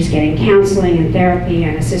States where she's getting counseling and therapy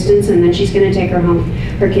and assistance, and then she's going to take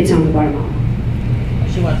her kids home to Guatemala.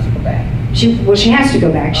 She wants to go back. She has to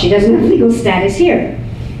go back. She doesn't have legal status here.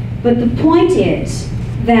 But the point is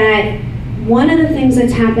that one of the things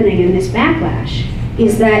that's happening in this backlash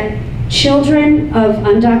is that children of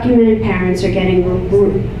undocumented parents are getting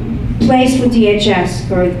placed with DHS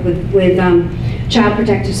or with Child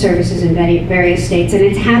Protective Services in various states, and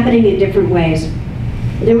it's happening in different ways.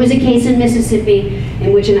 There was a case in Mississippi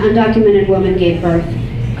in which an undocumented woman gave birth,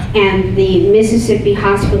 and the Mississippi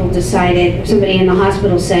hospital decided, somebody in the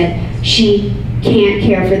hospital said, she can't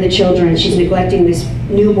care for the children, she's neglecting this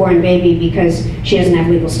newborn baby because she doesn't have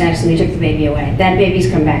legal status, and they took the baby away. That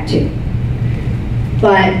baby's come back too.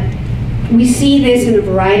 But we see this in a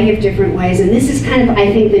variety of different ways, and this is kind of,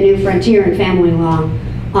 I think, the new frontier in family law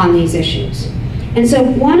on these issues. And so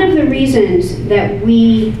one of the reasons that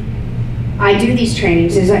I do these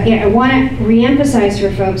trainings is I want to reemphasize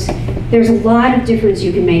for folks, there's a lot of difference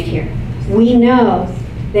you can make here. We know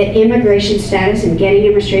that immigration status and getting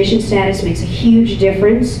immigration status makes a huge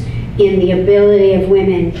difference in the ability of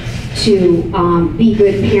women to be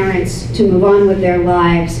good parents, to move on with their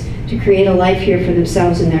lives, to create a life here for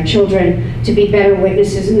themselves and their children, to be better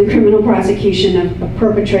witnesses in the criminal prosecution of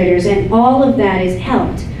perpetrators, and all of that is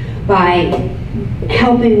helped by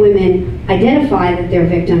helping women identify that they're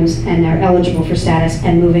victims and they're eligible for status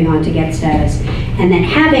and moving on to get status. And then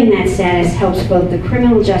having that status helps both the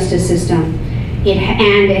criminal justice system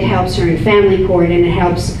and it helps her in family court, and it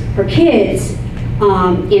helps her kids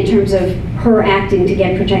in terms of her acting to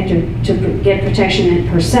get protection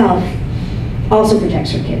herself, also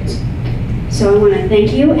protects her kids. So I want to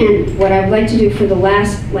thank you, and what I would like to do for the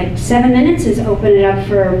last 7 minutes is open it up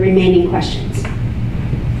for remaining questions.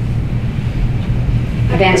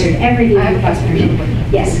 I've answered everything you possibly can.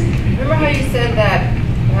 Yes. Remember how you said that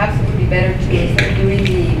perhaps it would be better to, instead of doing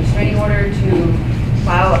the restraining order, to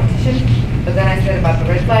file a petition? But then I said about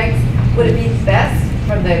the red flags. Would it be best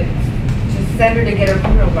for to send her to get her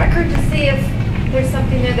criminal record to see if there's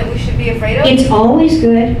something there that we should be afraid of? It's always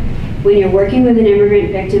good when you're working with an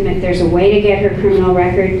immigrant victim, if there's a way to get her criminal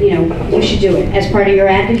record, you should do it as part of your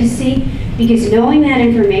advocacy, because knowing that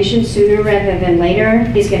information sooner rather than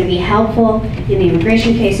later is going to be helpful in the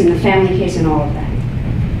immigration case, in the family case, and all of that.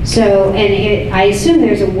 So, and I assume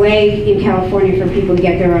there's a way in California for people to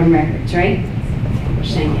get their own records, right? We're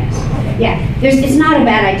saying yes. Yeah, it's not a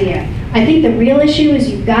bad idea. I think the real issue is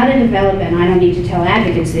you've got to develop, and I don't need to tell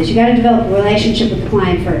advocates this, you've got to develop a relationship with the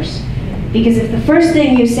client first. Because if the first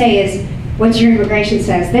thing you say is, what's your immigration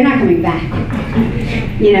status, they're not coming back.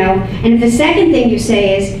 And if the second thing you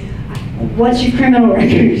say is, what's your criminal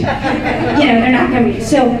record? They're not coming.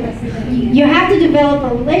 So you have to develop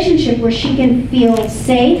a relationship where she can feel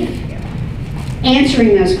safe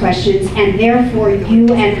answering those questions, and therefore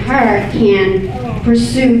you and her can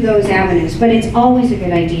pursue those avenues. But it's always a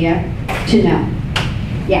good idea to know.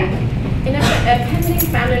 Yeah. In a pending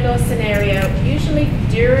family law scenario, usually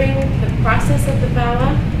during the process of the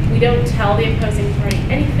VAWA, we don't tell the opposing party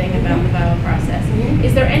anything about the VAWA process. Mm-hmm.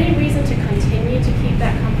 Is there any reason to continue to keep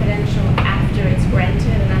that confidential after it's granted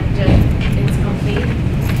and after it's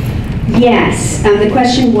complete? Yes. The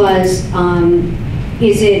question was,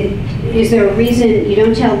 is there a reason you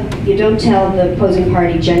don't tell the opposing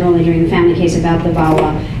party generally during the family case about the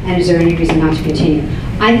VAWA, and is there any reason not to continue?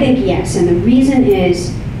 I think yes, and the reason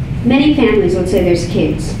is, many families, let's say there's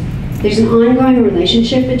kids, there's an ongoing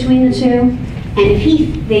relationship between the two, and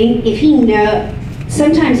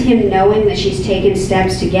sometimes him knowing that she's taken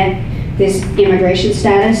steps to get this immigration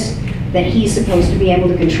status that he's supposed to be able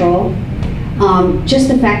to control, just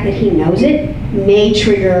the fact that he knows it may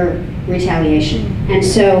trigger retaliation. And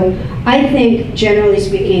so I think, generally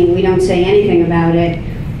speaking, we don't say anything about it.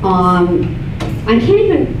 I can't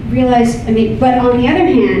even realize, but on the other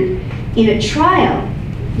hand, in a trial,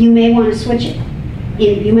 you may want to switch it.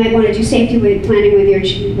 You might want to do safety planning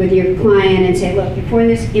with your client and say, look, before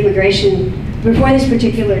this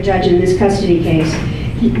particular judge in this custody case,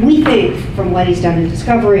 we think, from what he's done in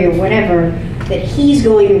discovery or whatever, that he's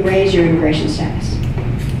going to raise your immigration status.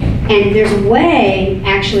 And there's a way,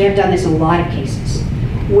 actually I've done this in a lot of cases,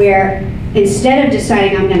 where instead of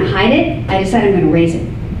deciding I'm going to hide it, I decide I'm going to raise it.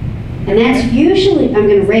 And that's usually, I'm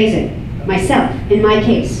going to raise it myself, in my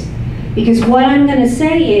case. Because what I'm going to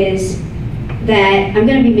say is that I'm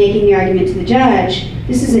going to be making the argument to the judge,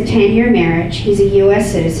 this is a 10-year marriage, he's a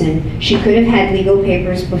US citizen, she could have had legal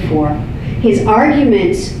papers before. His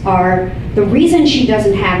arguments are, the reason she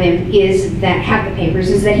doesn't have him is that, have the papers,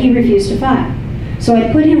 is that he refused to file. So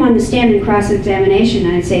I'd put him on the stand in cross-examination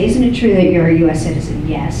and I'd say, isn't it true that you're a US citizen?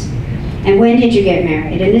 Yes. And when did you get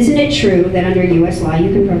married? And isn't it true that under US law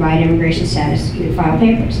you can provide immigration status, you can file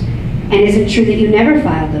papers? And is it true that you never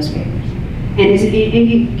filed those papers? And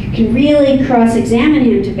you can really cross-examine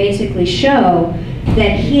him to basically show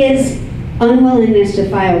that his unwillingness to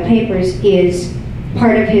file papers is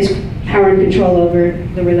part of his power and control over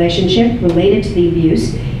the relationship related to the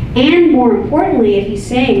abuse. And more importantly, if he's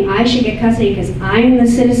saying, I should get custody because I'm the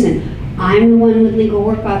citizen, I'm the one with legal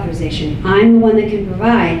work authorization, I'm the one that can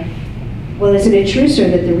provide, well, isn't it true, sir,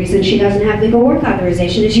 that the reason she doesn't have legal work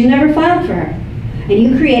authorization is you never filed for her? And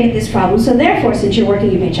you created this problem, so therefore, since you're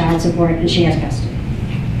working, you pay child support and she has custody.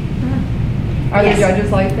 Are Yes. there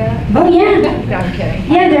judges like that? Oh, yeah. No, I'm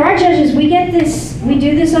kidding. Yeah, there are judges. We get this, we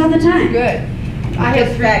do this all the time. Good. I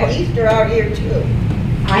have three questions. Easter out here too.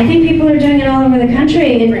 I think people are doing it all over the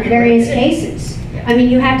country in various cases. I mean,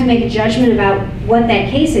 you have to make a judgment about what that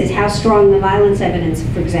case is, how strong the violence evidence,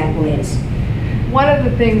 for example, is. One of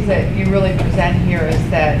the things that you really present here is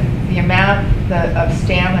that the amount of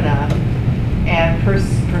stamina and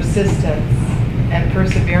persistence and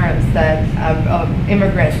perseverance that an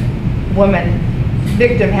immigrant woman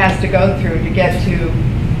victim has to go through to get to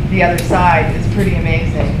the other side is pretty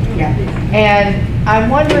amazing. Yeah. And I'm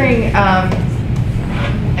wondering,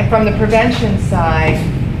 from the prevention side,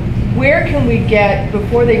 where can we get,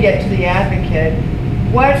 before they get to the advocate,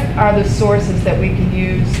 what are the sources that we can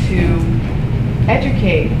use to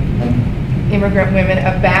educate immigrant women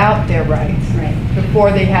about their rights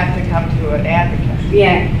before they have to come to an advocate?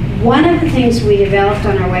 Yeah. One of the things we developed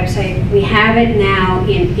on our website, we have it now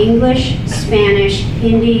in English, Spanish,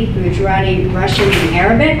 Hindi, Gujarati, Russian, and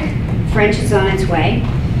Arabic. French is on its way.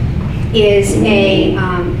 Is a,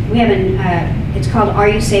 we have it's called Are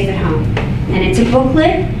You Safe at Home? And it's a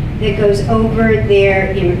booklet that goes over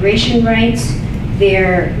their immigration rights.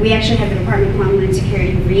 We actually have the Department of Homeland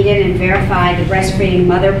Security read it and verify the breastfeeding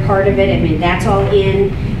mother part of it. I mean, that's all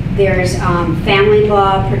in. There's family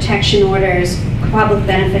law, protection orders, public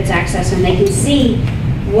benefits access, and they can see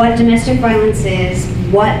what domestic violence is,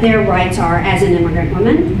 what their rights are as an immigrant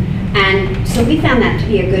woman. And so we found that to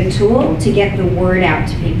be a good tool to get the word out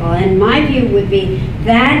to people. And my view would be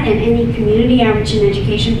that and any community outreach and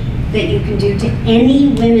education that you can do to any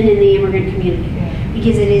women in the immigrant community.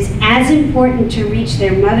 Because it is as important to reach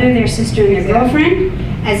their mother, their sister, and their girlfriend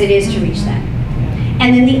as it is to reach them.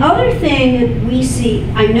 And then the other thing we see,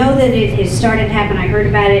 I know that it has started to happen, I heard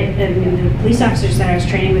about it, the police officers that I was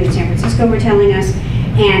training with in San Francisco were telling us,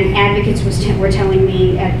 and advocates were telling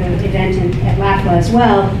me at the event at LAFLA as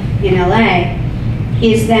well, in LA,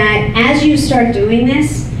 is that as you start doing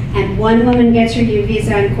this, and one woman gets her U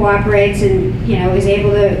visa and cooperates and is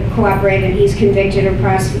able to cooperate and he's convicted or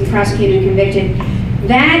prosecuted and convicted,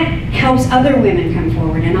 that helps other women come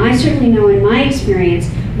forward. And I certainly know in my experience,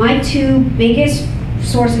 my two biggest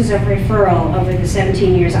sources of referral over the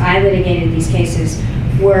 17 years I litigated these cases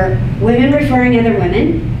were women referring other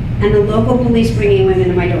women and the local police bringing women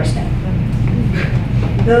to my doorstep.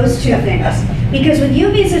 Those two things. Because with U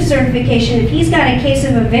visa certification, if he's got a case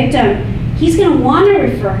of a victim, he's going to want to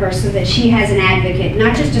refer her so that she has an advocate,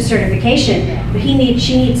 not just a certification, but he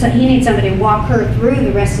needs somebody to walk her through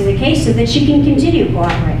the rest of the case so that she can continue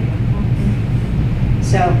cooperating.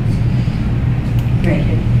 So,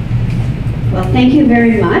 great. Well, thank you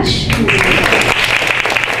very much.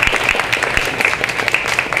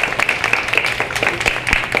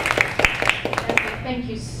 Thank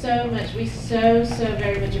you so much. We so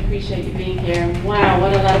very much appreciate you being here. And wow,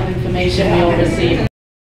 what a lot of information we all received.